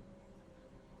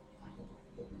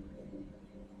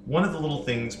one of the little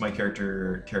things my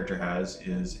character has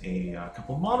is a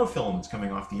couple monofilaments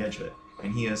coming off the edge of it,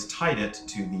 and he has tied it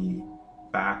to the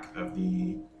back of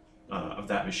the of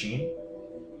that machine.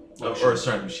 Or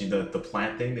sorry, the machine, the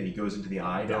plant thing that he goes into the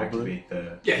eye to activate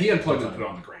the. Yeah, he unplugged it and put it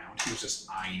on the ground. He was just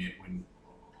eyeing it when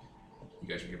you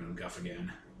guys were giving him guff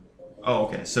again. Oh,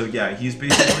 okay. So yeah, he's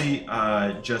basically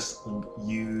just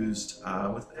used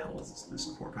what the hell is this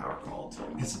core power called?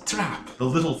 It's a trap. The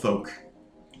little folk.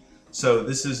 So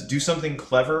this is do something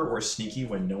clever or sneaky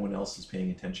when no one else is paying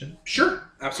attention.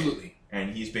 Sure, absolutely.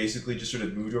 And he's basically just sort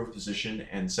of moved over position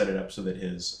and set it up so that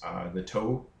his the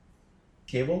tow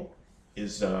cable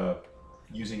is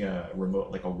using a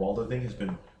remote, like a Waldo thing, has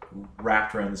been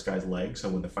wrapped around this guy's leg. So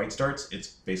when the fight starts, it's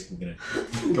basically gonna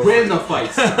go When the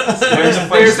fight starts. When the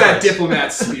fight There's that starts.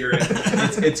 diplomat spirit.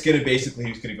 it's gonna basically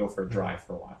he's gonna go for a drive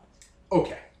for a while.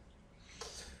 Okay.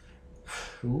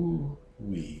 Ooh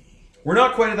wee. We're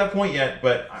not quite at that point yet,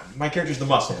 but my character's the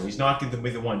muscle. He's not going to be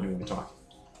the one doing the talking.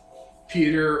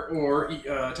 Peter or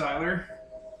Tyler?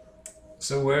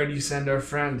 So where do you send our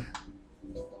friend?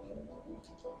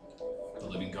 The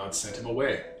living God sent him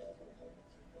away.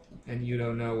 And you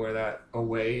don't know where that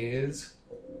away is?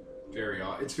 Very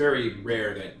odd. It's very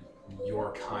rare that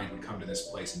your kind would come to this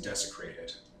place and desecrate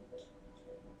it.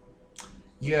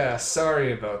 Yeah,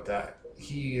 sorry about that.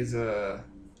 He is a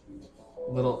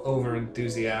little over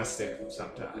enthusiastic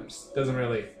sometimes. Doesn't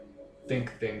really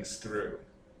think things through.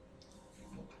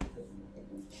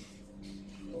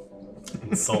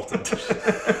 Insulted.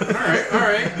 All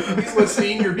right. He's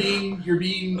listening. You're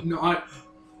being not,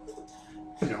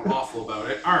 awful about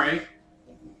it. All right.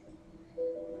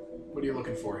 What are you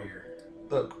looking for here?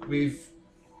 Look, we've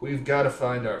got to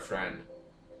find our friend.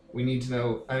 We need to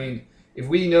know. I mean, if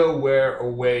we know where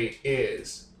away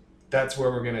is, that's where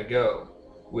we're gonna go,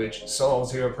 which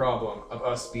solves your problem of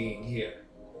us being here.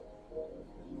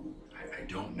 I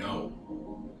don't know.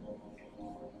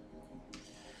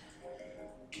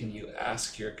 Can you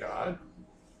ask your god?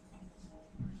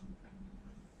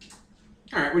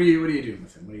 All right. What are you doing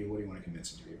with him? What do you want to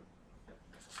convince him to do?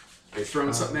 Are you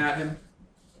throwing something at him?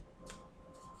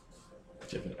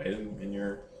 Do you have an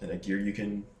item in a gear you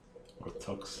can? Or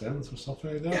talk sense or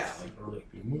something like that? Yeah, Or like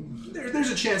we move. There's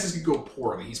a chance this could go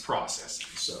poorly. He's processing.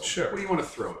 So Sure. what do you want to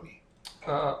throw at me?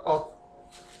 I'll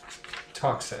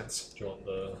talk sense. Do you want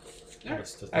the Yeah.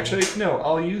 list of Actually, no.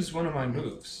 I'll use one of my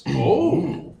moves.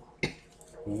 Oh.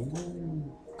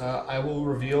 I will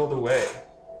reveal the way.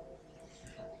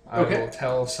 I Okay. will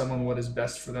tell someone what is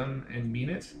best for them and mean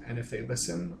it, and if they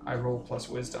listen, I roll plus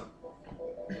wisdom.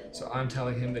 So I'm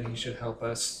telling him that he should help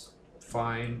us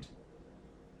find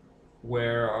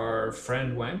where our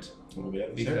friend went,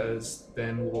 because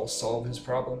then we'll solve his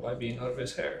problem by being out of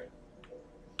his hair.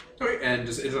 Okay, and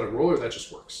is that a roll or that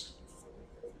just works?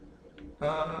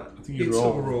 think you It's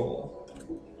roll. a roll.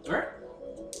 Alright.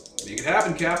 Make it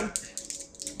happen, Captain.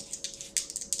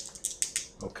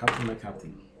 Oh, Captain, my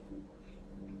Captain.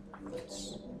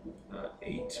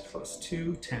 8 plus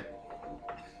 2, 10.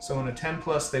 So on a 10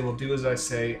 plus, they will do as I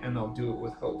say, and they'll do it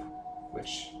with hope,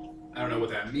 which... I don't know what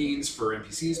that means for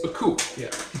NPCs, but cool. Yeah.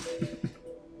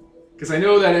 Because I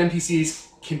know that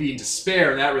NPCs can be in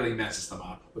despair, and that really messes them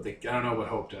up. But I don't know what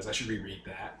hope does. I should reread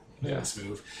that. Yeah. This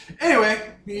move.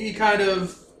 Anyway, he kind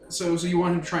of... So you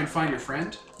want him to try and find your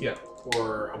friend? Yeah.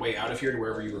 Or a way out of here to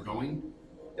wherever you were going?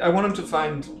 I want him to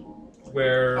find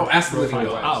where... Oh, ask the Rosie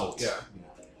living went. out. Yeah.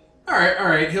 All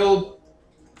right. He'll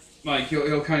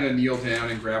kind of kneel down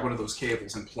and grab one of those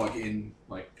cables and plug in,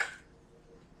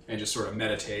 and just sort of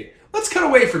meditate. Let's cut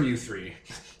away from you three.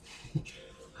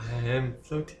 I am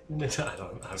floating. I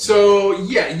don't know. So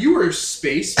yeah, you were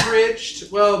space bridged.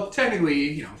 Well,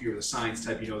 technically, if you were the science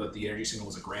type, you know that the energy signal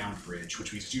is a ground bridge,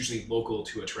 which means it's usually local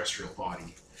to a terrestrial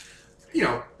body.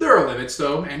 There are limits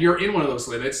though, and you're in one of those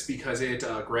limits because it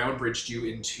ground bridged you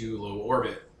into low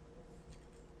orbit.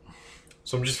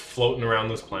 So I'm just floating around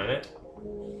this planet.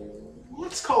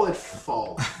 Let's call it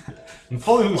fall. I'm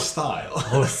following style.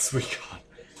 Oh, sweet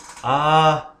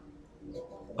God.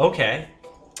 Okay.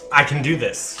 I can do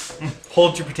this.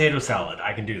 Hold your potato salad.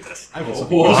 I can do this. I was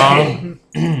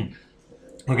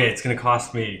Okay, it's gonna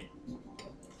cost me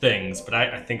things, but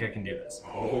I think I can do this.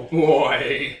 Oh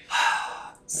boy.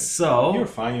 So You're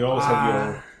fine. You always have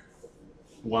your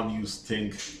one-use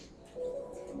thing.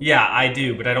 yeah, I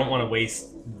do, but I don't want to waste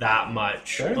that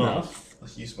much. Fair enough.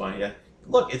 Let's use mine. Yeah.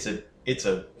 Look, it's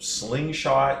a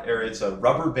slingshot or it's a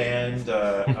rubber band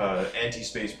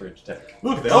anti-space bridge tech.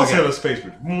 Look, they also Okay. have a space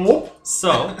bridge. Whoop.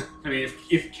 So I mean,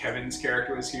 if Kevin's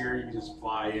character was here, he could just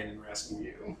fly in and rescue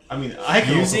you. I mean, I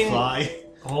can Using- also fly.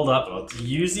 hold up.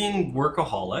 Using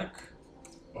Workaholic,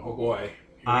 Oh boy. Here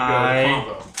we go, I-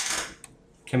 the combo.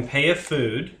 can pay a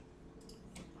food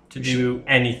to do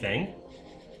anything,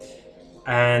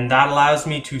 and that allows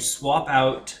me to swap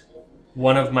out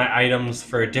one of my items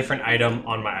for a different item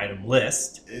on my item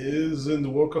list. Isn't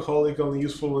workaholic only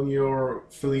useful when you're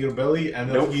filling your belly and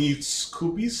then Nope. you need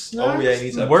Scooby snacks? Oh yeah, he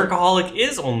needs that. Workaholic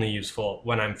is only useful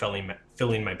when I'm filling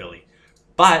my belly,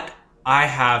 but I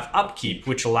have upkeep,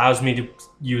 which allows me to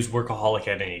use Workaholic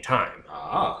at any time.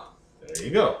 Ah, there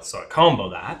you go. So I combo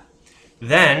that.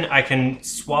 Then I can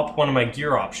swap one of my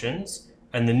gear options,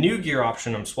 and the new gear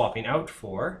option I'm swapping out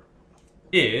for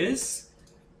is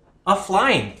a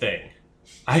flying thing.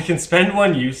 I can spend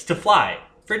one use to fly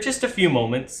for just a few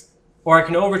moments, or I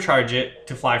can overcharge it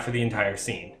to fly for the entire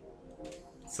scene.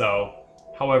 So,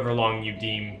 however long you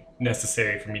deem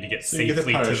necessary for me to get So you get a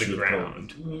safely to the parachute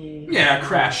ground. Yeah,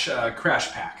 crash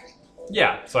pack.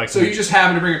 Yeah, so I can. So you just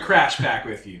happen to bring a crash pack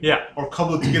with you. yeah, Or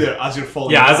couple it together as you're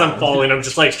falling yeah. As down. I'm falling, I'm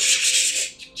just like.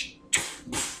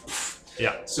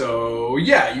 Yeah. So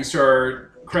yeah, you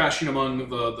start crashing among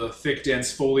the thick,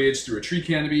 dense foliage through a tree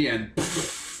canopy, and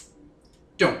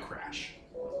don't crash.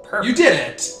 Perfect. You did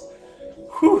it.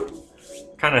 Whew.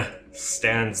 Kind of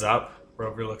stands up.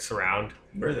 Rover looks around.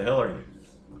 Where the hell are you?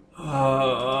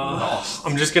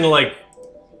 I'm just gonna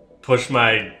push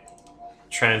my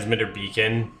transmitter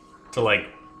beacon to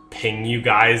ping you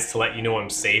guys to let you know I'm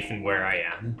safe and where I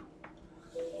am.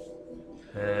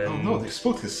 And Oh no, they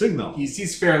spoke his signal.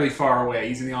 He's fairly far away.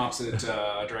 He's in the opposite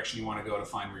direction you want to go to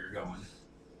find where you're going.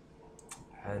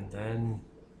 And then,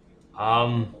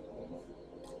 I'm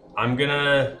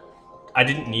gonna. I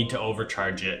didn't need to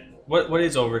overcharge it. What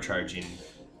is overcharging?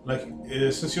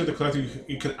 Since you're the collector,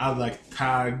 you can add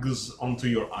tags onto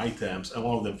your items, and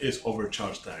one of them is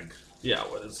overcharge tag. Yeah.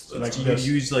 What is? Like You this.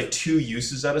 use 2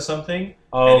 uses out of something,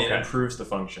 Oh, and it okay. improves the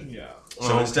function. Yeah.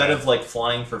 So instead of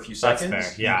flying for a few That's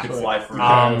seconds, fair, yeah. you could fly for.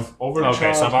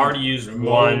 Okay, so I've already used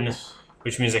remote. one,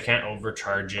 which means I can't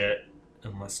overcharge it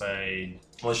unless I.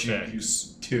 Unless you Okay.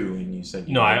 use 2, and you said.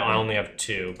 You No, had I one. only have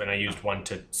 2, but I used one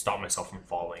to stop myself from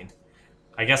falling.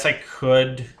 I guess I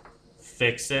could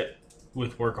fix it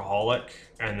with Workaholic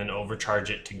and then overcharge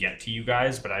it to get to you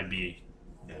guys, but I'd be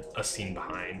a scene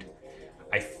behind.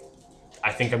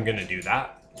 I think I'm gonna do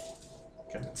that.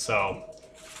 Okay. So,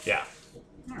 yeah,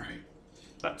 All right.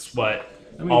 that's what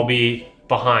I'll be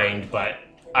behind, but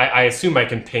I assume I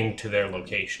can ping to their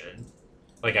location.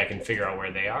 I can figure out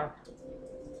where they are.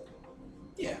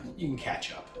 Yeah, you can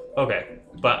catch up. Okay,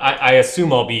 but I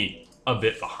assume I'll be a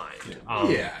bit behind.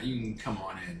 Yeah, you can come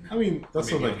on in. I mean,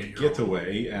 that's Maybe not I'll like a get your own.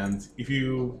 getaway, and if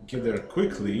you get there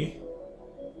quickly,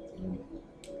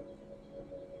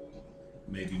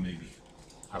 maybe.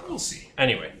 We'll see.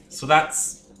 Anyway, so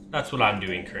that's what I'm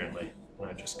doing currently.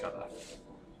 I just gotta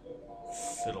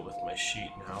fiddle with my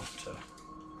sheet now to.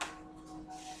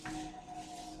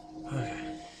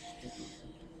 Okay.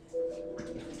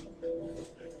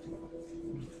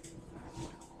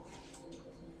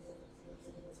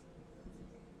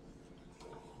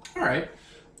 All right.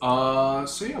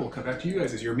 So yeah, we'll come back to you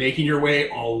guys as you're making your way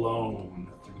alone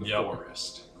through the Yep.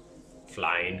 forest.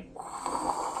 Flying.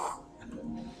 Huh.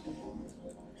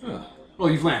 Well,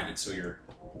 you've landed, so you're.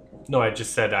 No, I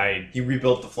just said I He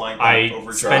rebuilt the flying I back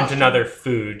overcharged. spent another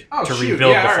food Oh, to shoot.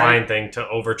 rebuild Yeah, the all flying right. thing to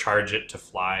overcharge it to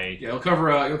fly. Yeah, you'll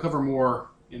cover more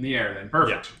in the air then.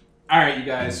 Perfect. All right, you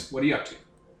guys, what are you up to?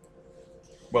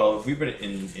 Well, if we've been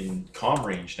in comm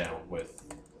range now with,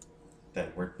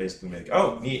 then we're basically like,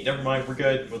 oh, neat, never mind, we're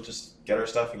good. We'll just get our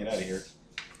stuff and get out of here.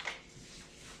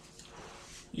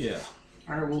 Yeah.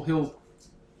 All right, well, he'll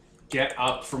get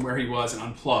up from where he was and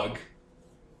unplug.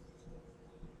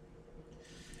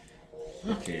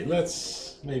 Okay,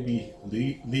 let's maybe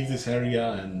leave this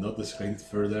area and not desecrate it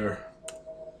further.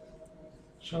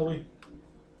 Shall we?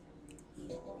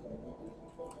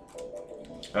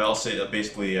 I'll say that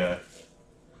basically,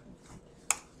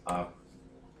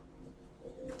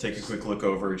 take a quick look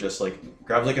over, just like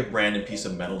grab like a random piece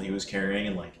of metal he was carrying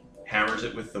and like hammers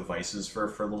it with the vices for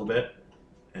a little bit,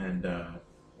 and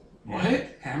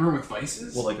What? Hammer with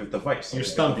vices? well, like with the vice, You're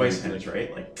like, stumping the vice it. hands,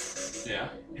 right? Like yeah.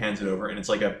 hands it over, and it's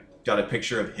like got a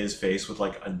picture of his face with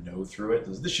like a no through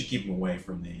it. This should keep him away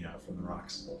from the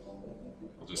rocks.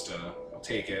 I'll just I'll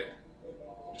take it.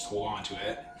 Just hold on to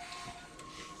it.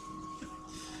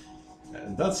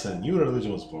 And that's a new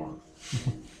religion was born.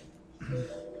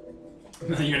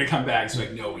 And then you're gonna come back. It's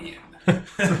like, no, Ian.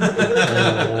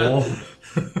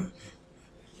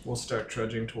 We'll start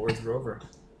trudging towards Rover.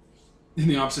 In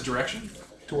the opposite direction.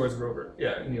 Towards Rover.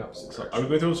 Yeah, in the opposite So, direction. are we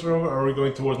going towards Rover, or are we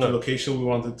going towards No. the location we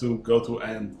wanted to go to?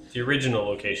 And The original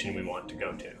location we want to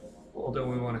go to. Well, don't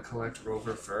we want to collect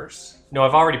Rover first? No,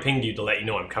 I've already pinged you to let you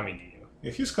know I'm coming to you.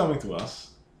 if he's coming to us,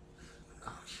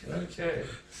 Okay.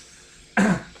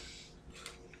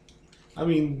 I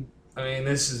mean,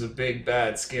 This is a big,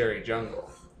 bad, scary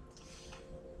jungle.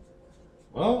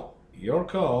 well, your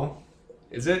call.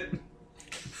 Is it?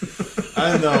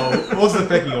 I know. What's the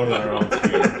pecking order around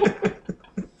here?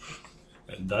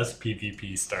 And thus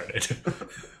PvP started.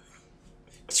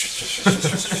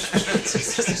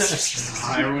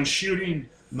 Everyone's shooting.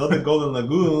 Not the Golden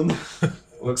Lagoon.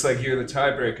 Looks like you're the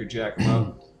tiebreaker, Jack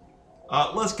Mo.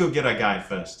 Let's go get our guy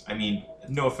first. I mean,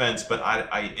 no offense, but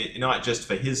not just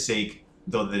for his sake,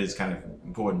 though that is kind of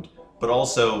important, but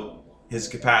also his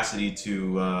capacity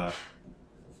to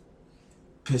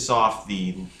piss off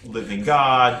the living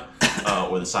god,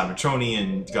 or the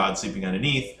Cybertronian god sleeping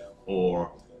underneath,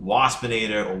 or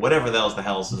Waspinator, or whatever the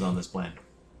hell else is on this planet.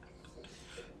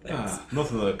 Not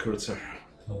another Kurtzer.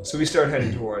 So we start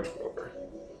heading towards Rover.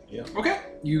 Okay,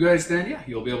 you guys then, yeah,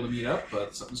 you'll be able to meet up,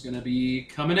 but something's gonna be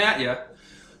coming at you.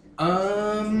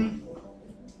 All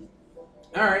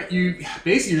right, you're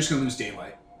just gonna lose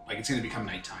daylight. Like it's gonna become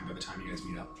nighttime by the time you guys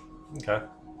meet up. Okay.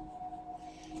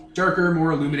 Darker,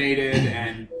 more illuminated,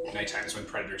 and nighttime is when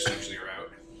predators usually are out.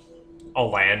 I'll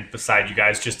land beside you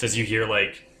guys just as you hear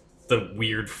like the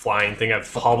weird flying thing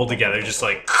I've hobbled together, just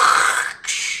like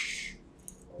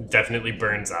definitely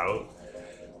burns out.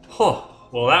 Huh.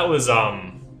 Well, that was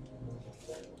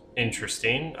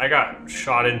interesting. I got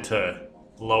shot into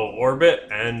low orbit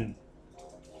and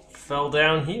fell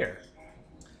down here.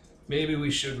 Maybe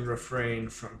we should refrain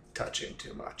from touching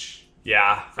too much.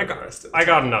 Yeah, For the rest of the I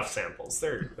got time. enough samples.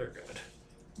 They're good.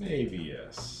 Maybe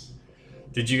yes.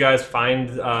 Did you guys find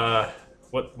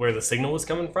where the signal was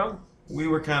coming from? We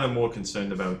were kind of more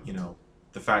concerned about,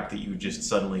 the fact that you just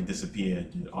suddenly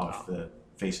disappeared off the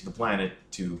face of the planet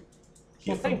to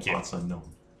hear Well, from thank you. parts unknown.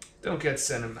 Don't get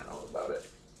sentimental about it.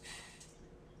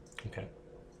 Okay.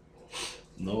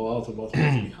 No Autobot left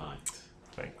behind.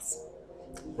 Thanks.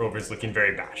 Rover's looking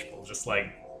very bashful, just like,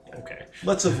 okay.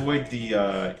 Let's avoid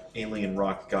the alien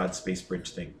rock god space bridge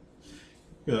thing.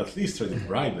 You could at least try to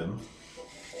bribe him.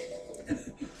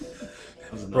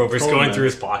 Rover's going through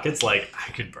his pockets like,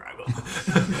 I could bribe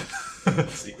him.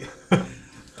 See.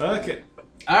 Okay.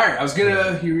 All right, I was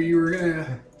gonna. You were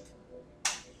gonna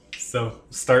So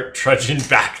start trudging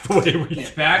back the way we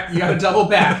get back. You gotta double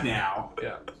back now.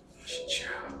 Yeah.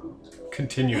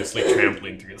 continuously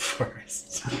trampling through the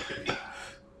forest.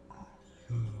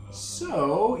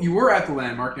 So you were at the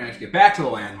landmark. Now you have to get back to the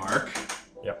landmark.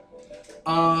 Yep.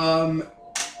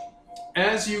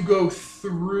 As you go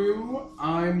through,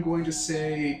 I'm going to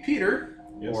say, Peter,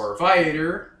 Yes. or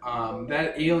Viator,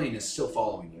 that alien is still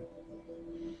following you.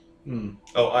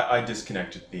 Oh, I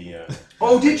disconnected the.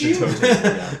 Oh, did the you? totem.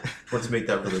 Yeah. Want to make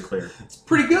that really clear.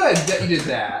 Pretty good that you did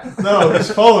that. No,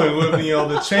 he's following with me on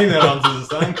the chain around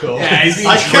his ankle. Yeah, he's being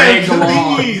I can't dragged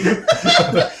along. believe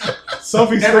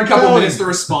something's Every couple compelling. minutes, the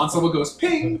responsible goes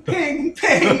ping, ping,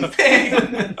 ping,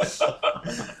 ping.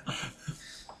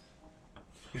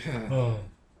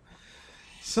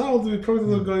 So we're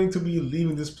probably not going to be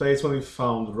leaving this place when we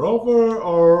found Rover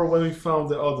or when we found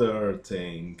the other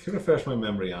thing. Can you refresh my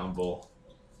memory, Amble?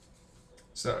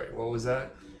 Sorry, what was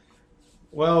that?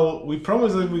 Well, we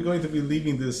promised that we're going to be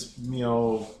leaving this, He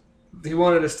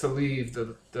wanted us to leave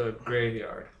the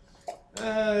graveyard.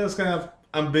 it's kind of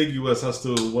ambiguous as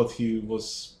to what he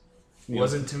was.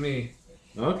 Wasn't to me.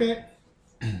 Okay.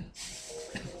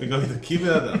 We're going to keep it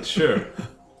at that, sure.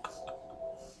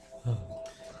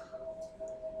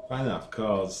 Fine enough,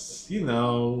 because,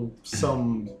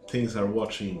 some things are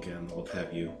watching and what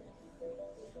have you.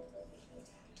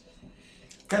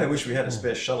 Kind of wish we had a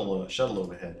space shuttle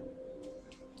overhead.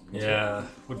 Yeah,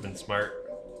 would have been smart.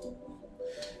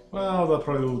 Well, that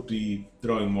probably would be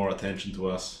drawing more attention to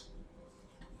us.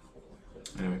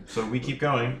 Anyway, so we keep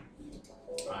going.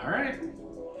 All right.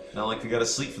 Not like we got to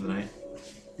sleep for the night.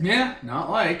 Yeah, not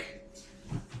like.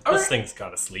 All This right. thing's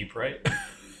gotta sleep, right?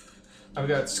 I've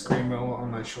got Screamo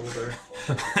on my shoulder.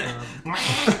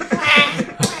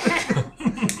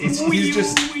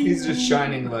 He's just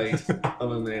shining light,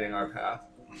 illuminating our path.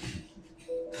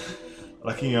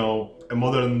 Like, a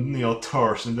modern,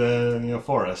 torch in the,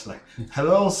 forest. Like,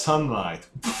 hello, sunlight.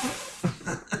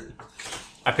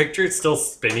 I picture it still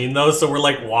spinning though, so we're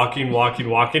like walking,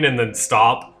 and then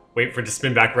stop, wait for it to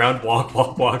spin back around,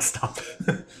 walk, stop.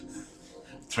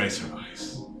 Tracer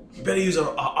eyes. You better use a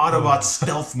Autobot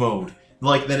stealth mode.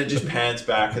 Like, then it just pans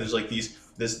back, and there's like this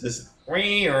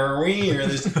wee or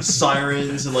there's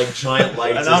sirens and like giant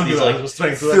lights And as these like ambulance was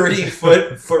trying to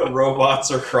 30-foot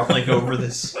robots are crawling over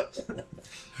this.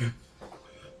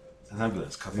 An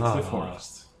ambulance coming to the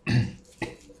forest.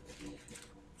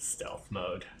 Stealth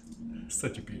mode.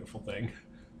 Such a beautiful thing.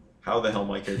 How the hell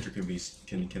my character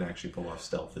can actually pull off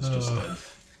stealth is just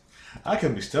I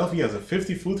can be stealthy as a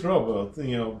 50-foot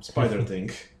robot, spider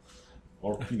thing.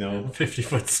 Or,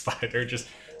 50-foot spider just.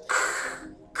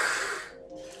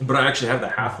 But I actually have the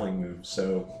halfling move,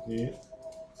 so yeah.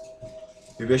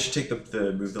 maybe I should take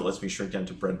the move that lets me shrink down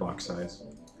to bread box size.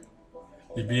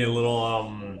 You'd be a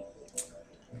little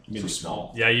Mini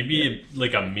small. Yeah, you'd be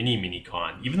like a mini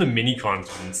con. Even the mini cons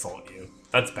would insult you.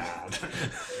 That's bad.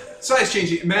 Size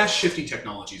changing, mass shifting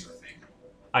technologies are a thing.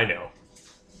 I know.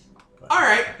 All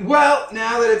right. Well,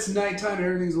 now that it's nighttime and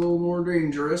everything's a little more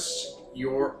dangerous,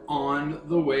 you're on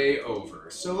the way over.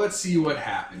 So let's see what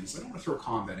happens. I don't want to throw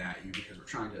combat at you because we're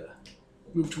trying to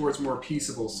move towards more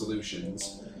peaceable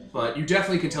solutions. But you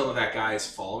definitely can tell that guy is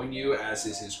following you, as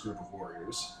is his group of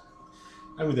warriors.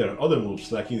 I mean, there are other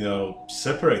moves, like,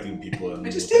 separating people. And I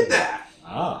just did that.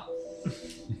 Ah.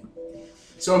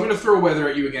 So I'm going to throw weather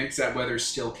at you again because that weather's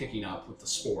still kicking up with the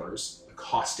spores, the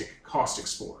caustic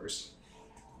spores.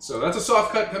 So that's a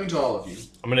soft cut coming to all of you.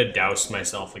 I'm gonna douse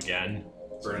myself again.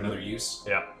 For another use.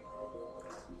 Yeah.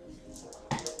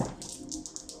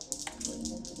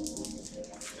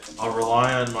 I'll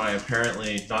rely on my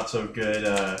apparently not so good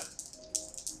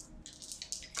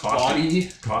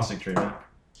Body. caustic treatment.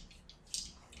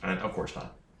 And of course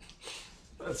not.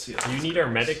 Let's see. You need our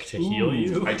medic to heal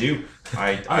you. I do.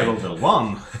 I rolled a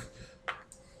 1.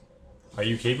 Are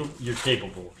you capable? You're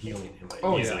capable of healing him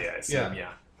easily, yeah. I assume.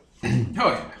 Yeah. Oh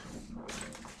yeah.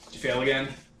 Did you fail again?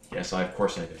 Yes, of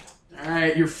course I did.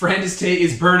 Alright, your friend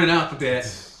is burning up a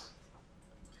bit.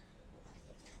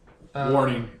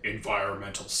 Warning,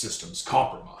 environmental systems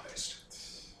compromised.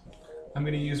 I'm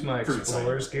going to use my Fruit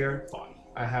explorer's side. gear. Fine.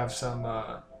 I have some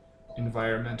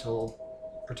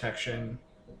environmental protection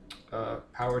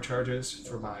power charges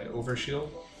for my overshield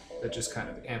that just kind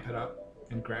of amp it up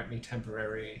and grant me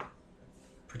temporary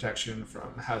protection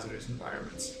from hazardous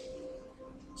environments.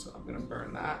 So I'm going to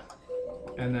burn that.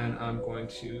 And then I'm going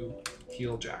to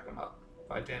heal Jack him up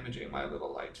by damaging my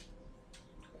little light.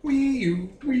 Wee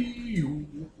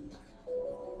you.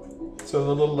 So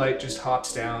the little light just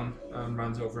hops down,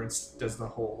 runs over and does the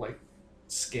whole like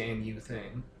scan you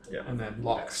thing. Yeah. And then That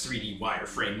locks 3D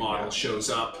wireframe model shows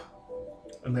up.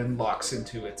 and then locks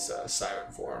into its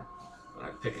siren form. And I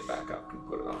pick it back up and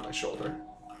put it on my shoulder.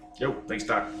 Yo, thanks,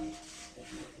 Doc.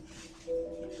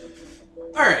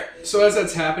 Alright, so as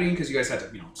that's happening, because you guys had to,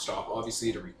 stop,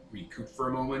 obviously, to recoup for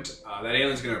a moment, that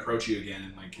alien's going to approach you again,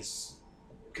 and, like, his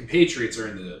compatriots are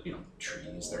in the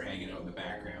trees. They're hanging out in the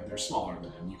background. They're smaller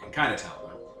than him. You can kind of tell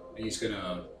them. And he's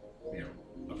gonna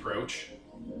approach.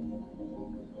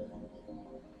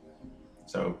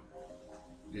 So,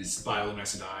 His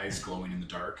bioluminescent eyes glowing in the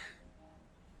dark.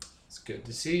 It's good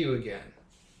to see you again.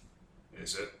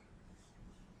 Is it?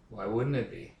 Why wouldn't it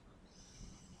be?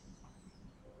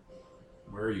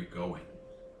 Where are you going?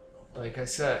 Like I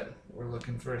said, we're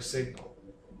looking for a signal.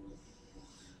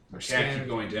 We can't keep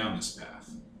going down this path.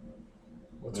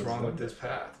 What's wrong with this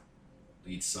path?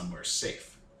 Leads somewhere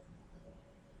safe.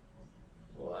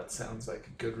 Well, that sounds like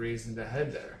a good reason to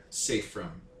head there. Safe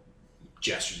from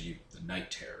gestures you, the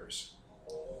night terrors.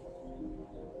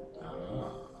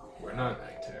 We're not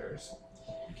night terrors.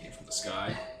 You came from the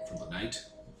sky, from the night.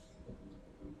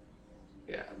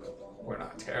 Yeah, but we're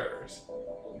not terrors.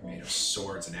 You're made of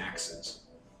swords and axes.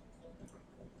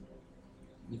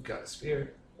 You've got a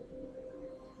spear.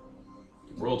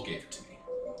 The world gave it to me.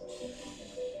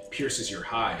 Pierces your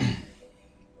hide.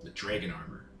 The dragon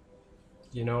armor.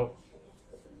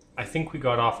 I think we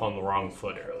got off on the wrong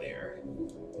foot earlier.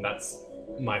 That's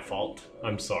my fault.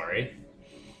 I'm sorry.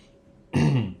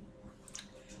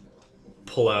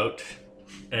 Pull out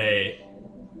a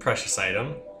precious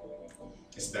item.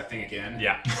 Is it that thing again?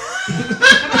 Yeah. So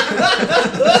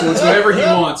it's whatever he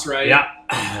wants, right? Yeah.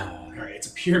 Alright, it's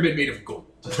a pyramid made of gold.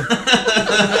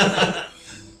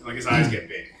 Like his eyes get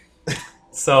big.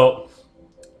 So,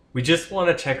 we just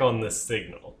want to check on this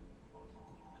signal.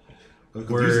 We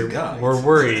could use a We're guide.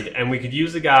 worried, and we could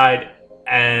use a guide,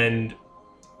 and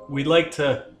we'd like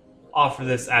to offer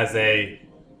this as a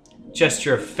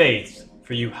gesture of faith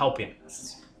for you helping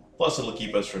us. plus it'll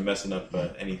keep us from messing up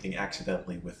anything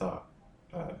accidentally with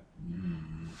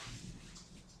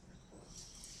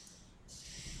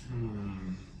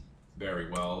Very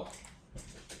well.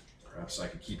 Perhaps I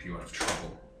could keep you out of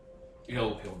trouble.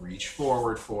 He'll reach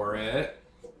forward for it.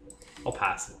 I'll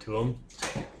pass it to him.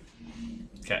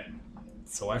 Okay.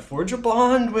 So I forge a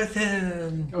bond with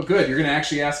him. Oh, good. You're going to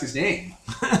actually ask his name.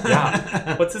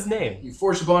 Yeah. What's his name? You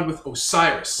forged a bond with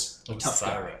Osiris. The tough guy.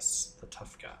 Osiris, the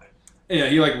tough guy. Yeah,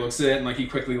 he looks at it and he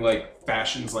quickly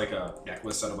fashions a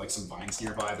necklace out of some vines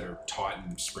nearby that are taut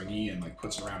and springy and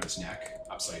puts it around his neck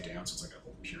upside down, so it's like a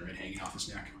pyramid hanging off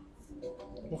his neck.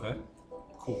 Okay.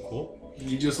 Cool.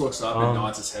 He just looks up and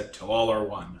nods his head till all are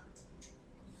one.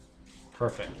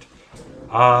 Perfect.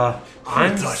 I'm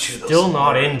taught you those still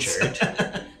not words?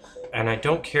 injured, and I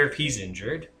don't care if he's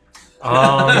injured.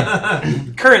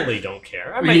 Currently don't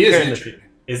care. I I mean, might he is care in the injured. future.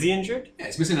 Is he injured? Yeah,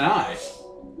 he's missing an eye.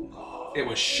 It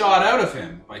was shot out of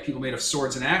him by people made of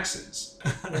swords and axes.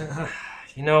 But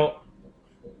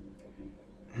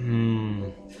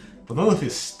none of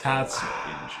his stats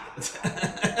are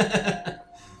injured.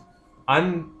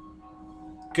 I'm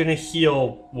gonna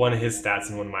heal one of his stats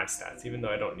and one of my stats, even though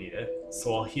I don't need it.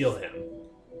 So I'll heal him.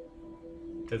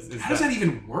 How does that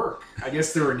even work? I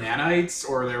guess there were nanites,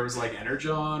 or there was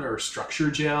energon or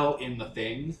structure gel in the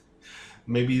thing.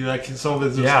 Maybe some of it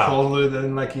is just Yeah. colored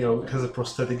and because a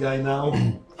prosthetic guy now.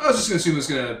 I was just going to assume it was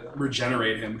going to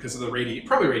regenerate him because of the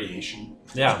probably radiation.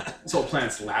 Yeah. This whole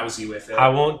planet's lousy with it. I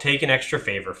won't take an extra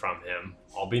favor from him.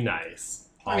 I'll be nice.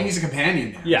 I mean, he's a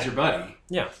companion now. Yeah. He's your buddy.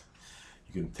 Yeah.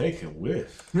 You can take him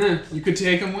with. You could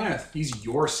take him with. He's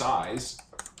your size.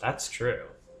 That's true.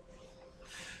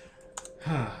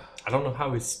 I don't know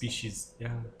how his species.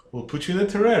 Yeah. We'll put you in a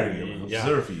terrarium and Yeah.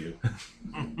 observe you.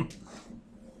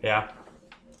 Yeah.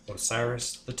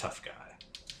 Osiris, the tough guy.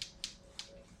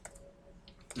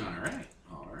 All right.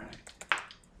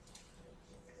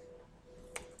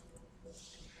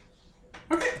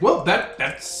 Okay. Well,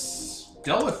 that's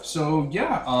dealt with. So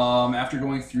yeah, after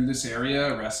going through this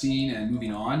area, resting and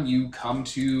moving on, you come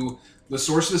to the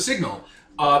source of the signal.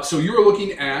 So you were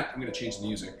looking at. I'm going to change the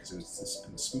music because it's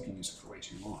been the spooky music for way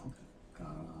too long.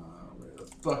 Where the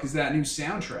fuck is that new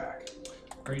soundtrack?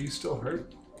 Are you still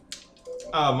hurt?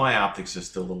 my optics is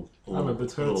still a I'm a little,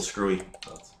 bit a little hurt. screwy.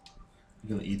 But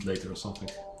you're gonna eat later or something.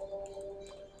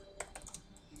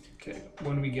 Okay,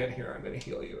 when we get here, I'm going to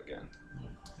heal you again.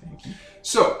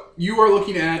 So, you are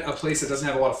looking at a place that doesn't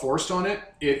have a lot of forest on it.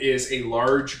 It is a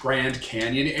large Grand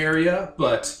Canyon area,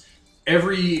 but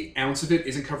every ounce of it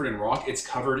isn't covered in rock. It's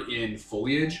covered in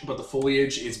foliage, but the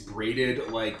foliage is braided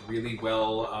really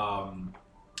well.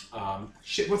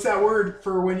 What's that word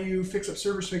for when you fix up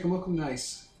servers to make them look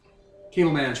nice?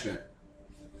 Cable management.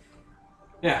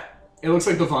 Yeah. It looks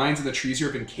like the vines and the trees here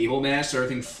have been cable managed, so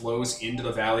everything flows into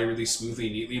the valley really smoothly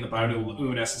and neatly, and the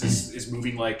bioluminescence is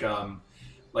moving like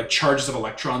like charges of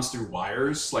electrons through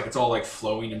wires. Like it's all like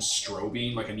flowing and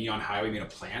strobing like a neon highway made of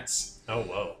plants. Oh,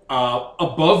 whoa.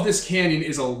 Above this canyon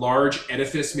is a large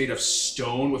edifice made of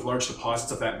stone with large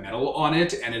deposits of that metal on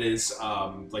it, and it is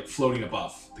like floating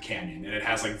above the canyon, and it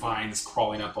has like vines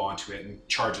crawling up onto it and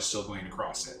charges still going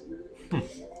across it.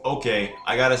 Okay,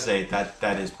 I gotta say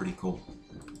that is pretty cool.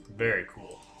 Very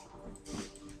cool.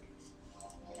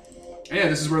 Yeah,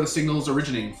 this is where the signal is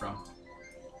originating from.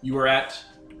 You are at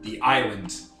the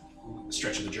island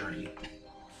stretch of the journey.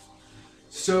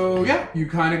 So yeah, you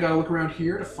kind of got to look around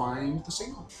here to find the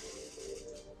signal.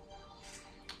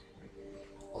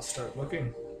 I'll start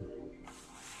looking.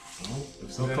 Well,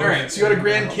 if so All right, so you got a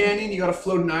Grand Canyon, you got a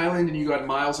floating island, and you got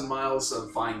miles and miles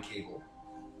of vine cable.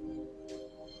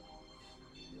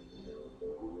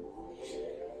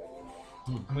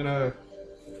 I'm gonna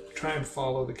try and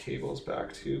follow the cables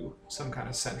back to some kind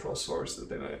of central source that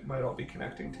they might all be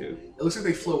connecting to. It looks like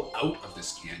they flow out of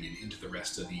this canyon into the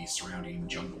rest of the surrounding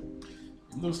jungle.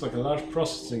 It looks like a large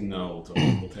processing node, or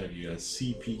what have you, a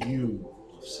CPU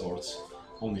of sorts,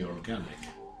 only organic.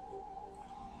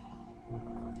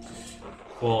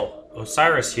 Well,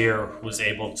 Osiris here was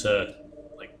able to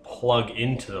like plug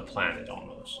into the planet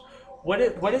almost. What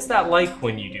is that like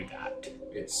when you do that?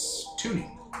 It's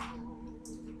tuning.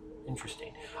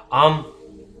 Interesting. Can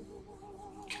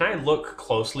I look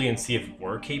closely and see if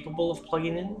we're capable of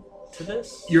plugging in to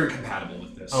this? You're incompatible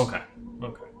with this. Okay.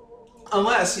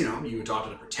 Unless, you know, you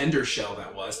adopted a pretender shell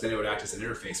that was, then it would act as an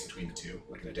interface between the two,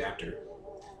 like an adapter.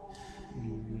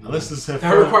 Unless this have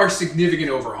That requires significant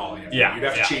overhauling. Yeah, You'd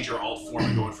have yeah. to change your alt form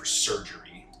and go in for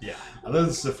surgery. Yeah. unless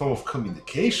it's a form of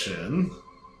communication,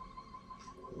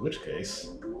 in which case,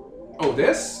 Oh,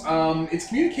 this? It's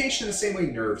communication the same way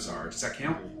nerves are. Does that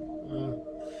count?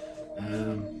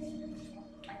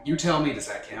 You tell me, does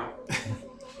that count?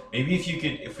 Maybe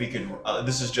if we could,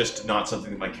 this is just not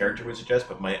something that my character would suggest,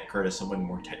 but might occur to someone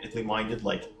more technically minded,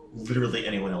 like literally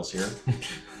anyone else here.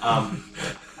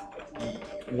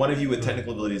 One of you with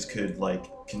technical abilities could, like,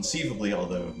 conceivably,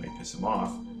 although it might piss him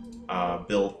off,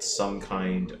 build some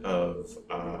kind of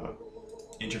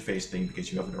interface thing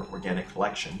because you have an organic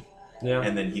collection, Yeah.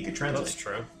 and then he could translate. That's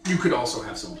true. You could also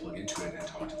have someone plug into it and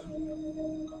talk to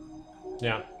them.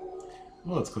 Yeah.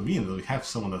 well, it's convenient that we have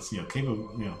someone that's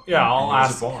capable. Yeah, I'll And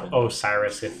there's ask a bond.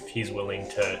 Osiris if he's willing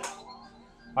to.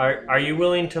 Are you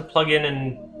willing to plug in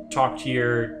and talk to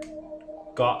your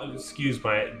god? Excuse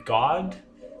my god.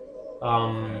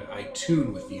 I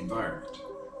tune with the environment.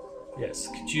 Yes.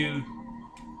 Could you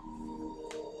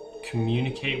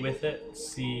communicate with it?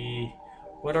 See,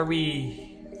 what are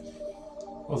we?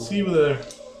 Well, see whether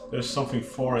there's something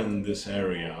foreign in this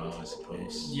area, I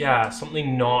suppose. Yeah,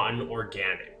 something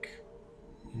non-organic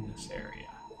in this area.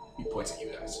 He points at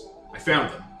you guys. I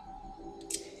found them.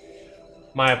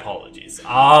 My apologies.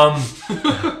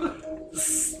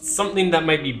 Something that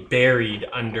might be buried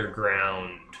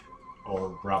underground.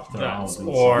 Or wrapped around. That's, in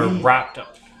or some- wrapped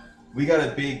up. We got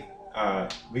a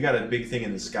big thing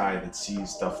in the sky that sees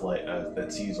stuff like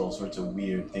that sees all sorts of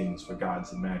weird things for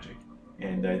gods and magic,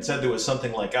 and it said there was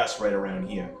something like us right around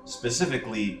here,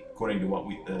 specifically according to what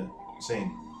we're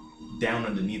saying, down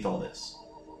underneath all this.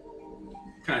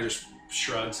 Kind of just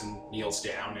shrugs and kneels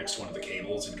down next to one of the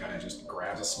cables and kind of just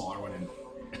grabs a smaller one and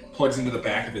plugs into the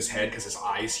back of his head because his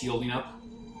eye's healing up,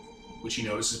 which he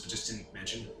notices but just didn't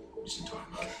mention. Just didn't talk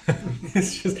about it.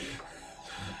 It's just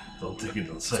Don't take it,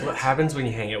 don't say it's what it. happens when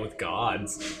you hang out with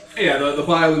gods. Yeah, the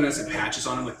bioluminescent patches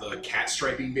on him, like the cat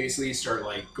striping, basically start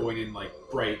like going in like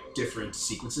bright, different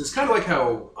sequences. Kind of like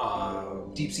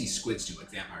how deep sea squids do, like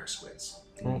vampire squids.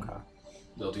 Okay.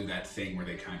 They'll do that thing where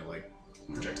they kind of like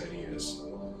project ideas.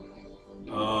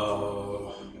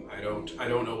 I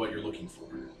don't know what you're looking for.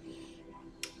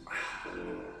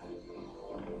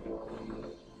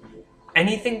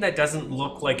 Anything that doesn't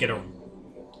look like it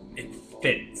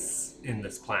fits in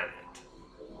this planet.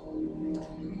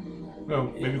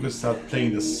 Well, maybe we could start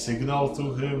playing the signal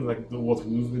to him, like what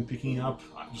we've been picking up,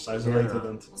 just isolate it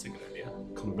and That's a good idea.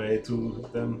 convey it to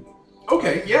them.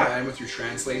 Okay, yeah, and with your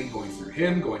translating, going through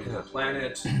him, going into the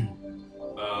planet,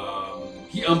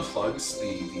 he unplugs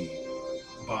the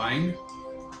vine.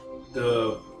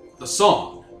 The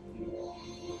song.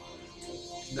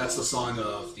 That's the song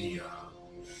of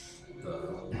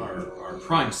our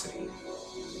prime city.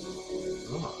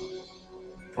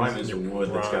 Prime is a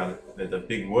wood that's got the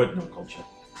big wood no culture.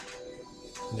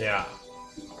 Yeah.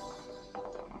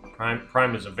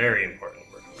 Prime is a very important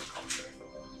word in the culture.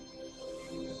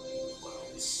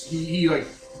 He like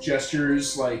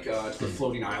gestures like to the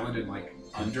floating island and like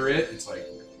under it. It's like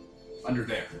under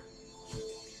there.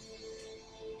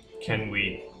 Can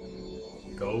we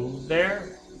go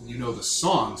there? you know the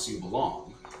songs you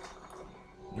belong.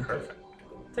 Perfect.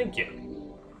 Thank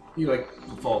you. He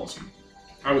follows you.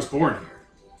 I was born here.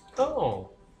 Oh,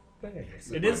 thanks.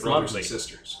 With It my is brothers lovely. and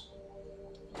sisters.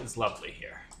 It's lovely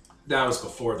here. That was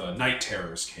before the night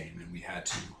terrors came, and we had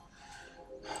to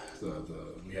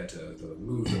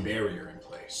move the barrier in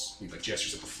place. We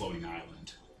gestures at the floating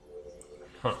island.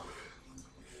 Huh.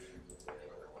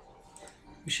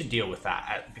 We should deal with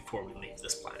that before we leave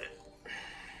this planet.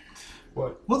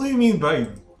 What? What do you mean by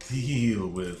deal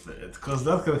with it? Because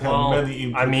that can have Well,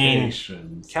 many I mean,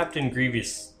 implications. Captain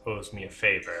Grievous owes me a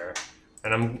favor,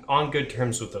 and I'm on good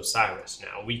terms with Osiris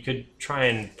now. We could try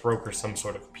and broker some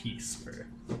sort of peace for...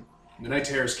 The night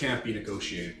terrors can't be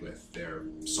negotiated with. They're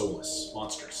soulless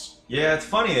monsters. Yeah, it's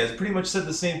funny. It's pretty much said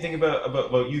the same thing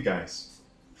about you guys.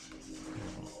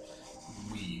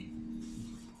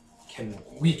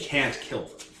 We can't kill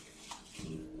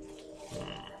them.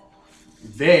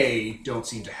 They don't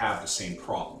seem to have the same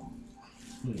problem.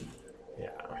 Yeah.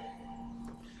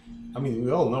 I mean,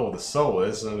 we all know what the soul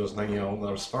is, and there's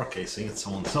our spark casing, and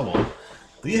so on and so on.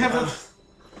 Do you have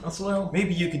that as well?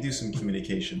 Maybe you can do some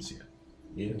communications here.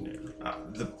 Yeah.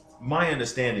 My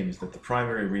understanding is that the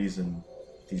primary reason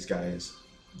these guys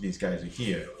are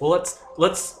here. Well,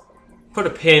 let's put a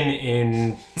pin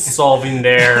in solving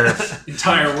their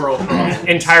Entire world problem.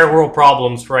 entire world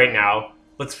problems right now.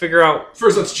 Let's figure out.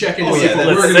 First, let's check in. Oh, see yeah, if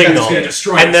let's we're signal, gonna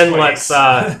destroy and this then place.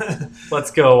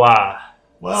 let's go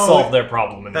Well, solve their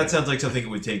problem. And That sounds like something that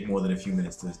would take more than a few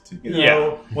minutes to You Yeah.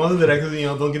 know, one of the directors,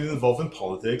 don't get involved in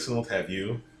politics and what have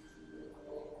you.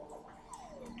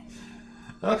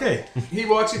 Okay. He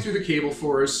walks you through the cable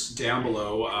forest down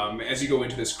below. As you go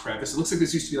into this crevice, it looks like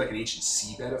this used to be like an ancient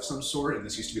seabed of some sort, and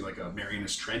this used to be like a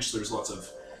Marianas Trench. So there's lots of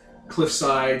cliff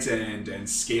sides and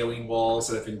scaling walls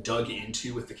that have been dug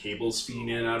into with the cables feeding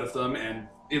in and out of them, and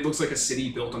it looks like a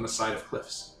city built on the side of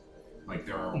cliffs. Like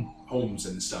there are homes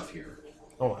and stuff here.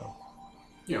 oh wow.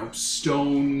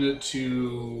 Stone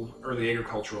to early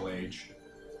agricultural age,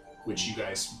 which you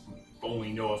guys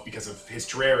only know of because of his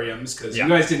terrariums, because Yeah. you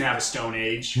guys didn't have a Stone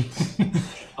Age.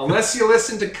 Unless you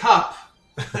listen to Cup.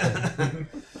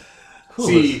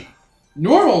 See,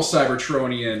 normal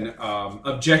Cybertronian,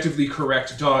 objectively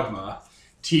correct dogma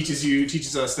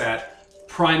teaches us that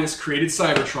Primus created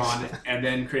Cybertron and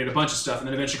then created a bunch of stuff and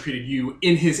then eventually created you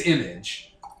in his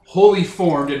image, wholly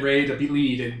formed and ready to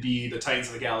lead and be the Titans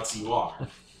of the Galaxy you are.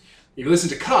 If you listen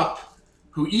to Cup,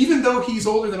 who even though he's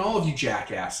older than all of you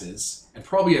jackasses and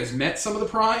probably has met some of the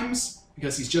Primes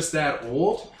because he's just that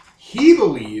old, he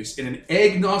believes in an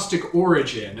agnostic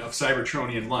origin of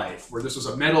Cybertronian life, where this was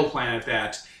a metal planet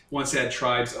that once had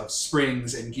tribes of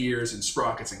springs and gears and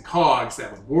sprockets and cogs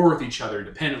that would war with each other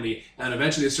independently, and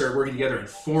eventually they started working together and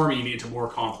forming into more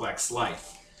complex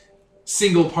life.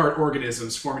 Single-part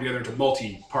organisms forming together into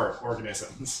multi-part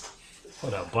organisms.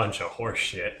 What a bunch of horse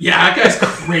shit. Yeah, that guy's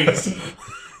crazy.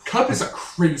 Cup is a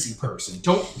crazy person.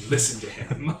 Don't listen to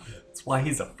him. That's why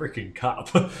he's a freaking cop.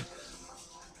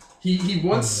 He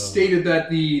once stated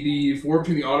that the war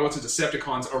between the Autobots and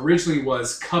Decepticons originally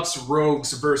was Cup's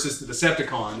rogues versus the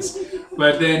Decepticons,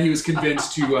 but then he was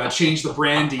convinced to change the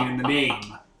branding and the name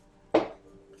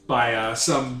by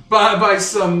some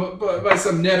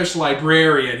nebbish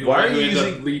librarian who Why are you ended up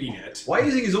using- leading it. Why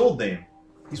using his old name?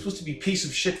 He's supposed to be piece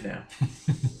of shit now.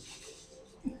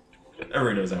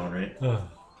 Everyone knows that one, right?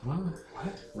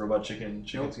 Robot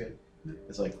Chicken's good.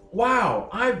 It's like, wow,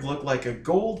 I look like a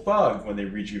gold bug when they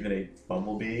rejuvenate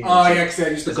Bumblebee. Oh yeah, because I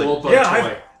used the It's like, gold bug yeah,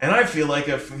 toy. I feel like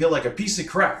a piece of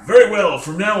crap. Very well.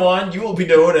 From now on, you will be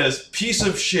known as piece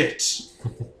of shit.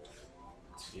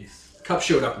 Cup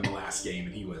showed up in the last game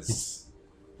and he was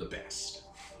the best.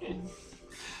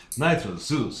 Nitro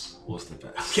Zeus was the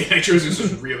best. Okay, Nitro Zeus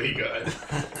was really good.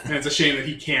 And it's a shame that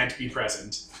he can't be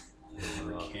present.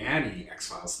 Or can he?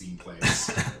 X-Files theme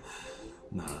plays.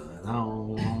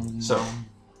 No. So,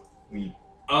 we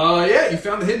Yeah, you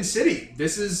found the hidden city.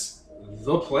 This is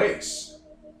the place.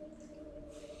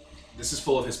 This is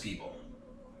full of his people.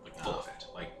 Like, full of it.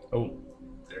 Like, Oh.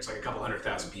 there's like a couple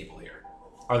 100,000 people here.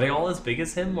 Are they all as big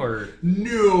as him, or...?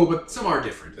 No, but some are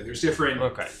different. Like, there's different,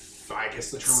 Okay. I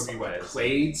guess the term would be what?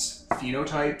 Clades?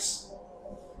 Phenotypes?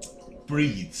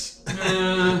 Breeds.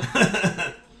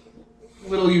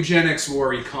 Little eugenics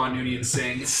worry Khan Noonien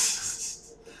Singh.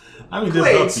 I mean,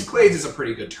 there's not Clades is a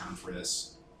pretty good term for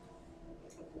this.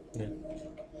 Yeah.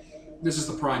 This is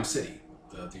the Prime City,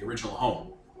 the original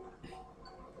home.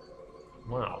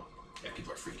 Wow. Yeah,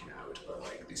 people are freaking out, but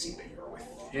like they see that you're with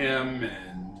him,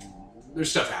 and there's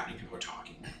stuff happening. People are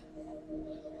talking.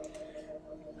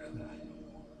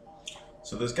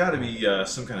 So there's got to be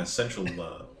some kind of central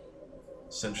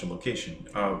central location.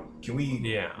 Can we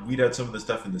Yeah. weed out some of the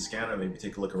stuff in the scanner? Maybe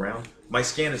take a look around. My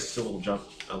scan is still a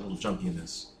little jumpy in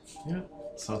this. Yeah,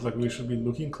 sounds like we should be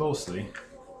looking closely.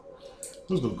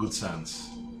 Who's got good sense?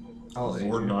 I'll aid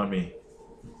Warden you. on me.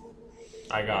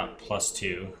 I got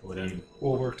 +2. What do you?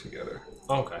 We'll work together.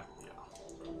 Okay.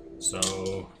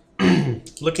 So,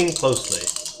 looking closely.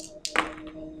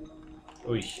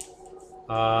 Oy.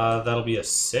 That'll be a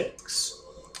 6.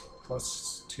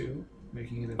 +2,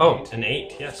 making it an Oh, 8. an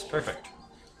 8. Yes, perfect.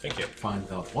 Thank you. Find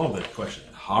out one of the questions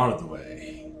the hard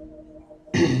way.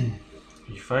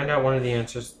 You find out one of the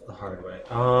answers the hard way.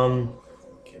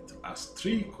 Get to ask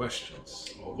 3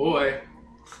 questions. Oh boy.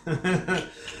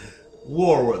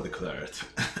 War were declared.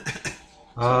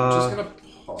 I'm just gonna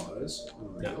pause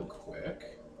real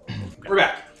quick. We're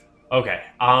back. Okay.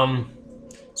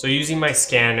 So using my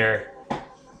scanner,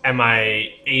 am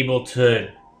I able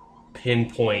to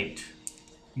pinpoint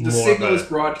The more signal of is a...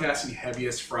 broadcasting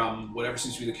heaviest from whatever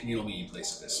seems to be the communal meeting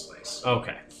place of this place.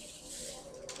 Okay.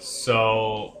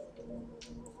 So,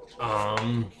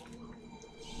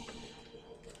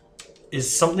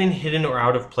 is something hidden or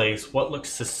out of place? What looks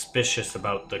suspicious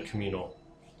about the communal?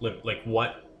 Like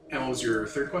what? And what was your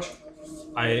third question?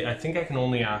 I think I can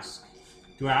only ask.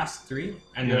 Do I ask 3?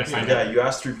 And then I find Yeah, out. you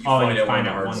asked her. You Oh, find and you out find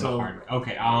one out one hard. the So- hard.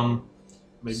 Okay.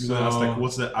 Maybe So- you can ask like,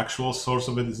 what's the actual source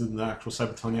of it? Is it the actual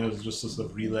Cybertonia? Or is it just as a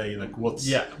relay? Like, what's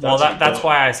Yeah. Well, That's that's what-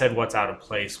 why I said what's out of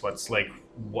place. What's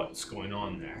going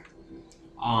on there?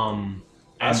 And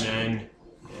Ask- then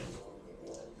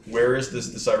Where is the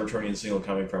Cybertronian signal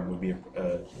coming from? Would be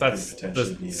that's could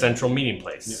potentially the be central meeting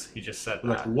place. He just said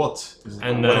like that. what? Is it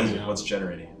And what then- is it? What's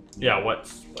generating? Yeah.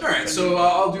 What's All right, so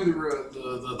I'll do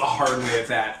the hard way of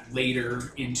that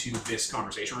later into this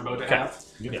conversation we're about to Okay. have.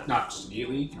 Yeah. Not just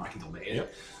immediately. I can delay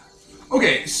it.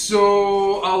 Okay,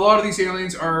 so a lot of these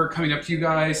aliens are coming up to you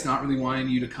guys, not really wanting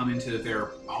you to come into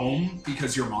their home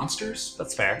because you're monsters.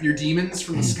 That's fair. You're demons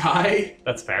from the sky.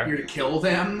 That's fair. You're to kill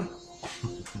them.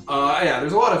 Yeah,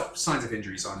 there's a lot of signs of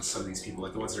injuries on some of these people,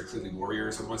 like the ones that are clearly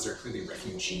warriors, or the ones that are clearly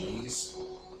refugees.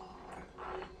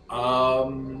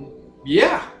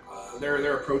 Yeah,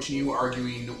 they're approaching you,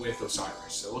 arguing with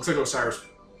Osiris. So it looks like Osiris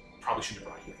probably shouldn't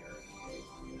have brought you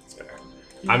here. That's fair.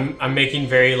 I'm making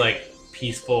very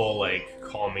peaceful,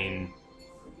 calming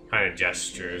kind of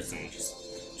gestures and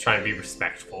just trying to be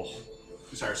respectful.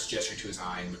 Osiris gestured to his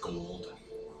eye in the gold.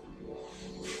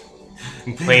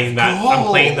 I'm playing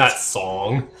that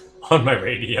song on my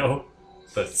radio.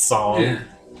 The song. Yeah.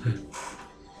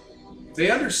 They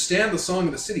understand the song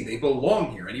of the city. They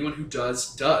belong here. Anyone who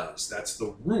does, does. That's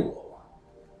the rule.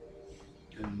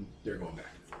 And they're going back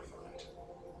and forth on it.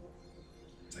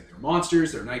 It's like they're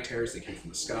monsters, they're night terrors, they came from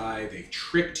the sky, they've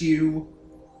tricked you.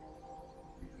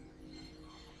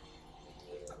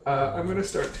 I'm going to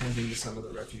start tending to some of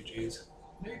the refugees.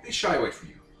 They shy away from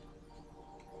you.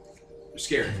 They're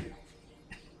scared of you.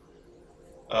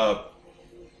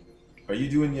 Are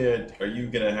you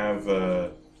gonna have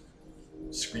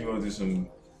Screamo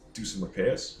do some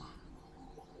repairs?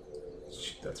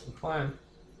 That's my plan.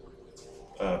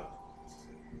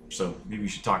 So maybe we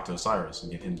should talk to Osiris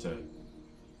and get him to.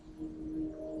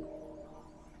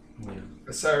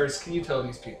 Osiris, can you tell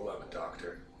these people I'm a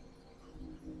doctor?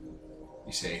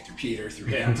 You say through Peter, through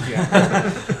him.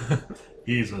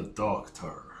 He's a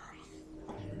doctor.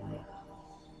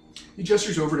 He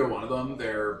gestures over to one of them.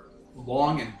 They're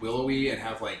long and willowy and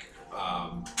have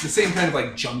the same kind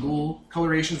of jungle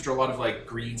colorations, which are a lot of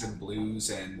greens and blues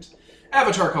and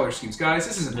avatar color schemes. Guys,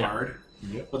 this isn't hard.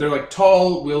 Yep. But they're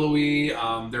tall, willowy.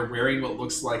 They're wearing what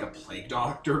looks like a plague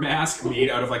doctor mask made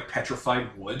out of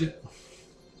petrified wood.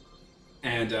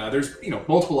 And there's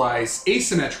multiple eyes,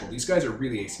 asymmetrical. These guys are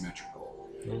really asymmetrical.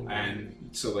 And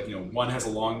so one has a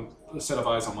long set of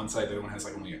eyes on one side, the other one has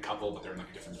only a couple, but they're in a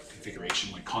different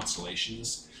configuration, like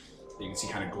constellations that you can see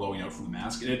kind of glowing out from the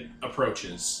mask, and it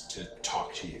approaches to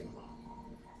talk to you.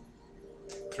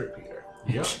 Through Peter.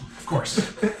 Yep, of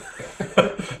course.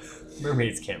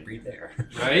 Mermaids can't breathe air.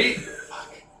 Right?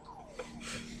 Fuck.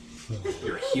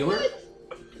 You're a healer?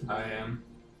 I am.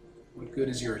 What good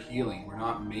is your healing? We're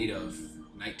not made of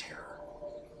night terror.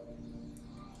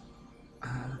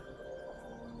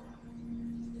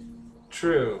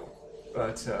 True,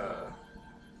 but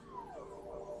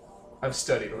I've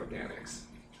studied organics.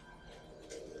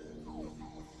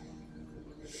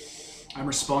 I'm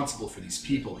responsible for these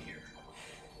people here.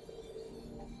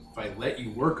 If I let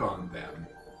you work on them,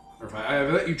 or if I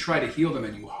let you try to heal them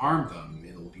and you harm them,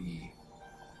 it'll be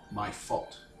my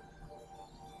fault.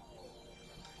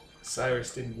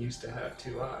 Cyrus didn't used to have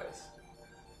 2 eyes.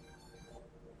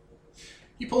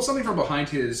 He pulls something from behind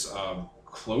his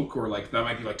cloak, or like that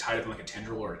might be like tied up in like a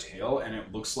tendril or a tail, and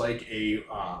it looks like a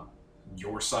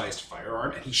your-sized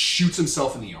firearm, and he shoots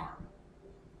himself in the arm.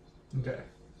 Okay.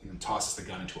 And then tosses the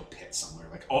gun into a pit somewhere,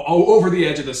 like over the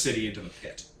edge of the city into the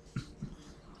pit.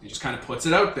 He just kind of puts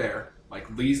it out there,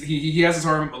 like he has his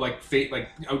arm like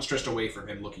outstretched away from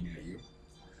him, looking at you.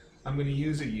 I'm going to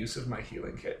use a use of my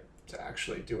healing kit to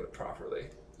actually do it properly.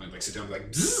 Like sit down and be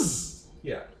like, bzzz,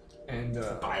 Yeah, and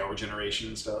bioregeneration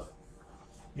and stuff.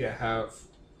 yeah,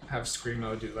 have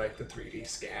Screamo do like the 3D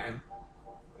scan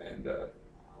and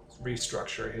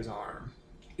restructure his arm.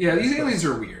 Yeah, these aliens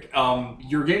are weird.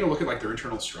 You're getting to look at like their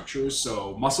internal structures,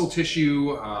 so muscle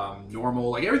tissue,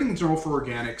 normal, like everything's normal for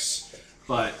organics,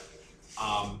 but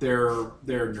their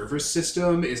nervous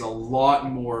system is a lot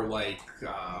more like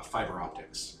fiber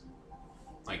optics.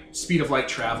 Like speed of light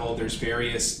travel, there's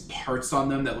various parts on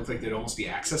them that look like they'd almost be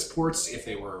access ports if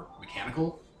they were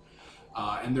mechanical.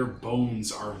 And their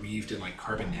bones are weaved in like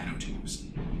carbon nanotubes.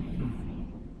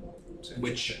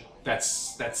 Which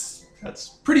that's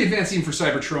pretty advanced even for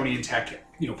Cybertronian tech,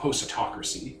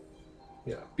 post-autocracy.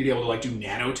 Yeah. Being able to like do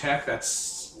nanotech,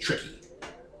 that's tricky.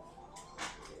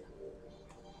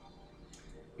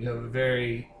 You have a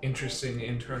very interesting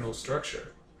internal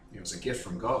structure. It was a gift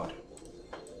from God.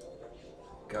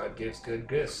 God gives good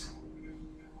gifts.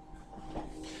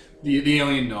 The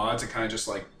alien nods and kind of just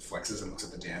like flexes and looks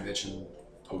at the damage and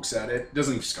pokes at it. It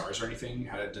doesn't leave scars or anything.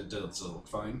 Does it look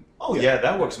fine? Oh yeah,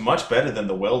 that works much better than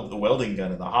the welding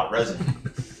gun and the hot resin.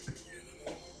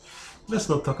 Let's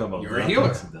not talk about You're a that healer.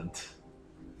 incident.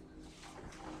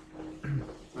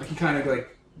 Like he kind of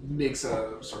like makes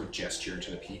a sort of gesture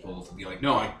to the people to be like,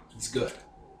 no, it's good.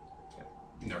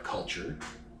 In their culture.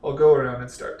 I'll go around and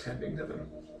start tending to them.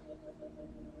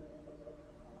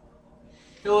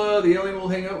 The alien will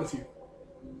hang out with you.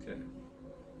 Okay.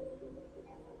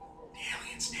 The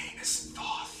alien's name is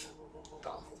Thoth.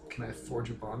 Can I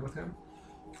forge a bond with him?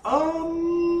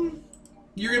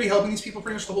 You're gonna be helping these people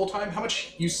pretty much the whole time. How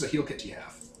much use of a heal kit do you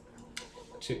have?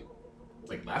 2.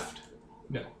 Like left?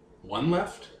 No. 1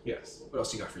 left? Yes. What else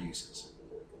do you got for uses?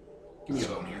 Give me a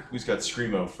bone here. Who's got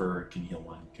Screamo for can heal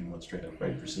one? Can one straight up,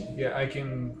 right? For scene. Yeah, I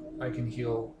can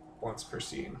heal once per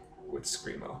scene with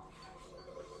Screamo.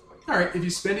 Alright, if you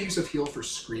spend a use of heal for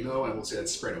Screamo, I will say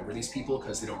that's spread over these people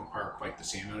because they don't require quite the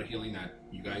same amount of healing that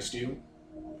you guys do. You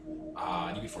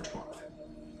can forge a bond with him.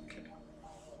 Okay.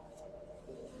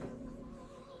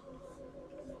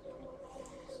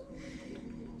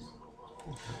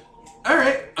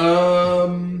 Alright,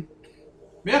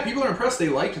 yeah, people are impressed. They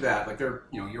liked that. Like,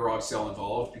 you're obviously all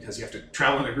involved because you have to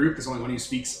travel in a group because only one of you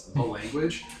speaks the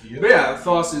language. But yeah,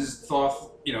 Thoth,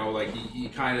 he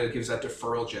kind of gives that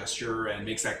deferral gesture and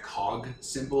makes that cog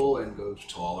symbol and goes,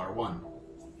 Tal are one.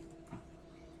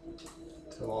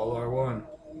 Till all are one.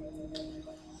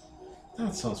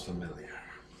 That sounds familiar.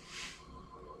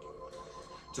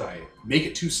 Did I make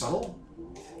it too subtle?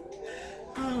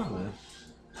 Oh, man.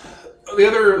 The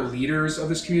other leaders of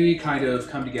this community kind of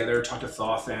come together, talk to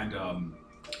Thoth and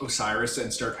Osiris,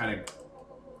 and start kind of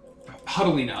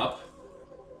huddling up.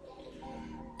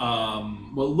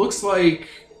 What looks like...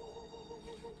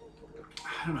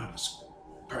 I don't know how to...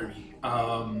 Pardon me.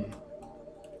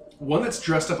 One that's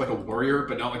dressed up like a warrior,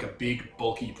 but not like a big,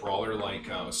 bulky brawler like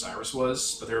Osiris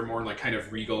was, but they're more like kind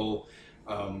of regal,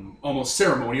 almost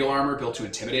ceremonial armor built to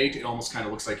intimidate. It almost kind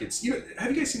of looks like it's...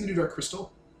 have you guys seen the new Dark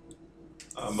Crystal?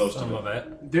 Most Some of of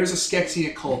it. There's a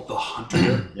Skeksis called the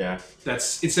Hunter. Yeah.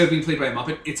 That's, instead of being played by a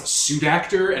Muppet, it's a suit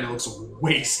actor, and it looks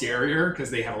way scarier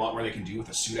because they have a lot more they can do with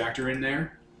a suit actor in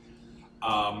there.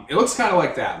 It looks kind of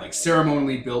like that, like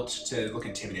ceremonially built to look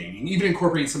intimidating, even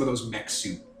incorporating some of those mech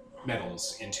suit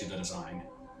metals into the design.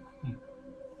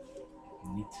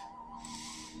 Neat.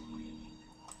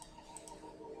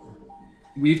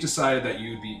 We've decided that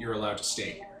you're allowed to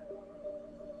stay here.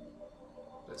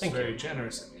 That's Thank very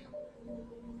generous of you.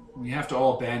 We have to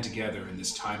all band together in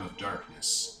this time of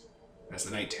darkness as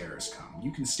the night terrors come.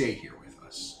 You can stay here with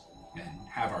us and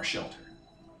have our shelter.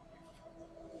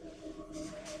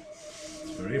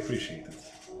 It's very appreciated.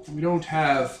 We don't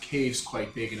have caves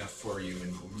quite big enough for you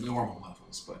in normal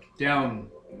levels, but down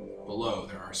below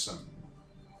there are some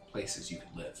places you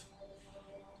can live.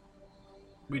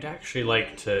 We'd actually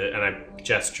like to, and I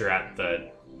gesture at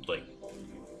the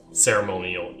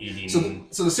ceremonial eating.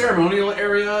 So the ceremonial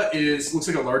area looks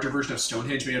like a larger version of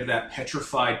Stonehenge made out of that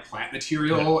petrified plant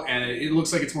material, and it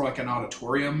looks like it's more like an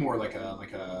auditorium or like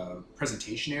a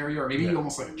presentation area, or maybe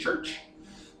almost like a church.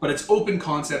 But it's open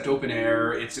concept, open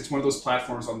air. It's one of those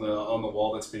platforms on the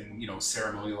wall that's been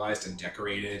ceremonialized and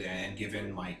decorated and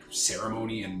given like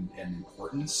ceremony and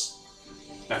importance.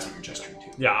 That's what you're gesturing to.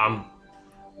 Yeah,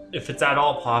 if it's at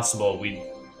all possible, we'd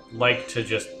like to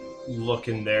just look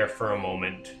in there for a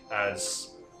moment as...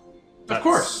 Of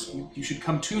course. You should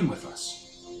come tune with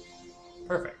us.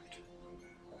 Perfect.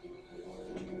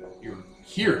 You're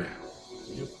here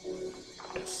now.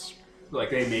 Yes. Like,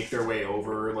 they make their way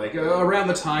over, like, around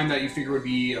the time that you figure would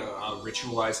be a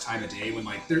ritualized time of day, when,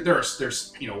 like,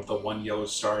 there's you know, the one yellow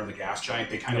star and the gas giant,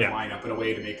 they kind of line up in a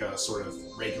way to make a sort of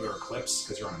regular eclipse,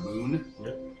 because you're on a moon.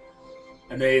 Yep.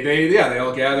 And they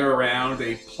all gather around,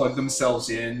 they plug themselves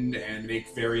in, and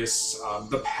make various,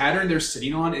 the pattern they're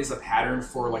sitting on is a pattern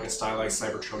for, like, a stylized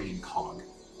Cybertronian cog.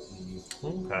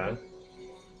 Okay.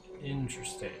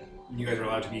 Interesting. You guys are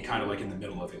allowed to be kind of, like, in the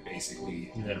middle of it,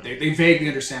 basically. Yeah. They vaguely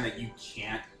understand that you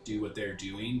can't do what they're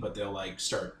doing, but they'll, like,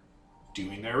 start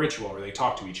doing their ritual where they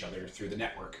talk to each other through the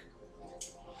network.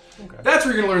 Okay. That's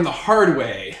where you're going to learn the hard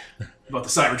way about the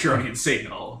Cybertronian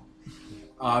signal.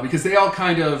 Because they all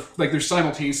kind of, like, they're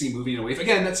simultaneously moving away.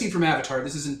 Again, that scene from Avatar,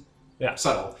 this isn't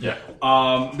subtle. Yeah.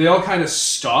 They all kind of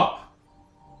stop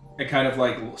and kind of,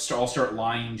 like, all start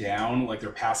lying down, like they're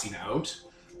passing out.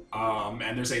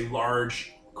 And there's a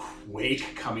large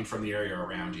quake coming from the area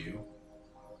around you.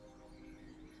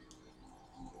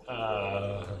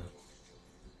 I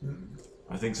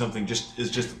think something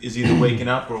is either waking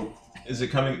up or is it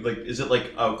coming, like, is it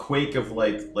like a quake of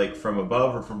like from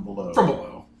above or from below? From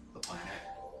below the planet.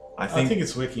 I I think think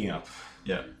it's waking up.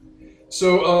 yeah.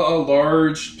 So a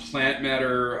large plant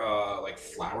matter, like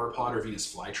flower pod or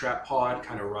Venus flytrap pod,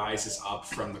 kind of rises up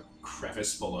from the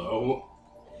crevice below,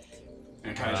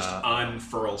 and kind of just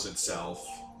unfurls itself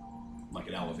like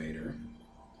an elevator.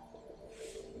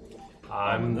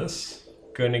 I'm this.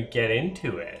 gonna get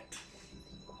into it.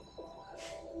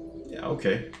 Yeah,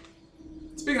 okay.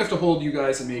 It's big enough to hold you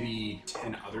guys and maybe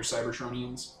 10 other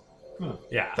Cybertronians.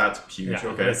 Yeah. That's huge. Yeah,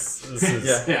 Okay. This is,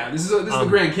 Yeah. Yeah, this is the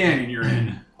Grand Canyon you're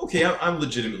in. Okay, I'm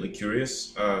legitimately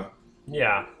curious.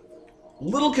 Yeah.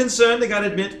 Little concerned, I gotta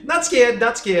admit. Not scared,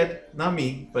 Not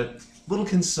me, but little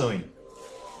concerned.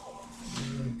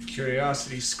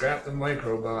 Curiosity scrapped the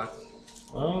microbot.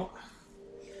 Well,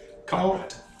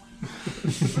 Combat.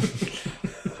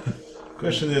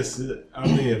 question is, are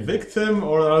they a victim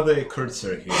or are they a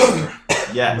cursor here?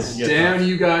 Yes. Yeah. Down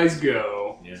you guys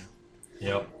go. Yeah.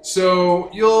 Yep. So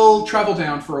you'll travel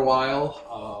down for a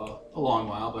while, a long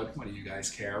while, but what do you guys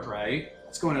care, right?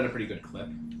 It's going at a pretty good clip.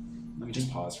 Let me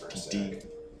just pause for a sec.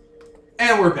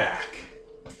 And we're back.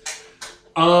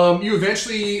 You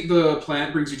eventually, the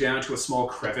plant brings you down to a small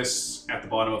crevice at the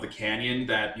bottom of the canyon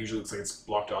that usually looks like it's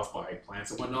blocked off by plants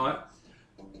and whatnot.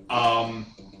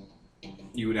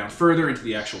 You go down further into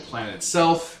the actual planet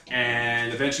itself,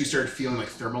 and eventually start feeling like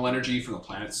thermal energy from the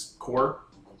planet's core.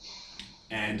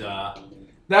 And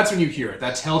that's when you hear it,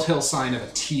 that telltale sign of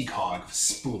a T-cog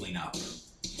spooling up.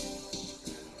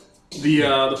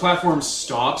 The platform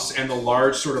stops, and the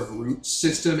large sort of root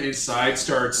system inside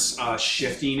starts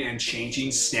shifting and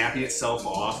changing, snapping itself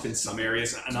off in some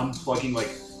areas, and unplugging like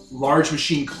large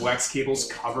machine coax cables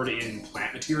covered in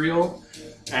plant material.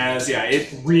 As it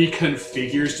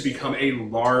reconfigures to become a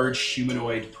large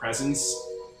humanoid presence,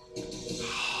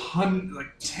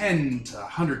 like 10 to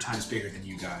 100 times bigger than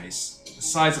you guys, the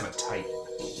size of a Titan.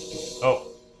 Oh.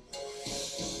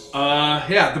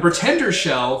 The pretender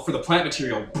shell for the plant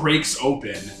material breaks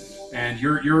open, and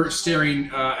you're staring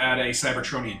at a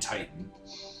Cybertronian Titan.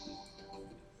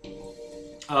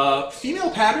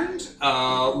 Female patterned,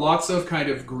 lots of kind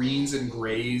of greens and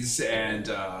grays and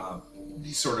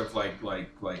sort of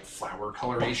like flower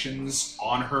colorations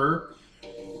on her.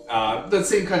 The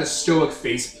same kind of stoic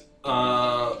face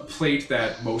plate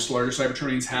that most larger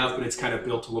Cybertronians have, but it's kind of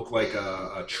built to look like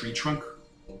a tree trunk.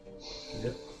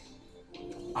 Yep.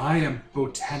 I am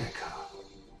Botanica.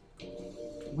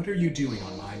 What are you doing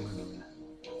on my moon?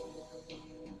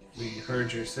 We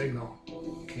heard your signal.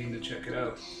 Came to check it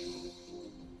out.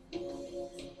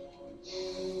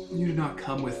 You did not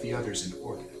come with the others in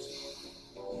orbit.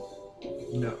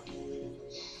 No.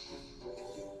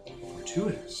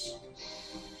 Fortuitous.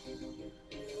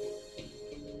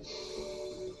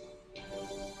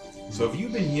 So have you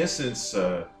been here since?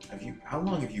 How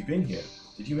long have you been here?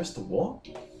 Did you miss the war?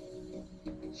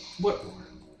 What war?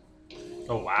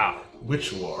 Oh, wow.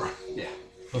 Which war? Yeah.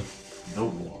 The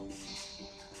war.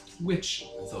 Which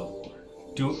the war?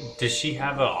 Does she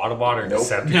have an Autobot or Nope.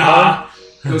 Decepticon? Nah.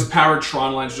 Those powered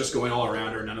Tron lines are just going all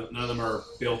around her. None of them are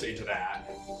built into that.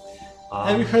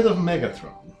 Have you heard of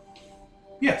Megatron?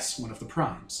 Yes, one of the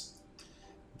primes.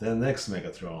 The next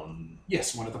Megatron.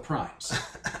 Yes, one of the primes.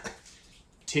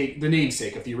 Take the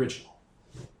namesake of the original.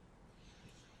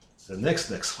 The next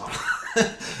one.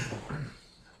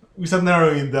 We start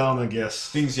narrowing it down, I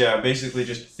guess. Basically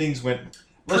just things went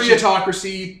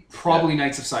Pre-autocracy, probably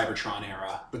Knights of Cybertron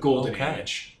era, the Golden Okay.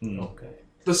 Age. Okay.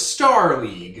 The Star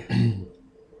League.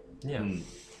 Yeah.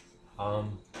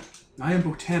 I am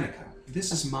Botanica.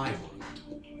 This is my world.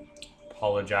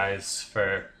 Apologize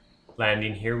for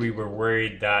landing here. We were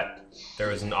worried that there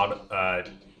was an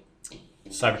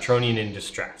Cybertronian in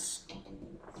distress.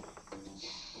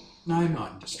 I am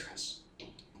not in distress.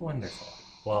 Wonderful.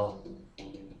 Well,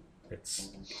 it's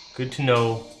good to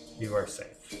know you are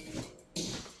safe.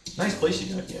 Nice place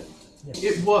you got here.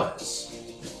 It was.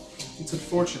 It's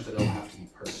unfortunate that it'll have to be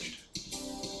purged.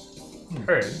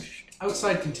 Purged?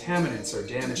 Outside contaminants are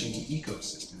damaging the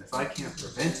ecosystem. If I can't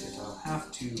prevent it, I'll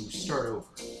have to start over.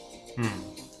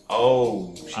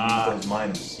 Oh, she needs those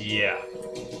miners. Yeah.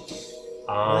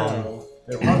 Well,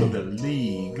 they're part of the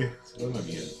league, so that might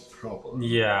be a problem.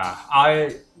 Yeah.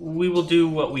 We will do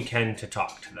what we can to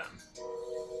talk to them.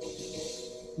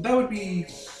 That would be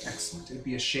excellent. It'd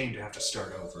be a shame to have to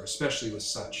start over, especially with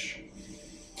such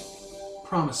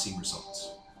promising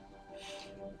results.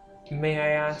 May I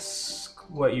ask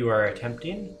what you are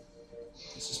attempting?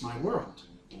 This is my world.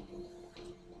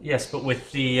 Yes, but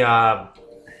with the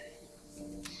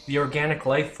organic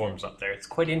life forms up there, it's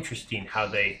quite interesting how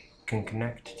they can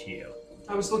connect to you.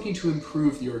 I was looking to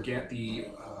improve the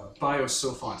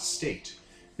biosophont state,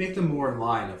 make them more in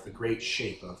line of the great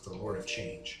shape of the Lord of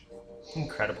Change.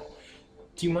 Incredible.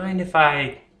 Do you mind if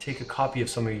I take a copy of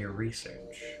some of your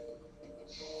research?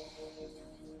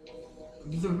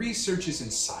 The research is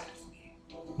inside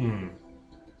of me.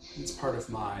 It's part of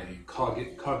my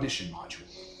cognition module.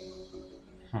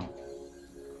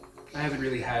 I haven't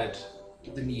really had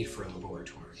the need for a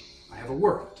laboratory. I have a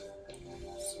world.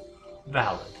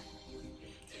 Valid.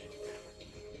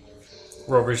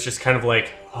 Rover's just kind of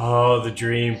like, oh, the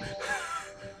dream.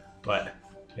 But,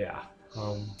 yeah.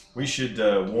 We should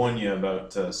warn you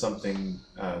about something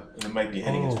that might be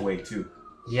heading its way too.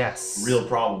 Yes. Real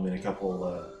problem in a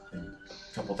couple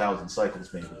thousand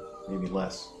cycles, maybe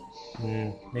less.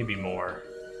 Maybe more.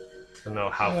 I don't know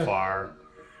how far.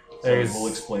 So we'll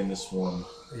explain the swarm.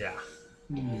 Yeah.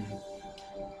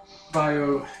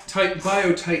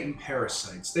 Biotitan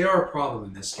parasites. They are a problem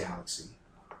in this galaxy.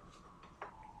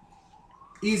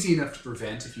 Easy enough to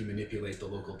prevent if you manipulate the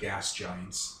local gas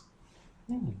giants.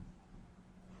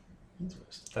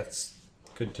 That's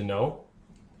good to know.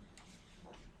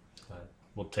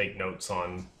 We'll take notes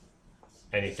on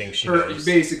anything she knows.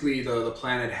 Basically, the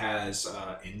planet has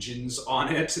engines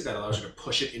on it that allows you to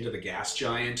push it into the gas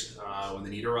giant when the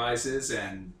need arises,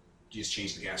 and you just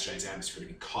change the gas giant's atmosphere to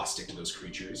be caustic to those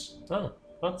creatures. Oh,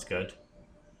 that's good.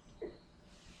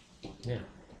 Yeah.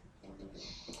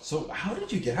 So how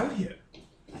did you get out here?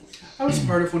 I was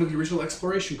part of one of the original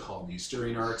exploration colonies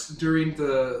during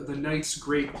the Knight's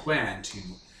great plan to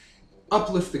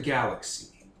uplift the galaxy,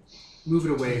 move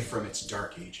it away from its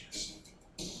dark ages.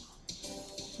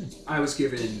 I was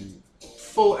given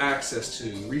full access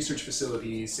to research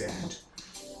facilities and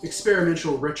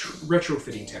experimental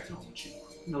retrofitting technology.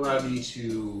 It allowed me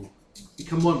to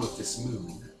become one with this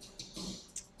moon.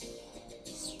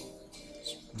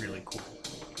 It's really cool.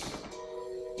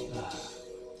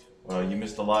 Well, you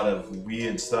missed a lot of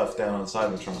weird stuff down on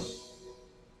Cybertron.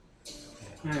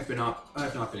 I've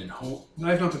not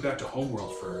been back to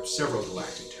Homeworld for several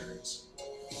galactic turns.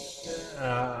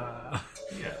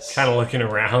 Yes. Kind of looking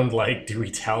around like, do we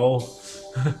tell?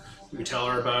 We tell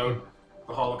her about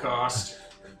the Holocaust.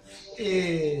 Yeah,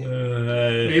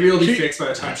 Maybe it'll be fixed by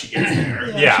the time she gets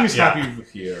there. Yeah, she's yeah. happy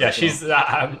here. Yeah, so. she's.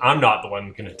 I'm not the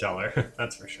one gonna tell her.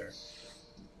 That's for sure.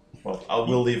 Well,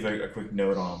 we'll leave a quick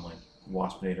note on like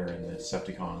Waspinator and the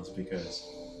Decepticons because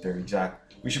they're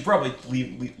exact. We should probably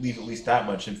leave at least that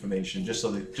much information just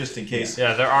in case.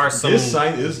 Yeah, there are some. This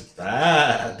sign is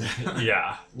bad.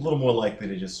 Yeah, A little more likely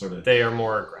to just sort of. they are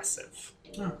more aggressive.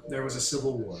 Oh, there was a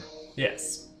civil war.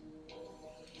 Yes.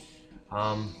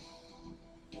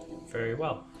 Very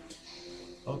well.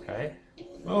 Okay.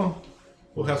 Well,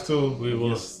 we'll have to We will-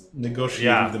 just negotiate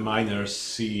Yeah. with the miners,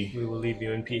 see. We will leave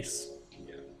you in peace.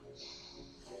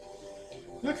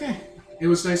 Okay. It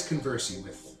was nice conversing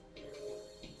with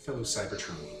fellow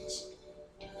Cybertronians.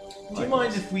 Do you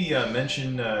mind if we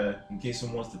mention in case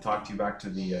someone wants to talk to you back to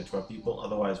the 12 people?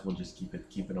 Otherwise, we'll just keep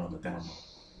it on the down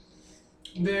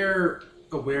low. Their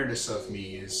awareness of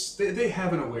me is... They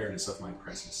have an awareness of my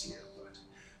presence here, but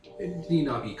it need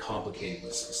not be complicated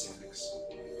with specifics.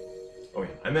 Oh yeah,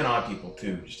 I meant odd people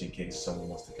too, just in case someone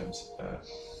wants to come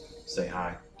say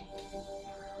hi.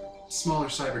 Smaller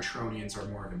Cybertronians are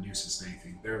more of a nuisance than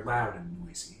anything. They're loud and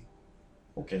noisy.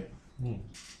 Okay.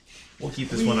 We'll keep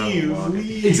this one out of the log.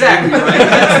 Exactly, right?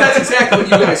 That's exactly what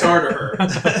you guys are to her.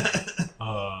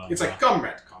 It's like,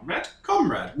 comrade, comrade,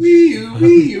 comrade.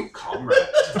 Wee you, comrade.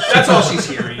 That's all she's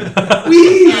hearing.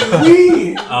 Wee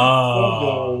you.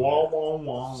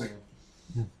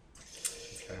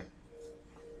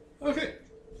 Okay.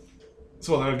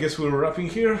 So I guess we're wrapping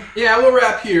here. Yeah, we'll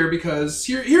wrap here because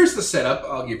here's the setup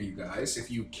I'll give you guys.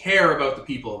 If you care about the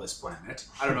people of this planet,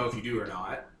 I don't know if you do or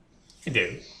not. I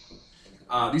do.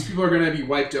 These people are going to be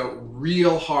wiped out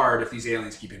real hard if these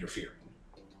aliens keep interfering.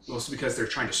 Mostly because they're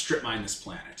trying to strip mine this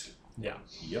planet. Yeah.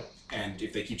 Yep. And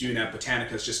if they keep doing that,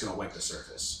 Botanica is just going to wipe the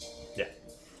surface. Yeah.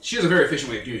 She has a very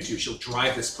efficient way of doing it, too. She'll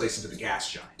drive this place into the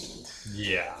gas giant.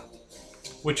 Yeah.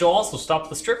 Which will also stop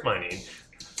the strip mining.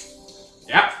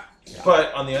 Yeah.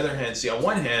 But on the other hand, see, on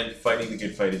one hand, fighting the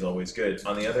good fight is always good.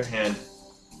 On the other hand,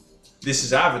 this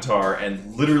is Avatar,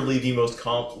 and literally the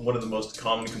one of the most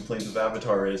common complaints of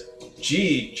Avatar is,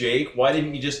 gee, Jake, why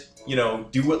didn't you just,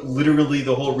 do what literally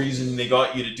the whole reason they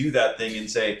got you to do that thing and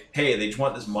say, hey, they just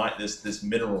want this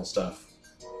mineral stuff.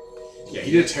 Yeah,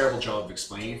 he did a terrible job of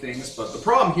explaining things, but the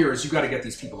problem here is you got to get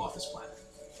these people off this planet.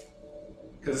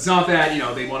 Because it's not that,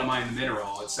 they want to mine the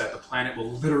mineral, it's that the planet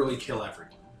will literally kill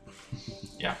everyone.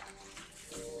 Yeah.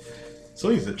 So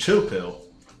he's a chill pill.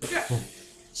 Yeah.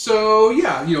 So,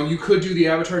 yeah, you could do the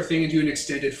Avatar thing and do an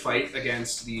extended fight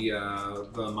against the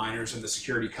miners and the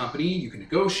security company. You can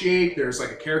negotiate. There's,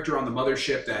 like, a character on the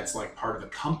mothership that's, like, part of the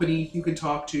company you can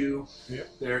talk to. Yeah.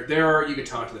 You can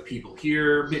talk to the people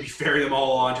here, maybe ferry them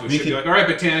all onto a ship. Be like, all right,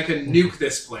 Botanica, nuke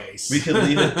this place. We could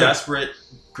lead a desperate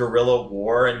guerrilla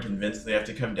war and convince them they have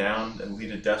to come down and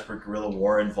lead a desperate guerrilla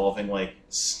war involving, like,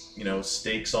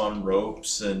 stakes on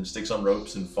ropes and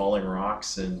falling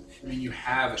rocks and. I mean, you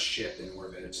have a ship in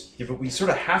orbit. Yeah, but we sort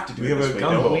of have to do We it have this a way,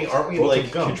 gun don't we? boat. Aren't we Both like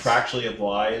of guns. contractually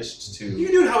obliged to? You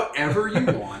can do it however you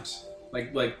want.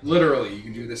 Like literally, you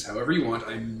can do this however you want.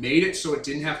 I made it so it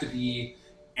didn't have to be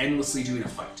endlessly doing a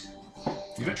fight.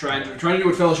 I'm trying to do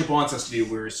what Fellowship wants us to do,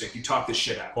 where it's like you talk this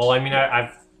shit out. Well, I mean,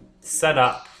 I've set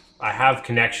up. I have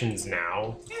connections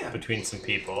now Yeah. between some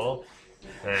people.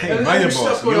 And Hey, And mining there's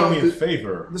boss, stuff going you owe on me a with-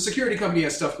 favor. The security company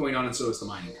has stuff going on, and so does the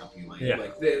mining company. Yeah.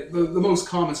 Like the most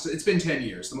common. It's been 10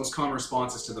 years. The most common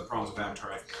responses to the problems of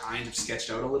Avatar I've kind of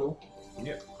sketched out a little.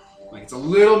 Yeah. Like it's a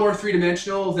little more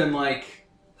three-dimensional than like.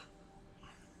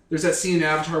 There's that scene in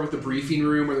Avatar with the briefing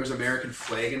room where there's an American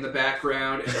flag in the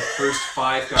background, and the first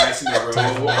 5 guys in the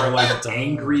row are like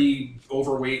angry,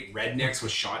 overweight rednecks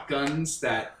with shotguns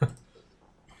that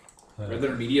Red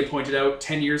Letter Media pointed out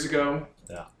 10 years ago.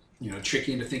 Yeah. Trick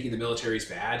you into thinking the military's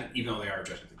bad, even though they are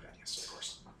objectively bad, yes, of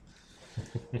course.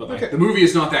 But like, the movie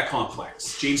is not that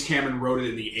complex. James Cameron wrote it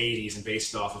in the 80s and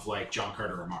based it off of like John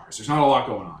Carter or Mars. There's not a lot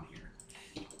going on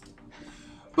here.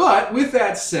 But with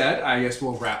that said, I guess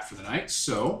we'll wrap for the night.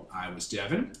 So, I was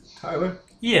Devin. Tyler.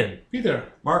 Ian.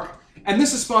 Peter. Mark. And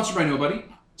this is sponsored by Nobody.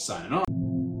 Signing off.